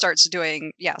 Like, she starts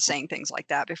doing, saying things like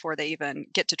that before they even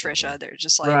get to Trisha. They're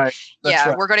just like,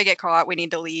 we're going to get caught. We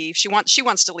need to leave. She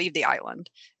wants to leave the island.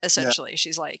 Essentially,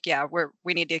 she's like,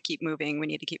 we need to keep moving. We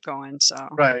need to keep going. So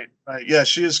right. Yeah,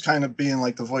 she is kind of being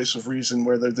like the voice of reason,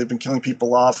 where they've been killing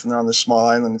people off, and they're on this small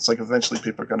island. It's like eventually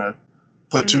people are gonna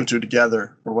put two and two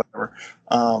together or whatever.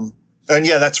 And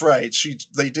yeah, that's right.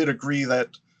 They did agree that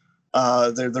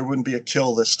there wouldn't be a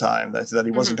kill this time. That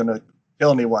he wasn't going to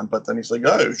kill anyone. But then he's like,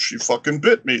 "Oh, she fucking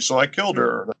bit me, so I killed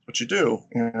her." That's what you do,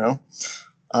 you know.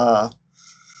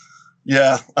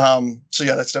 Yeah. So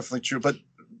yeah, that's definitely true.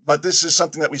 But this is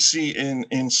something that we see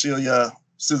in Celia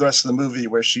through the rest of the movie,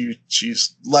 where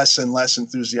she's less and less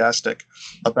enthusiastic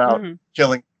about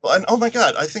killing. And oh my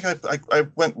god, I think I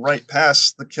went right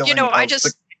past the killing. You know,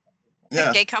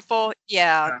 the gay couple.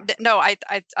 Yeah. No, I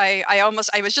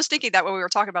was just thinking that when we were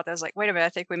talking about that. I was like, wait a minute, I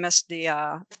think we missed the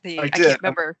I can't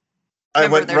remember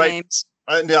went their names.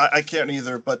 I can't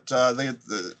either, but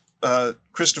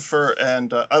Christopher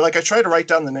and I try to write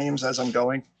down the names as I'm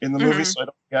going in the movie so I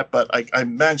don't forget, but I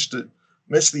managed to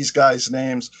miss these guys'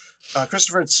 names.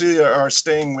 Christopher and Celia are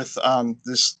staying with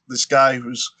this guy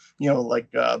who's, you know, like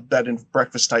a bed and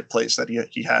breakfast type place that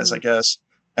he has, I guess.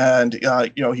 And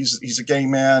you know, he's a gay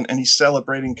man, and he's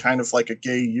celebrating kind of like a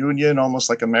gay union, almost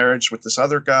like a marriage with this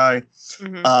other guy.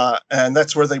 And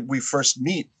that's where we first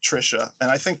meet Trisha.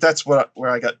 And I think that's where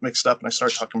I got mixed up and I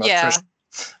started talking about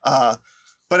Trisha.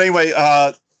 But anyway,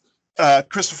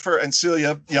 Christopher and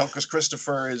Celia, you know, because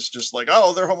Christopher is just like,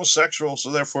 oh, they're homosexual,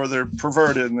 so therefore they're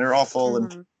perverted and they're awful,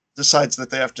 and decides that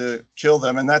they have to kill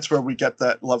them. And that's where we get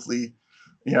that lovely,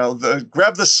 you know,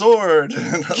 grab the sword,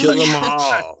 kill them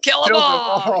all, kill them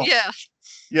all.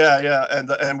 Yeah,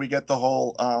 and we get the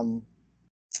whole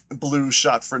blue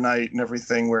shot for night and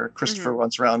everything, where Christopher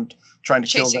runs around trying to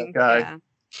kill that guy. Yeah.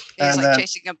 He's like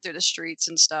chasing him through the streets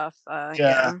and stuff.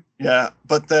 Yeah.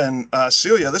 But then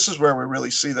Celia, this is where we really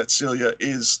see that Celia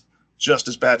is just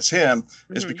as bad as him,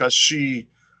 is because she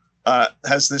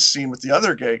has this scene with the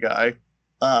other gay guy,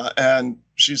 and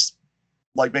she's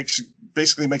like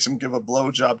basically makes him give a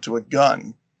blowjob to a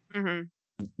gun.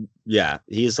 Yeah,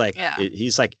 he's like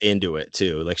into it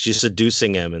too. Like she's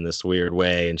seducing him in this weird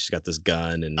way, and she's got this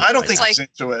gun. And I don't think he's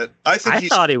into it. I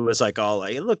thought he was like all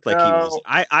like, it looked like he was.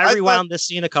 I rewound this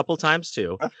scene a couple times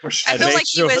too. I feel like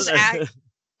he was. I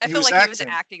feel like he was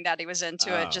acting that he was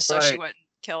into it just so she wouldn't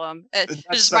kill him. It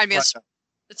just reminded me of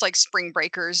it's like Spring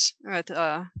Breakers with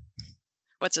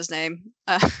what's his name?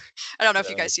 I don't know if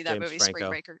you guys see that movie, Spring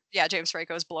Breaker. Yeah, James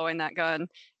Franco is blowing that gun.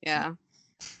 Yeah.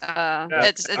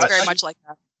 It's very much like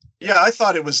that. Yeah, I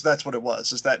thought that's what it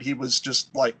was, is that he was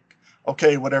just like,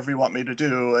 okay, whatever you want me to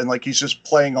do, and like he's just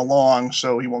playing along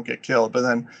so he won't get killed. But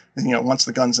then, you know, once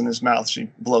the gun's in his mouth, she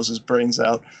blows his brains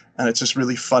out, and it's this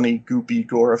really funny, goopy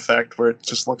gore effect where it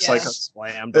just looks like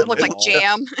it looks like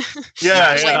jam.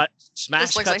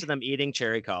 Smash cut to them eating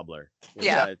cherry cobbler.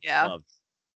 Yeah.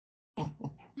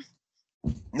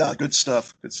 No, good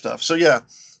stuff. So yeah,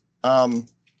 but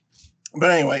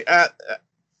anyway,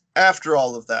 after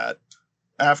all of that,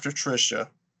 after Trisha,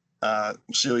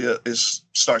 Celia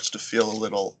starts to feel a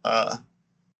little,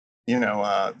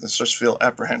 starts to feel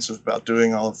apprehensive about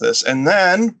doing all of this, and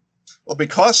then, well,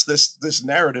 because this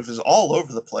narrative is all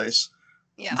over the place,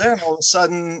 then all of a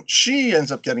sudden she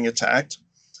ends up getting attacked.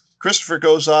 Christopher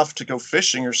goes off to go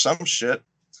fishing or some shit,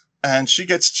 and she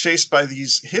gets chased by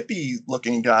these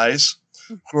hippie-looking guys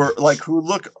who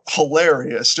look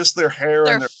hilarious. Just their hair,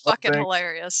 they're and their fucking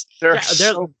hilarious. They're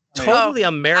totally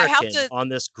American on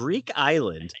this Greek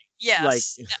island.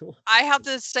 Yes. I have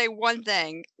to say one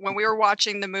thing. When we were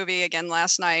watching the movie again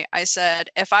last night, I said,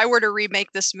 if I were to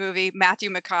remake this movie, Matthew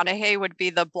McConaughey would be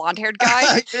the blonde-haired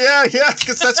guy. yeah,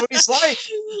 because that's what he's like.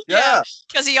 Yeah.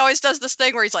 Because he always does this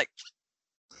thing where he's like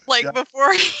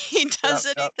before he does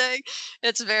anything.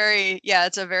 It's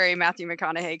it's a very Matthew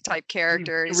McConaughey type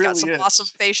character. He's got some awesome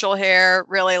facial hair,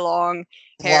 really long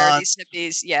hair. Blonde. These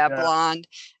hippies, blonde.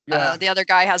 The other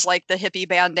guy has like the hippie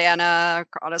bandana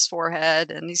on his forehead,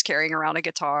 and he's carrying around a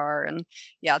guitar. And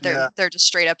they're just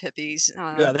straight up hippies.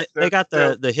 They got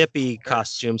the hippie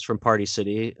costumes from Party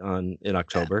City in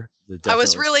October.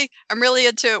 I'm really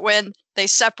into it when they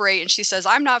separate, and she says,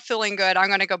 "I'm not feeling good. I'm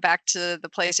going to go back to the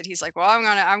place." And he's like, "Well,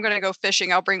 I'm gonna go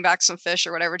fishing. I'll bring back some fish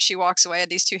or whatever." And she walks away, and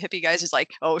these two hippie guys is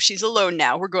like, "Oh, she's alone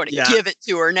now. We're going to give it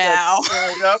to her now."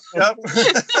 Yep.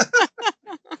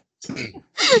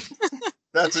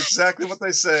 That's exactly what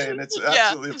they say, and it's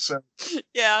absolutely absurd.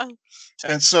 Yeah.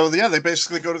 And so they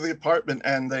basically go to the apartment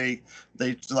and they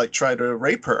like try to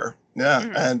rape her. Yeah,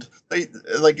 and they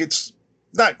like, it's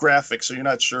not graphic, so you're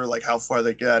not sure like how far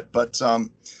they get, but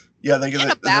they get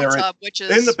in a bathtub, which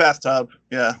is in the bathtub.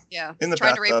 Yeah. In the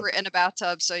trying bathtub. To rape her in a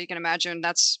bathtub, so you can imagine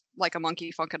that's like a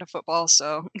monkey funking a football.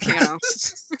 So you know.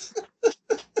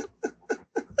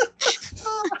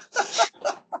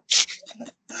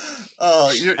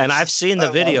 And I've seen the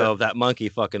video of that monkey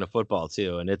fucking a football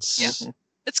too, and it's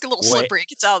It's a little Way- slippery. It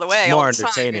gets out of the way. more all the time,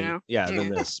 entertaining, you know? yeah, than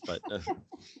this. But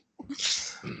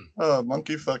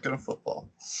Monkey fucking a football.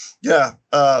 Yeah.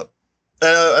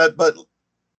 But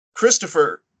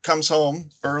Christopher comes home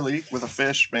early with a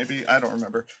fish, maybe. I don't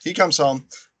remember. He comes home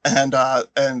and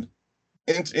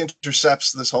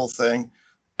intercepts this whole thing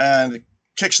and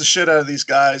kicks the shit out of these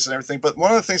guys and everything. But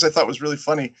one of the things I thought was really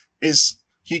funny is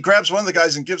he grabs one of the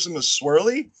guys and gives him a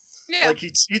swirly. Yeah. Like he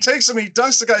takes him, he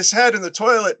dunks the guy's head in the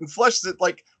toilet and flushes it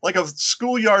like a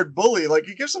schoolyard bully. Like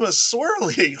he gives him a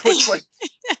swirly, which like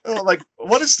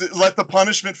what is let the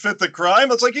punishment fit the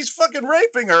crime? It's like he's fucking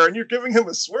raping her and you're giving him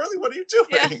a swirly. What are you doing?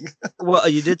 Yeah. well,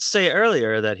 you did say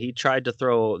earlier that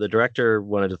the director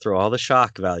wanted to throw all the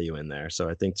shock value in there. So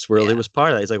I think swirly was part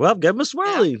of that. He's like, well, give him a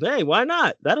swirly. Yeah. Hey, why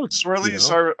not? That'll swirlies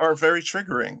are very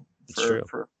triggering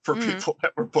for people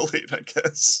that were bullied, I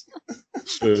guess.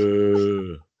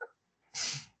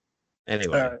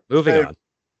 Anyway, moving on.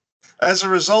 As a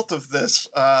result of this,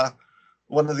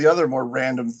 one of the other more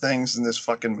random things in this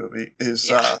fucking movie is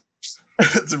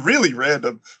it's really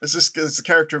random. Is the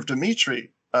character of Dimitri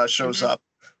shows up,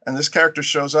 and this character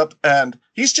shows up, and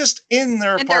he's just in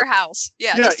their house.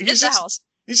 Just in the house.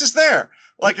 He's just there,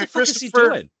 like a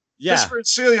Christopher. Yeah, Christopher and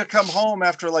Celia come home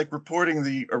after like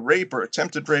reporting a rape or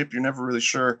attempted rape. You're never really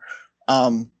sure.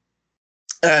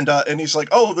 And he's like,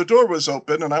 oh, the door was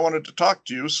open and I wanted to talk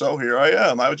to you. So here I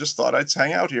am. I just thought I'd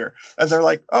hang out here. And they're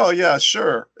like, oh, yeah,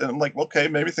 sure. And I'm like, okay,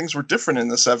 maybe things were different in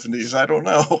the 70s. I don't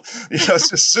know.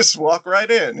 Just walk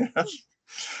right in. You know?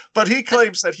 But he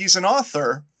claims that he's an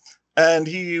author and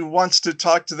he wants to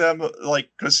talk to them like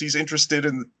because he's interested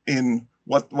in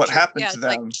what happened to them.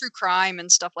 Like true crime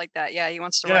and stuff like that. Yeah, he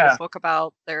wants to write a book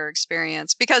about their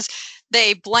experience because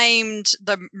they blamed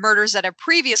the murders that have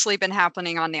previously been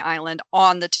happening on the island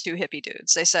on the two hippie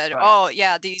dudes. They said, oh,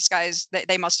 yeah, these guys,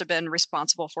 they must have been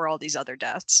responsible for all these other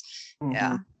deaths. Mm-hmm.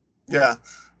 Yeah. Yeah.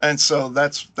 And so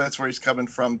that's where he's coming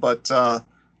from. But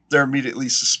they're immediately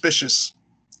suspicious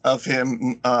of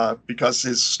him because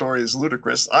his story is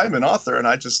ludicrous. I'm an author and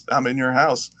I'm in your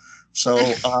house.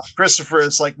 So Christopher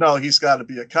is like, no, he's got to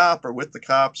be a cop or with the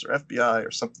cops or FBI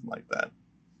or something like that.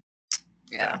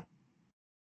 Yeah.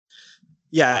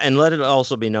 Yeah, and let it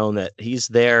also be known that he's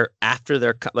there after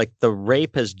the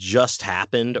rape has just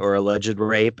happened or alleged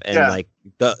rape, and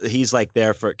he's like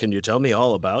there for. Can you tell me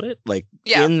all about it? Like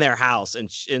in their house,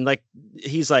 and like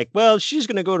he's like, well, she's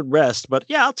gonna go to rest, but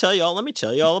yeah, I'll tell you all. Let me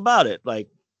tell you all about it. Like,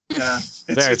 yeah,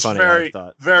 it's funny.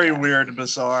 Very weird and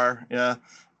bizarre. Yeah.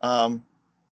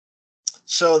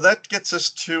 So that gets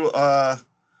us to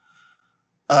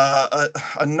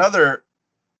another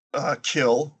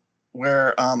kill.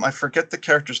 Where I forget the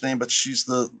character's name, but she's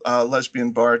the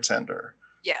lesbian bartender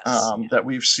that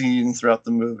we've seen throughout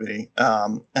the movie.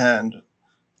 And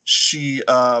she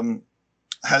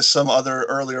has some other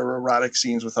earlier erotic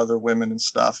scenes with other women and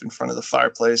stuff in front of the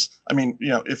fireplace. I mean,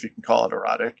 if you can call it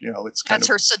erotic, it's kind That's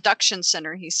her seduction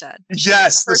center, he said.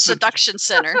 Yes. Her seduction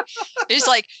center. He's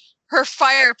like, her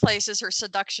fireplace is her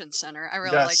seduction center. I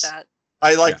really like that.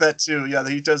 I like that too. Yeah,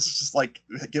 he does just like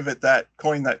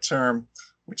coin that term,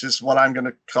 which is what I'm going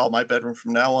to call my bedroom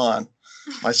from now on.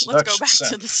 My seduction Let's go back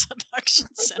center. to the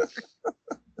seduction center.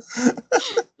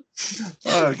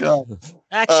 Oh, God.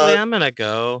 Actually, I'm going to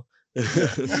go.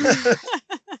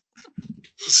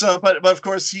 So, but of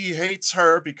course, he hates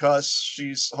her because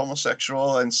she's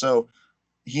homosexual. And so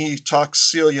he talks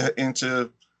Celia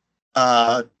into,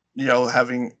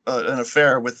 having an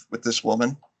affair with this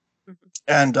woman.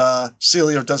 And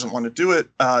Celia doesn't want to do it.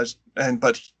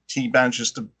 But he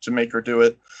manages to make her do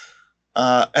it.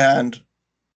 And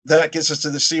that gets us to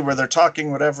the scene where they're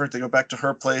talking, whatever. They go back to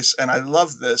her place. And I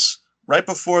love this. Right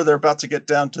before they're about to get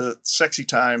down to sexy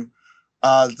time,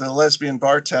 the lesbian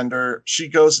bartender, she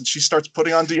goes and she starts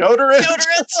putting on deodorant.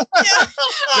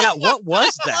 Yeah, what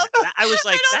was that? I was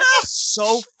like, that's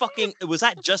so fucking. Was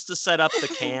that just to set up the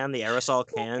aerosol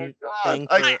can thing?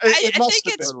 I think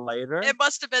it's later. It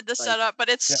must have been the setup, but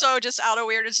it's so just out of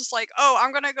weird. It's just like, oh,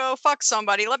 I'm gonna go fuck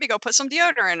somebody. Let me go put some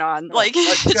deodorant on. Like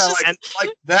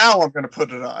now I'm gonna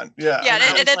put it on. Yeah. Yeah,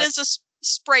 and it is a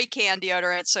spray can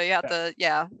deodorant, so you have to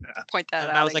point that out.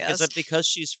 And I was like, is it because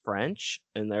she's French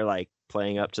and they're like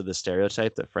playing up to the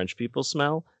stereotype that French people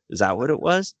smell? Is that what it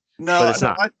was? No, it's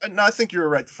not. I think you were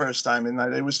right the first time, and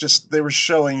it was just they were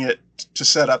showing it to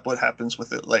set up what happens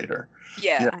with it later.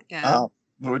 Yeah.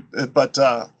 But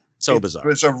so bizarre. It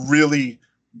was a really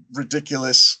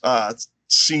ridiculous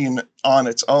scene on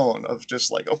its own of just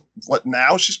like, oh, what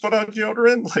now? She's put on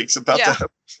deodorant, like it's about to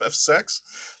have sex,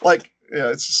 like. Yeah,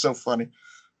 it's just so funny.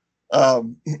 But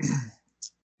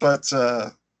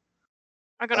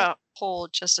I'm gonna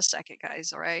hold just a second,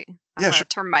 guys. All right. I'm Yeah, gonna sure.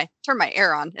 turn my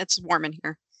air on. It's warm in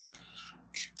here.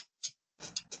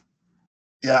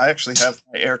 Yeah, I actually have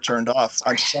my air turned off.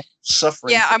 I'm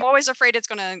suffering. Yeah, I'm always afraid it's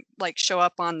gonna like show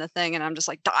up on the thing, and I'm just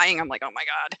like dying. I'm like, oh my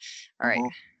god. All right. Mhm.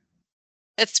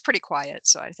 It's pretty quiet,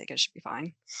 so I think it should be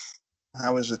fine.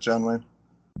 How is it, John Wayne?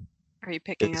 Are you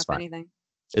picking It's up fine. anything?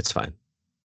 It's fine.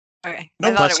 Okay. No,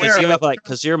 I thought Plus, it was. you have like,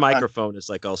 because your microphone is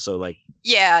like also like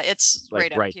Yeah, it's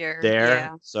like right up here. there.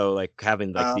 Yeah. So like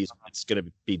having like Uh, these, it's gonna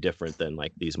be different than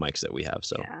like these mics that we have.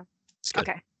 So Yeah. it's good.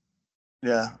 Okay.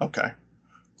 Yeah. Okay.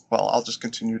 Well, I'll just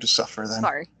continue to suffer then.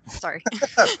 Sorry.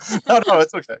 No,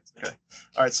 it's okay. It's okay.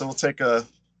 All right, so we'll take a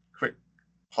quick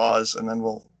pause, and then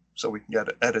so we can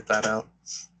edit that out.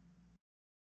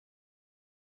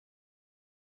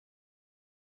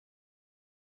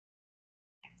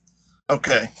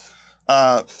 Okay.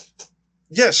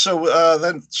 Yeah.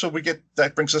 So we get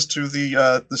that brings us to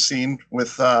the scene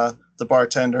with the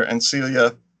bartender and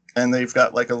Celia, and they've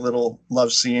got like a little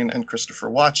love scene, and Christopher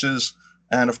watches,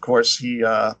 and of course he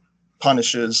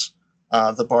punishes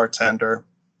the bartender,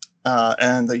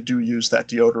 and they do use that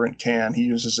deodorant can. He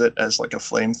uses it as like a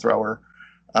flamethrower,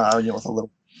 with a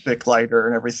little Bic lighter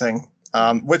and everything.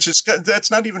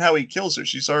 That's not even how he kills her.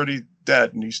 She's already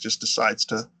dead, and he just decides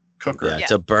to cook her. Yeah,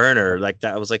 to burn her like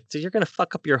that. I was like, dude, you're gonna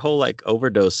fuck up your whole like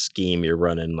overdose scheme you're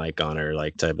running like on her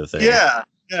like type of thing. Yeah.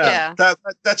 Yeah.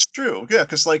 That's true. Yeah,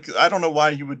 because like I don't know why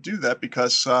you would do that,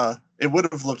 because it would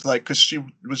have looked like, because she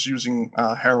was using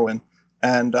heroin,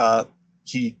 and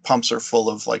he pumps her full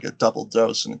of like a double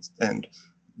dose, and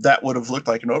that would have looked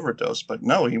like an overdose. But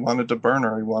no, he wanted to burn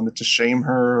her. He wanted to shame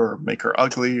her or make her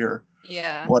ugly or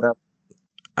Yeah. whatever.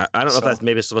 I don't know So- if that's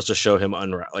maybe supposed to show him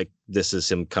like this is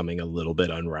him coming a little bit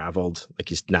unraveled. Like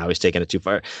he's taking it too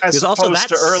far. As Because also opposed that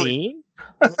to early, scene.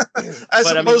 as but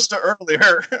I mean- opposed to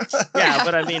earlier. Yeah,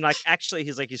 but I mean, like actually,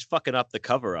 he's fucking up the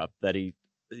cover up that he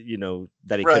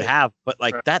Right. could have. But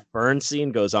like Right. that burn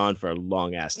scene goes on for a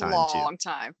long ass time Long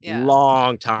time. too. Yeah.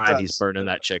 Long time It he's does. burning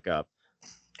that chick up.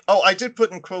 Oh, I did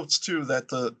put in quotes too that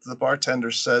the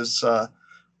bartender says,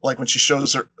 like when she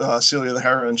shows her Celia the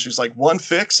heroin, she's like, "One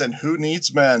fix, and who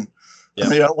needs men?" Yeah.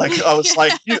 You know, like I was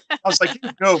like, you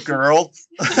go, girl.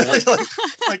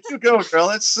 like you go, girl.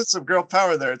 It's some girl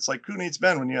power there. It's like, who needs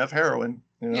men when you have heroin?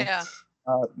 You know? Yeah.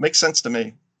 Makes sense to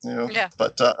me. You know. Yeah.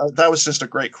 But that was just a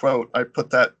great quote. I put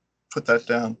that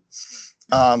down.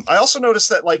 I also noticed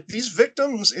that like these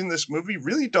victims in this movie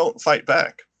really don't fight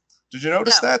back. Did you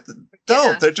notice No. that? They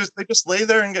don't. Yeah. They just lay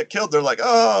there and get killed. They're like,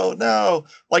 oh no!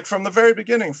 Like from the very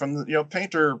beginning, from the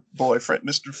painter boy,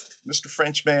 Mr.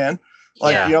 French man.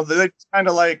 Like Yeah. they kind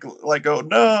of like oh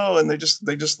no, and they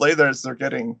just lay there as they're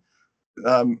getting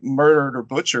murdered or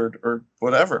butchered or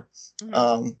whatever.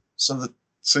 Mhm.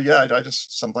 So yeah, I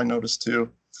just something I noticed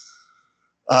too.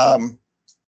 All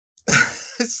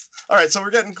right, so we're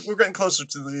getting closer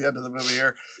to the end of the movie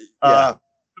here. Yeah.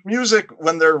 Music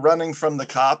when they're running from the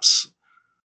cops,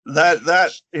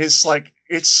 that is like,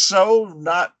 it's so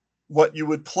not what you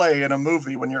would play in a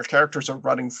movie when your characters are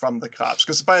running from the cops,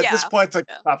 because at this Yeah. point the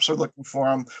Yeah. cops are looking for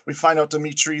them. We find out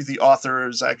Dimitri, the author,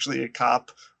 is actually a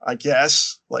cop, I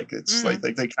guess. Like it's like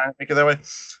they kind of make it that way,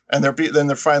 and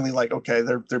they're finally like, okay,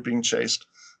 they're being chased,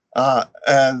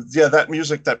 and yeah, that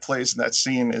music that plays in that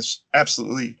scene is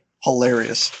absolutely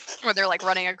hilarious. Where they're like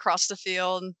running across the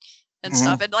field and Mhm.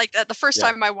 stuff. And like the first Yeah.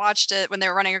 time I watched it, when they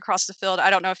were running across the field, I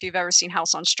don't know if you've ever seen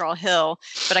House on Straw Hill,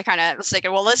 but I kind of was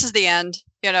thinking, well, this is the end.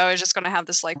 It's just going to have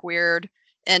this like weird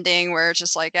ending where it's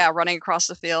just like, yeah, running across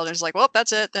the field. And it's like, well,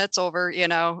 that's it. That's over,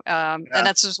 And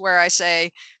that's just where I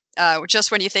say,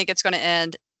 just when you think it's going to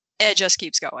end, it just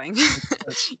keeps going.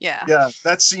 Yeah. Yeah,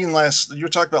 that scene you were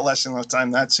talking about last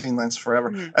time. That scene lasts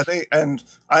forever. Mhm. And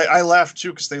I laughed too,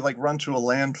 because they like run to a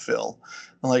landfill.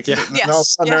 Like, Yeah. and all of a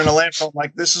Yes, sudden they're in a landfill. I'm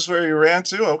like, this is where you ran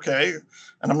to? Okay.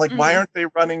 And I'm like, why Mhm. aren't they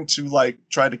running to like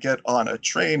try to get on a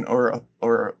train or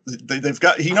they've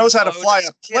got, he knows how to boat. fly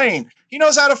a Yeah. plane. He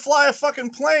knows how to fly a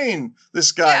fucking plane.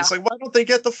 This guy. Yeah. It's like, why don't they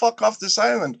get the fuck off this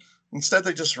island? Instead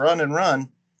they just run and run.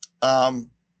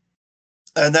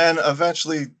 And then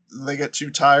eventually they get too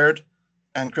tired,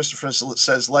 and Christopher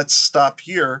says, "Let's stop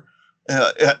here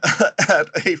at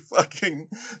a fucking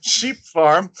sheep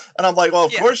farm." And I'm like, "Well,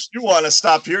 of Yeah. course you want to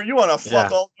stop here. You want to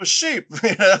fuck Yeah. all the sheep,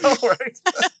 right?"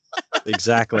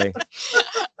 Exactly.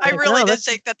 I Like, really no, did that's-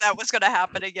 think that was going to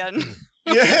happen again.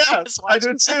 Yeah, was I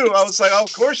watching did too. I was like, "Oh,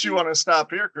 of course you want to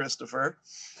stop here, Christopher."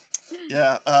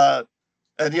 Yeah.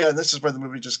 And yeah, this is where the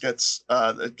movie just gets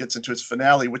into its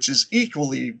finale, which is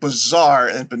equally bizarre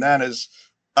and bananas.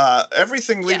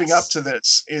 Everything leading Yes. up to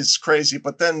this is crazy,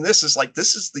 but then this is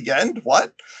the end.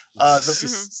 What?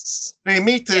 Mhm. They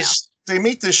meet this they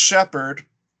meet this shepherd,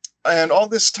 and all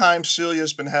this time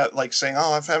Celia's been saying,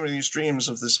 "Oh, I'm having these dreams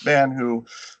of this man who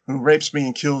rapes me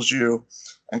and kills you."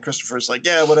 And Christopher's like,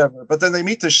 "Yeah, whatever." But then they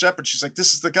meet this shepherd. She's like,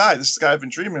 "This is the guy. This is the guy I've been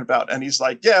dreaming about." And he's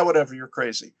like, "Yeah, whatever. You're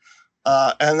crazy."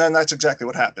 And then that's exactly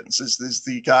what happens. Is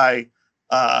the guy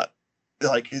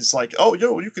is like, "Oh,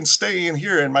 you can stay in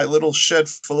here in my little shed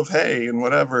full of hay and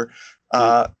whatever."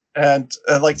 And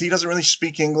he doesn't really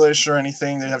speak English or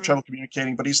anything. They have trouble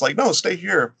communicating, but he's like, "No, stay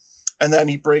here." And then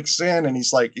he breaks in and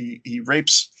he's like, he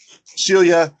rapes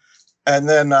Celia. And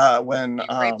then when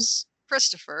He rapes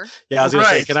Christopher. Yeah, I was gonna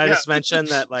say, Right, can I yeah. just mention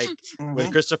that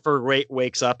when Christopher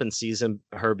wakes up and sees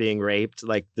her being raped,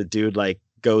 the dude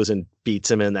goes and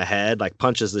beats him in the head,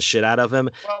 punches the shit out of him,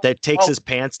 that takes his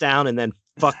pants down and then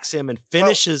fucks him and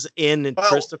finishes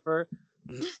Christopher.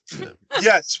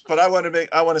 Yes, but I want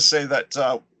to say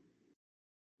that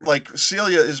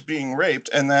Celia is being raped,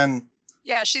 and then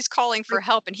she's calling for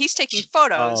help, and he's taking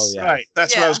photos. Oh, yeah. Right,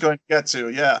 that's what I was going to get to.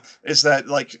 Yeah, is that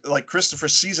like Christopher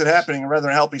sees it happening, and rather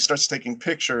than help, he starts taking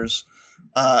pictures,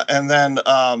 and then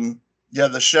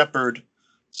the shepherd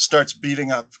starts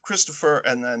beating up Christopher,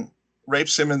 and then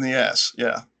rapes him in the ass.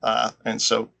 Yeah, and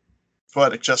so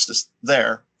poetic justice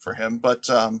there for him, but.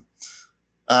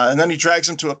 And then he drags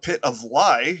him to a pit of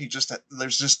lie.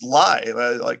 There's just lie.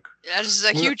 This is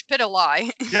a huge pit of lie.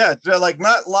 Yeah,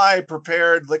 not lie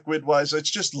prepared liquid wise. It's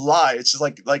just lie. It's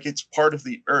like it's part of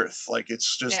the earth.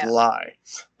 It's just lie.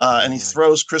 And he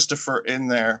throws Christopher in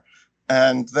there,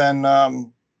 and then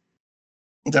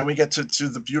we get to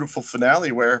the beautiful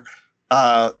finale where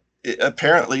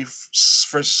apparently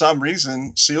for some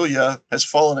reason Celia has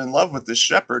fallen in love with this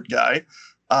shepherd guy,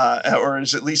 or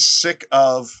is at least sick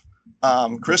of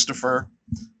Christopher,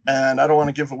 and I don't want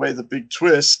to give away the big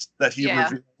twist that he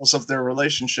reveals of their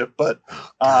relationship, but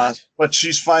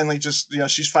she's finally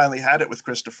she's finally had it with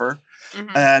Christopher,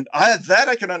 and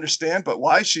I can understand, but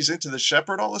why she's into the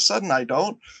shepherd all of a sudden I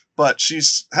don't. But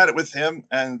she's had it with him,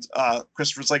 and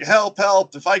Christopher's like, "Help!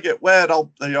 If I get wet, I'll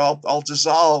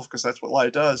dissolve," because that's what lie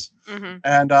does.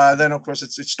 And then, of course,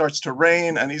 it starts to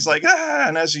rain, and he's like, "Ah!"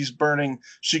 And as he's burning,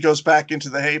 she goes back into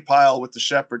the hay pile with the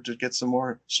shepherd to get some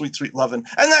more sweet, sweet loving.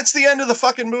 And that's the end of the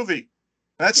fucking movie.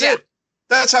 That's it.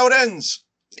 That's how it ends.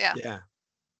 Yeah.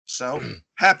 So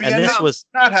happy and ending. This was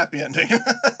not happy ending.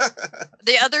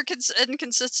 The other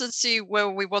inconsistency where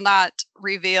we will not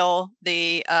reveal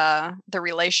the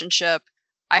relationship,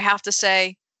 I have to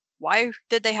say, why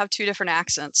did they have two different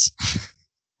accents?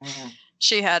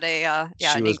 She had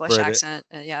an English accent,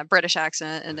 British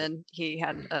accent, and then he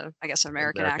had I guess an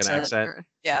American accent.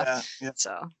 Yeah.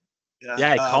 So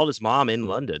he called his mom in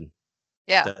London.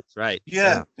 Yeah, that's right.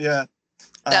 Yeah.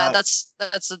 That's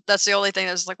the only thing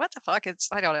that's what the fuck?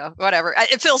 I don't know. Whatever.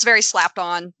 It feels very slapped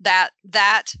on. That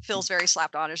feels very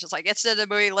slapped on. It's just it's in the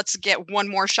movie. Let's get one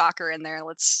more shocker in there.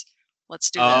 Let's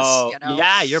do this.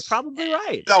 Yeah, you're probably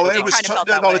right. No, it was. It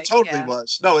totally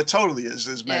was. No, it totally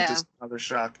is meant as another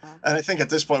shock. And I think at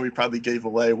this point we probably gave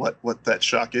away what that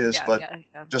shock is,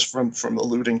 just from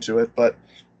alluding to it. But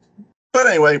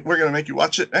anyway, we're gonna make you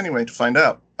watch it anyway to find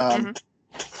out.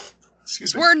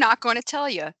 Excuse me. We're not going to tell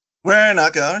you. We're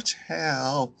not going to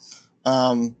tell.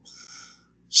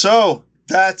 So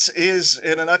that is,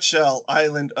 in a nutshell,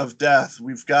 Island of Death.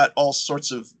 We've got all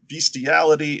sorts of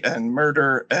bestiality and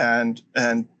murder and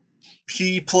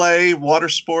pee play, water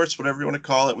sports, whatever you want to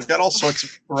call it. We've got all sorts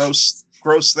of gross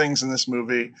things in this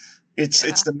movie.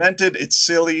 It's demented, it's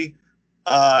silly,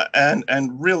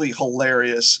 and really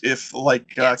hilarious. If,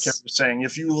 Karen was saying,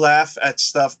 if you laugh at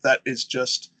stuff that is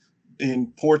just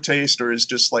in poor taste or is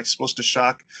just supposed to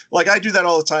shock, I do that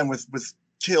all the time with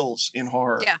kills in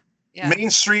horror.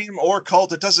 Mainstream or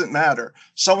cult, it doesn't matter.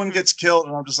 Someone gets killed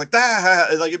and I'm just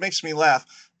it makes me laugh.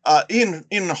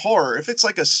 In horror, if it's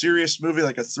a serious movie,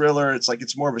 like a thriller,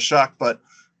 it's more of a shock. But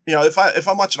if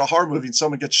I'm watching a horror movie and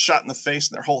someone gets shot in the face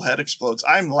and their whole head explodes,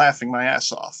 I'm laughing my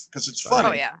ass off because it's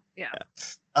funny. Oh yeah.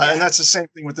 And that's the same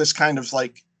thing with this kind of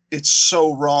it's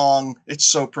so wrong, it's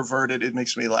so perverted, it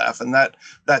makes me laugh, and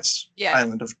that's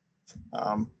Island of.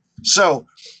 So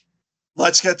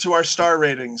let's get to our star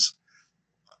ratings.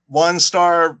 1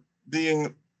 star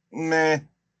being meh,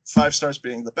 5 stars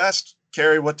being the best.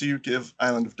 Carrie, what do you give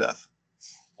Island of Death?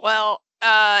 Well,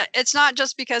 it's not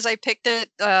just because I picked it.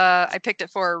 I picked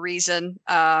it for a reason.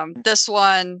 This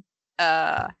one,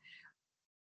 when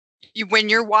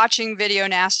you're watching Video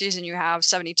Nasties and you have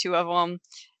 72 of them,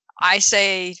 I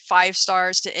say 5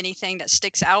 stars to anything that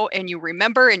sticks out and you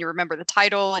remember the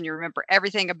title and you remember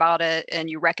everything about it and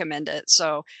you recommend it.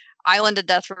 So Island of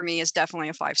Death for me is definitely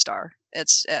a 5 star.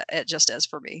 it just is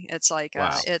for me. It's like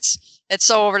Wow. it's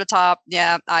so over the top.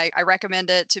 Yeah, I recommend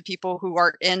it to people who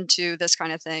are into this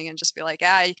kind of thing, and just be like,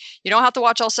 you don't have to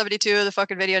watch all 72 of the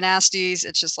fucking video nasties.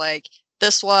 It's just like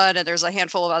this one, and there's a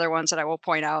handful of other ones that I will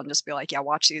point out and just be like, yeah,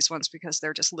 watch these ones because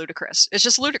they're just ludicrous. It's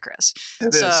just ludicrous.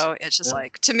 So it's just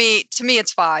like, to me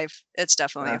it's 5. It's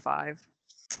definitely a 5.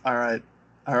 All right,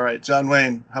 John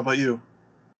Wayne, how about you?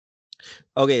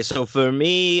 Okay, so for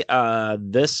me,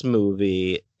 this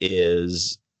movie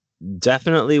is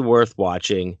definitely worth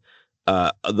watching.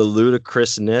 The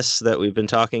ludicrousness that we've been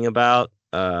talking about,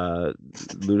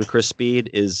 ludicrous speed,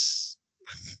 is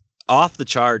off the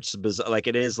charts. Like,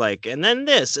 it is like, and then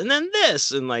this,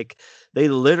 and like they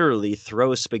literally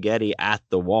throw spaghetti at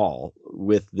the wall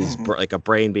with this like a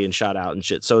brain being shot out and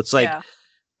shit. So it's like,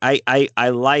 I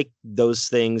like those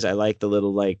things. I like the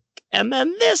little like, and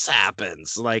then this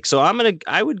happens. Like, so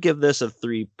I would give this a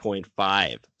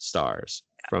 3.5 stars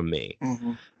from me.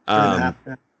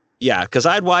 Yeah, because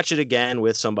I'd watch it again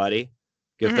with somebody.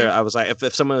 I was like,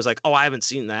 if someone was like, oh, I haven't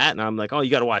seen that, and I'm like, oh, you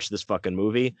got to watch this fucking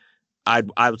movie,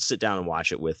 I would sit down and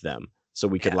watch it with them so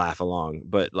we could laugh along.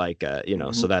 But like,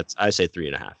 so that's, I say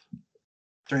 3.5.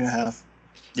 3.5.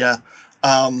 Yeah.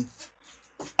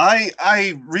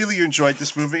 I really enjoyed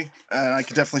this movie, and I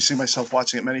could definitely see myself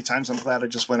watching it many times. I'm glad I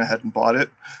just went ahead and bought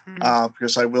it,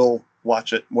 because I will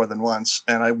watch it more than once,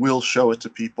 and I will show it to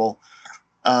people.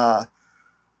 My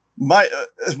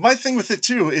thing with it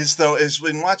too is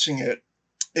when watching it,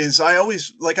 is I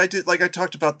always, like I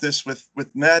talked about this with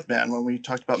Madman, when we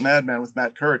talked about Madman with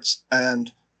Matt Kurtz,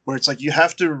 and where it's like you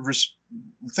have to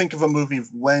think of a movie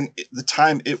when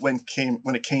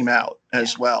it came out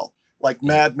as well. Like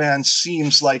Madman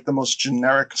seems like the most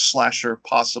generic slasher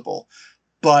possible,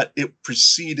 but it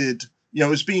preceded, it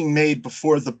was being made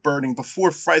before The Burning,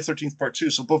 before Friday the 13th Part 2.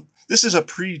 So this is a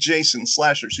pre-Jason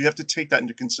slasher, so you have to take that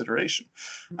into consideration.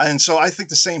 And so I think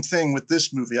the same thing with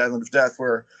this movie, Island of Death,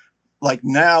 where like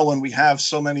now when we have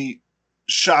so many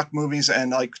shock movies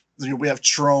and like we have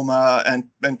Trauma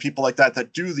and people like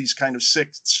that do these kind of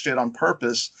sick shit on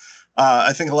purpose,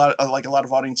 I think a lot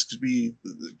of audience could be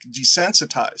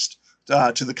desensitized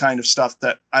to the kind of stuff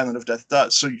that Island of Death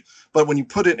does. So, but when you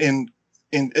put it in,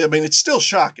 I mean, it's still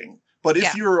shocking. But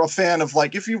if you're a fan of,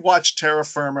 like, if you watch Terra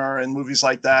Firma and movies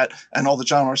like that and all the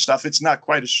genre stuff, it's not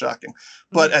quite as shocking.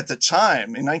 But at the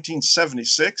time, in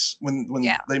 1976, when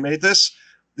they made this,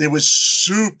 it was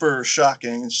super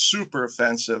shocking and super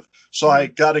offensive. So I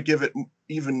got to give it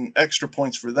even extra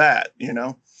points for that,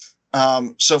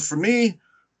 So for me,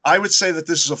 I would say that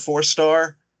this is a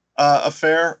 4-star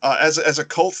affair. As a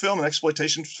cult film, an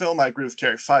exploitation film, I agree with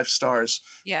Carrie, 5 stars.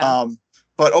 Yeah.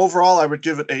 But overall, I would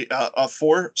give it a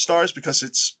 4 stars because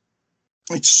it's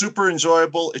super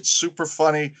enjoyable, it's super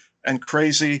funny and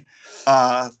crazy.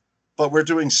 But we're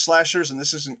doing slashers, and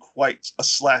this isn't quite a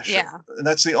slasher. Yeah. And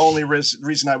that's the only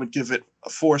reason I would give it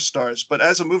 4 stars. But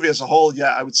as a movie as a whole,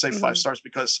 I would say 5 stars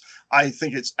because I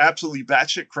think it's absolutely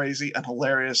batshit crazy and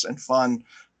hilarious and fun.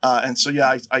 And so,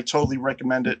 I totally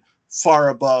recommend it, far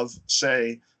above,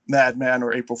 say, Madman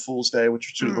or April Fool's Day, which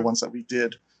are 2 of the ones that we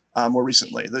did more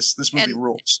recently. This movie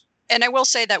rules. And I will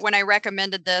say that when I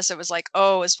recommended this, it was like,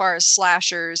 oh, as far as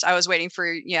slashers, I was waiting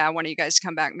for one of you guys to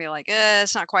come back and be like,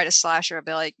 it's not quite a slasher. I'd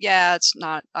be like, yeah, it's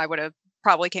not. I would have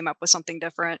probably came up with something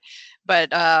different.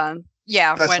 But it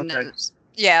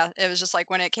was just like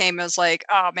when it came, it was like,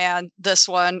 oh man, this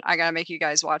one, I gotta make you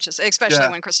guys watch this. Especially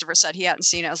when Christopher said he hadn't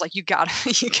seen it. I was like, you gotta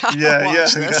watch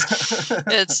this.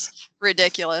 It's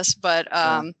ridiculous. But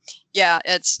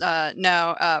it's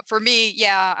for me,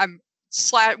 I'm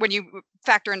when you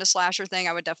factor into slasher thing,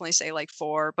 I would definitely say like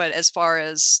 4. But as far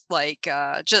as like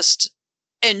just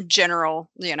in general,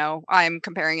 I'm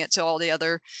comparing it to all the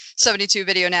other 72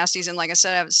 video nasties, and like I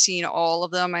said, I haven't seen all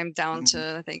of them. I'm down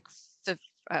to I think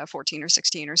 14 or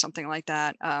 16 or something like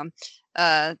that.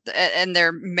 And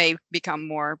there may become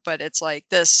more, but it's like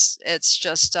this. It's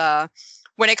just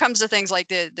when it comes to things like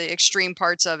the extreme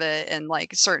parts of it, and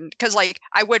like certain, because like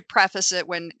I would preface it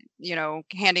when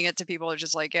handing it to people, it's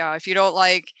just like, if you don't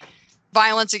like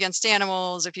violence against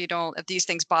animals, if these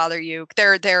things bother you,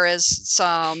 there is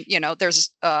some,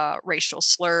 there's racial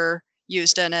slur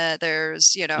used in it.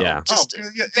 There's,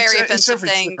 very offensive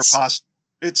things.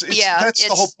 That's the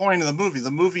whole point of the movie.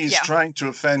 The movie is trying to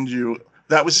offend you.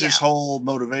 That was his whole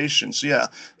motivation. So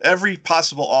every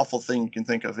possible awful thing you can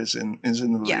think of is in the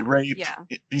movie. Rape,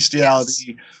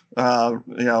 bestiality,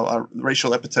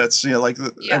 racial epithets,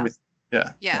 everything.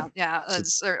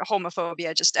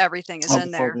 Homophobia, just everything is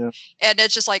in there. And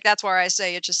it's just like, that's where I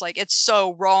say it's just like, it's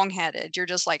so wrongheaded. You're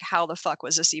just like, how the fuck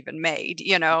was this even made,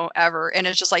 ever? And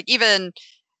it's just like, even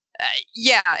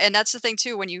Yeah, and that's the thing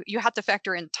too, when you have to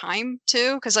factor in time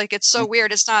too, because like it's so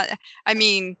weird. It's not. I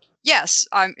mean, yes,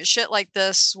 shit like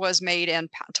this was made and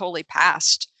totally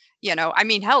passed. I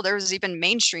mean, hell, there was even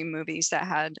mainstream movies that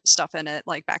had stuff in it,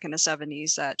 like back in the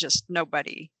 70s, that just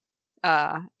nobody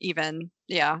even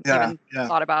Yeah.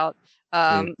 thought about.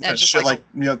 Yeah, And just shit like,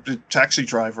 like the Taxi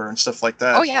Driver and stuff like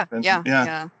that. oh yeah, And,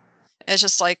 yeah. It's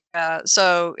just like,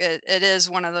 so it is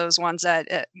one of those ones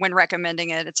that when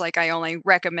recommending it, it's like I only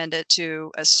recommend it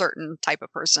to a certain type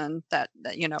of person that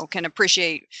can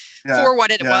appreciate for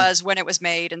what it was when it was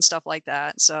made and stuff like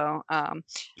that. So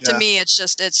to me,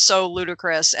 it's so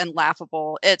ludicrous and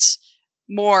laughable. It's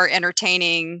more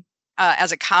entertaining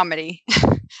as a comedy,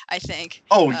 I think.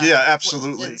 Oh yeah,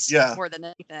 absolutely. Yeah. More than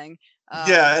anything.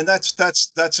 Yeah, and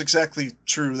that's exactly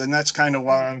true, and that's kind of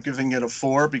why I'm giving it a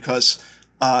 4, because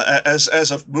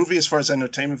as a movie, as far as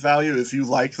entertainment value, if you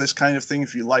like this kind of thing,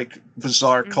 if you like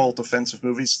bizarre cult offensive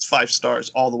movies, it's 5 stars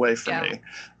all the way for me.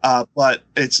 But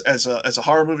it's as a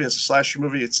horror movie, as a slasher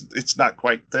movie, it's not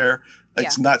quite there.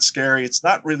 It's not scary. It's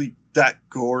not really that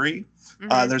gory.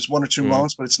 There's 1 or 2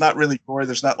 moments, but it's not really gory.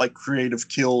 There's not like creative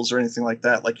kills or anything like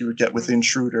that, like you would get with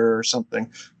Intruder or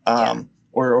something,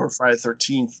 or Friday the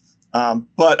 13th.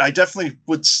 But I definitely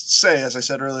would say, as I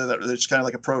said earlier, that it's kind of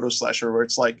like a proto slasher, where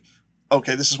it's like,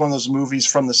 okay, this is one of those movies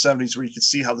from the 70s where you could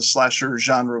see how the slasher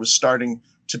genre was starting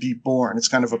to be born. It's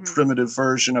kind of a primitive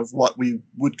version of what we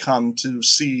would come to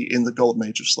see in the golden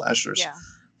age of slashers.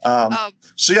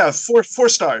 So yeah, 4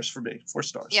 stars for me. 4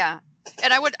 stars. Yeah.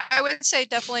 And I would say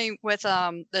definitely with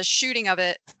the shooting of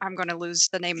it, I'm going to lose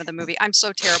the name of the movie. I'm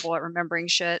so terrible at remembering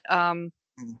shit. I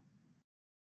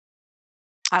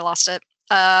lost it.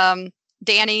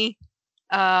 Danny,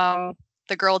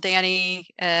 the girl Danny,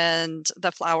 and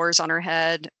the flowers on her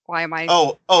head. Why am I?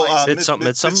 Midsummer.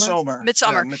 Midsummer.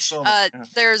 Yeah, Midsummer.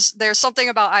 There's something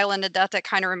about Island of Death that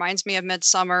kind of reminds me of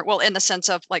Midsummer. Well, in the sense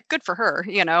of like, good for her,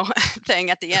 thing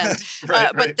at the end.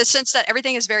 But the sense that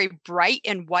everything is very bright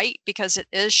and white, because it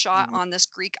is shot on this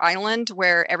Greek island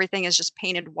where everything is just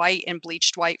painted white and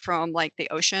bleached white from like the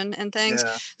ocean and things.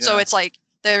 So it's like,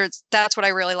 that's what I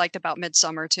really liked about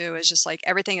Midsummer too, is just like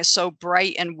everything is so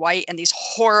bright and white, and these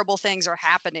horrible things are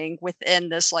happening within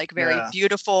this like very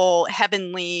beautiful,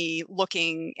 heavenly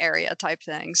looking area type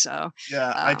thing. So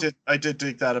I did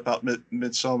dig that about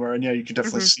Midsummer, and you can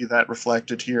definitely see that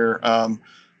reflected here.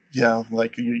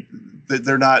 Like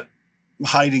they're not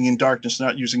hiding in darkness,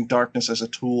 not using darkness as a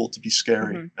tool to be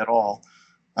scary at all.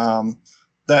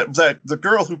 That the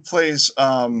girl who plays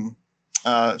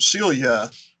Celia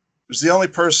was the only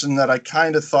person that I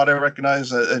kind of thought I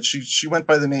recognized. And she went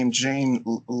by the name Jane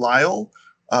Lyle,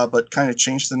 but kind of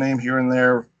changed the name here and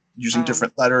there using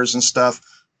different letters and stuff.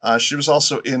 She was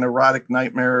also in Erotic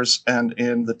Nightmares and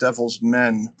in The Devil's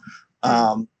Men.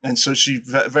 And so she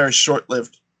very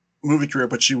short-lived movie career,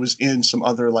 but she was in some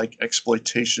other like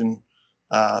exploitation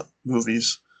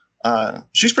movies.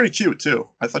 She's pretty cute too.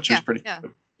 I thought she was pretty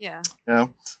cute.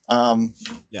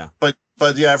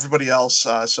 But yeah, everybody else.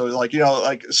 So like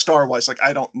like star wise, like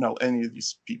I don't know any of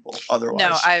these people otherwise.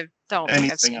 No, I don't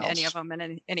think I've seen any of them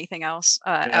in anything else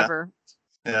ever.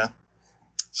 Yeah.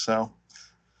 So,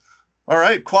 all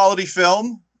right, quality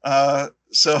film.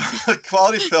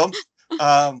 Quality film.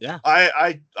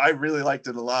 I really liked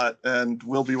it a lot, and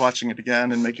we'll be watching it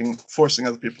again and forcing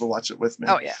other people to watch it with me.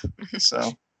 Oh yeah.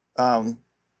 So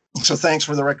thanks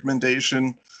for the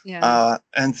recommendation.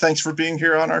 And thanks for being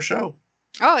here on our show.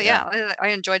 Oh yeah. I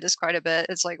enjoyed this quite a bit.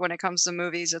 It's like when it comes to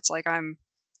movies, it's like I'm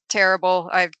terrible.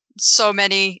 I've so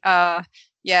many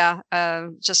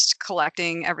just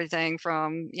collecting everything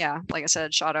from like I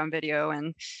said, shot on video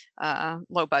and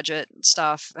low budget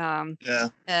stuff. And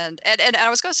I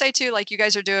was gonna say too, like you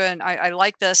guys are doing, I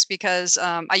like this because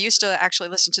I used to actually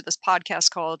listen to this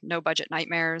podcast called No Budget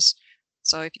Nightmares.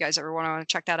 So if you guys ever want to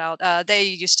check that out, they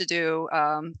used to do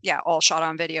all shot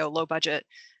on video, low budget.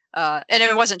 And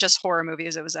it wasn't just horror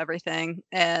movies, it was everything.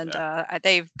 And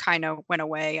they've kind of went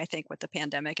away, I think, with the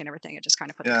pandemic and everything. It just kind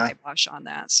of put the kibosh on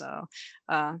that. So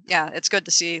it's good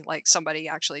to see like somebody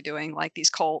actually doing like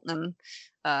these cult and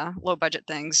low budget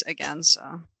things again.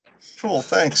 So cool,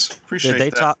 thanks.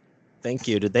 Appreciate that. Thank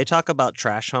you. Did they talk about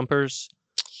Trash Humpers?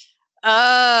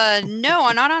 No,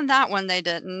 not on that one they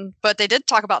didn't, but they did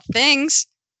talk about Things.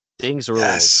 Things rules.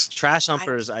 Yes. Trash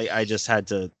Humpers, I just had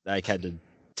to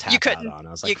tap you couldn't, out on.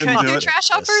 I was like, you couldn't do Trash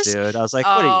Humpers? Dude. I was like,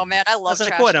 man, I love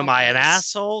Trash what Humpers. am I, an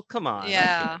asshole? Come on.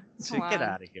 Yeah. Get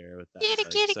out of here with that.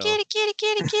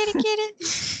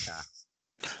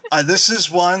 Kitty. This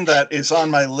is one that is on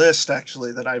my list,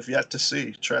 actually, that I've yet to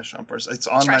see. Trash Humpers. It's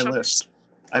on my list.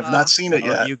 I've not seen it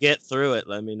yet. You get through it,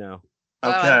 let me know. Oh,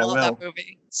 Okay, I I love will. that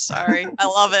movie. Sorry. I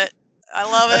love it. I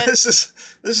love it.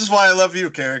 This is why I love you,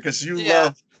 Kara, because you Yeah.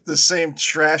 love the same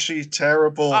trashy,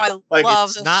 terrible. I like love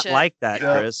It's this not shit. like that,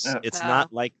 Yeah, Chris. yeah. It's No.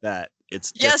 not like that.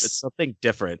 It's Yes. it's something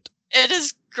different. It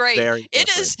is great. Very It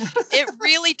is. It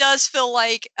really does feel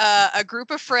like a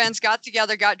group of friends got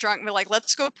together, got drunk, and were like,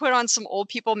 "Let's go put on some old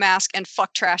people mask and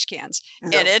fuck trash cans."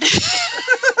 Yep. And it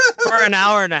For an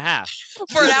hour and a half.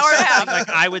 for an hour and a half. Like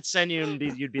I would send you, and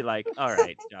you'd be like, "All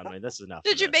right, John Wayne, this is enough."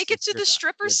 Did of you this. make it It's to your the time.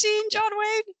 stripper You're- scene, yeah. John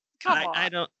Wayne? Come on. I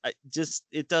don't.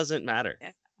 It doesn't matter.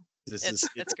 Yeah. This It's is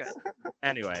it's good.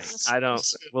 anyway. It's- I don't.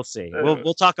 it's- We'll see. Anyway.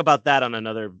 We'll talk about that on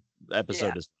another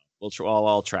episode. Yeah. As well. We'll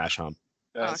all trash hump.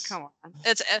 Yes. Oh, come on.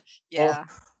 It's yeah.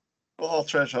 We'll all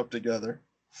trash up together.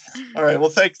 All right. Well,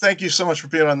 thank you so much for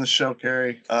being on the show,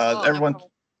 Carrie. Oh, no Everyone,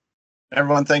 problem.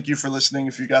 everyone, thank you for listening.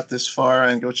 If you got this far,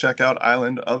 and go check out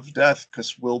Island of Death,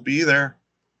 because we'll be there.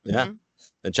 Yeah. Mhm.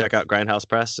 And check out Grindhouse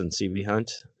Press and CV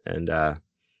Hunt and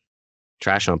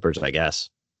Trash Humpers, I guess.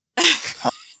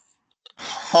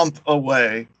 Hump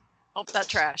away. Help that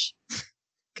trash.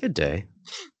 Good day.